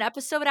 We're putting an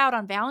episode out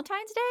on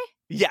Valentine's Day?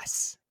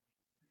 Yes.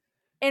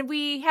 And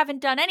we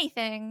haven't done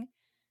anything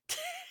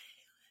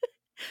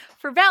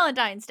for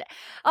Valentine's Day.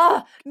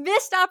 Oh,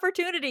 missed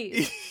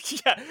opportunities.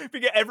 Yeah,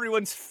 because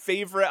everyone's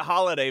favorite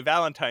holiday,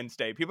 Valentine's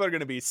Day. People are going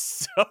to be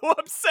so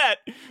upset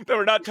that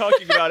we're not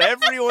talking about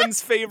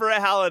everyone's favorite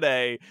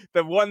holiday,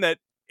 the one that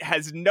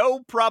has no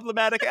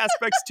problematic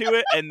aspects to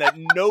it and that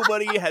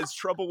nobody has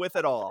trouble with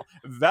at all.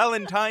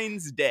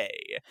 Valentine's Day.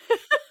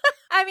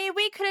 I mean,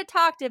 we could have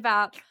talked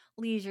about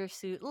Leisure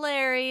Suit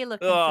Larry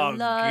looking Oh, for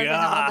love in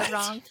all the God.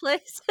 wrong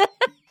places.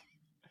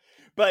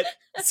 But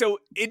so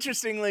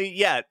interestingly,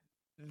 yeah,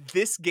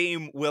 this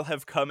game will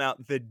have come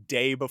out the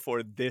day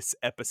before this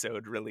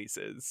episode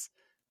releases.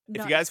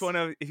 If you guys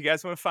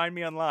Nice. want to find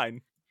me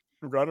online,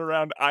 run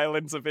around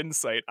Islands of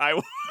Insight.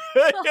 Oh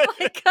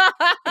my god.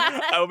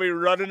 I'll be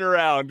running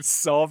around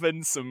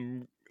solving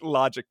some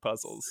logic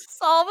puzzles.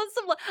 Solving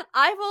some.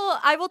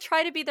 I will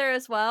try to be there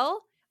as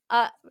well.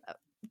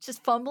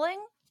 Just fumbling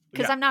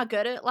because Yeah. I'm not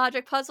good at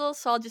logic puzzles,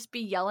 so I'll just be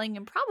yelling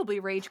and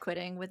probably rage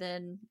quitting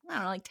within, I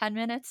don't know, like 10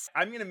 minutes.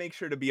 I'm going to make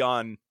sure to be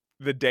on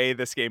the day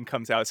this game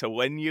comes out. So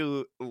when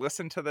you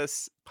listen to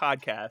this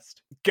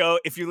podcast,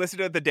 if you listen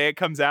to it the day it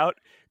comes out,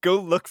 go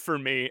look for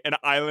me in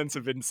Islands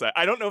of Insight.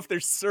 I don't know if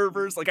there's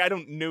servers. Like, I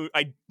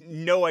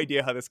no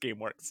idea how this game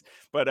works.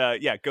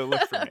 But yeah, go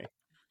look for me.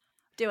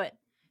 Do it.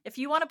 If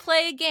you want to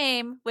play a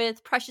game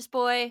with Precious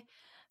Boy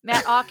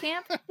Matt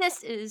Ockamp,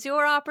 this is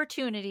your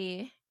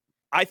opportunity.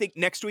 I think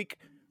next week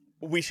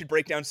we should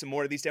break down some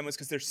more of these demos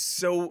because there's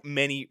so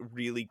many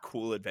really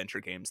cool adventure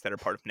games that are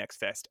part of Next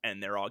Fest,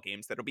 and they're all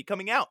games that'll be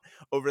coming out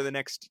over the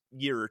next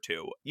year or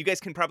two. You guys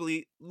can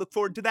probably look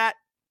forward to that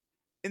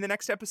in the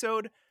next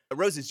episode.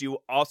 Roses, do you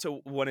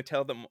also want to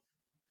tell them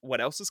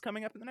what else is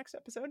coming up in the next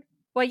episode?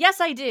 Well, yes,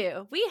 I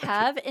do. We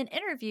have an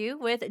interview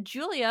with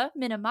Julia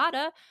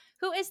Minamata,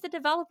 who is the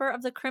developer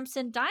of the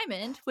Crimson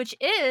Diamond, which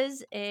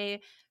is a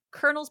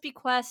Colonel's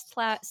Bequest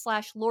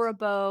 / Laura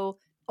Bow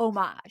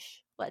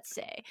homage, let's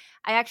say.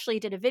 I actually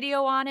did a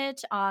video on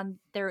it.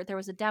 There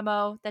was a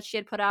demo that she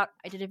had put out.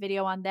 I did a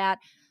video on that.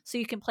 So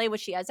you can play what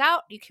she has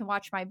out. You can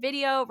watch my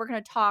video. We're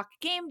going to talk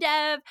game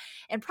dev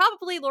and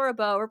probably Laura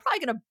Bow. We're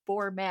probably going to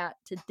bore Matt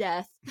to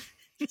death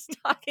just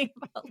talking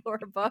about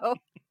Laura Bow.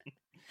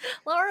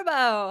 Laura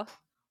Bow,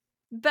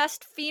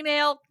 best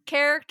female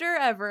character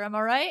ever, am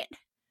I right?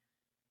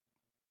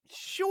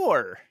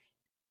 Sure.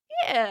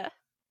 Yeah.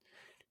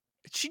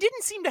 She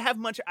didn't seem to have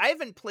much. I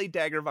haven't played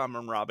Dagger von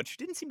Monra, but she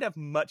didn't seem to have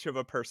much of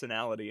a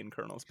personality in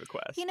Colonel's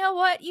Bequest. You know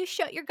what? You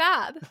shut your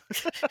gob.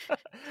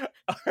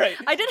 All right.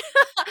 I'm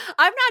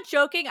not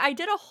joking. I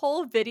did a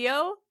whole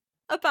video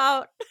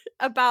about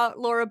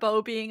Laura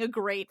Bow being a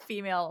great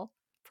female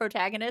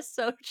protagonist,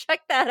 so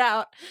check that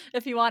out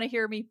if you want to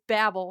hear me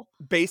babble.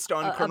 Based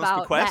on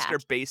Colonel's Bequest that. or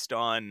based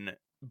on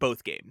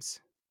both games?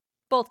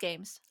 Both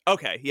games.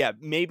 Okay, yeah.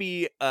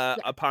 Maybe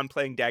upon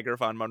playing Dagger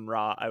von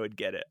Monra, I would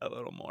get it a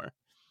little more.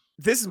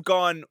 This has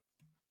gone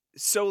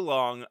so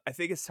long. I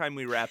think it's time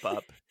we wrap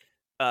up.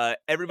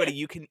 Everybody,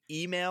 you can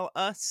email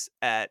us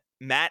at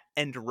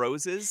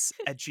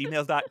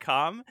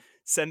mattandroses@gmail.com.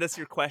 Send us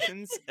your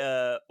questions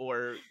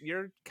or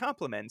your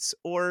compliments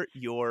or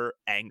your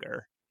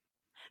anger.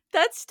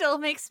 That still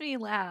makes me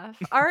laugh.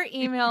 Our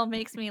email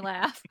makes me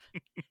laugh.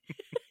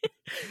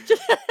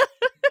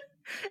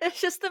 It's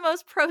just the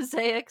most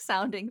prosaic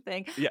sounding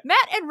thing. Yeah.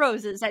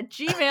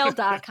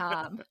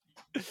 mattandroses@gmail.com.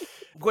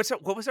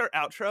 What was our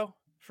outro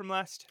from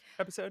last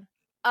episode?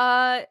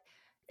 Matt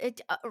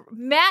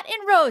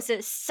and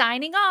Roses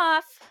signing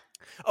off.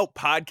 Oh,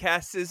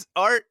 podcast is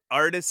art.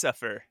 Art is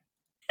suffer.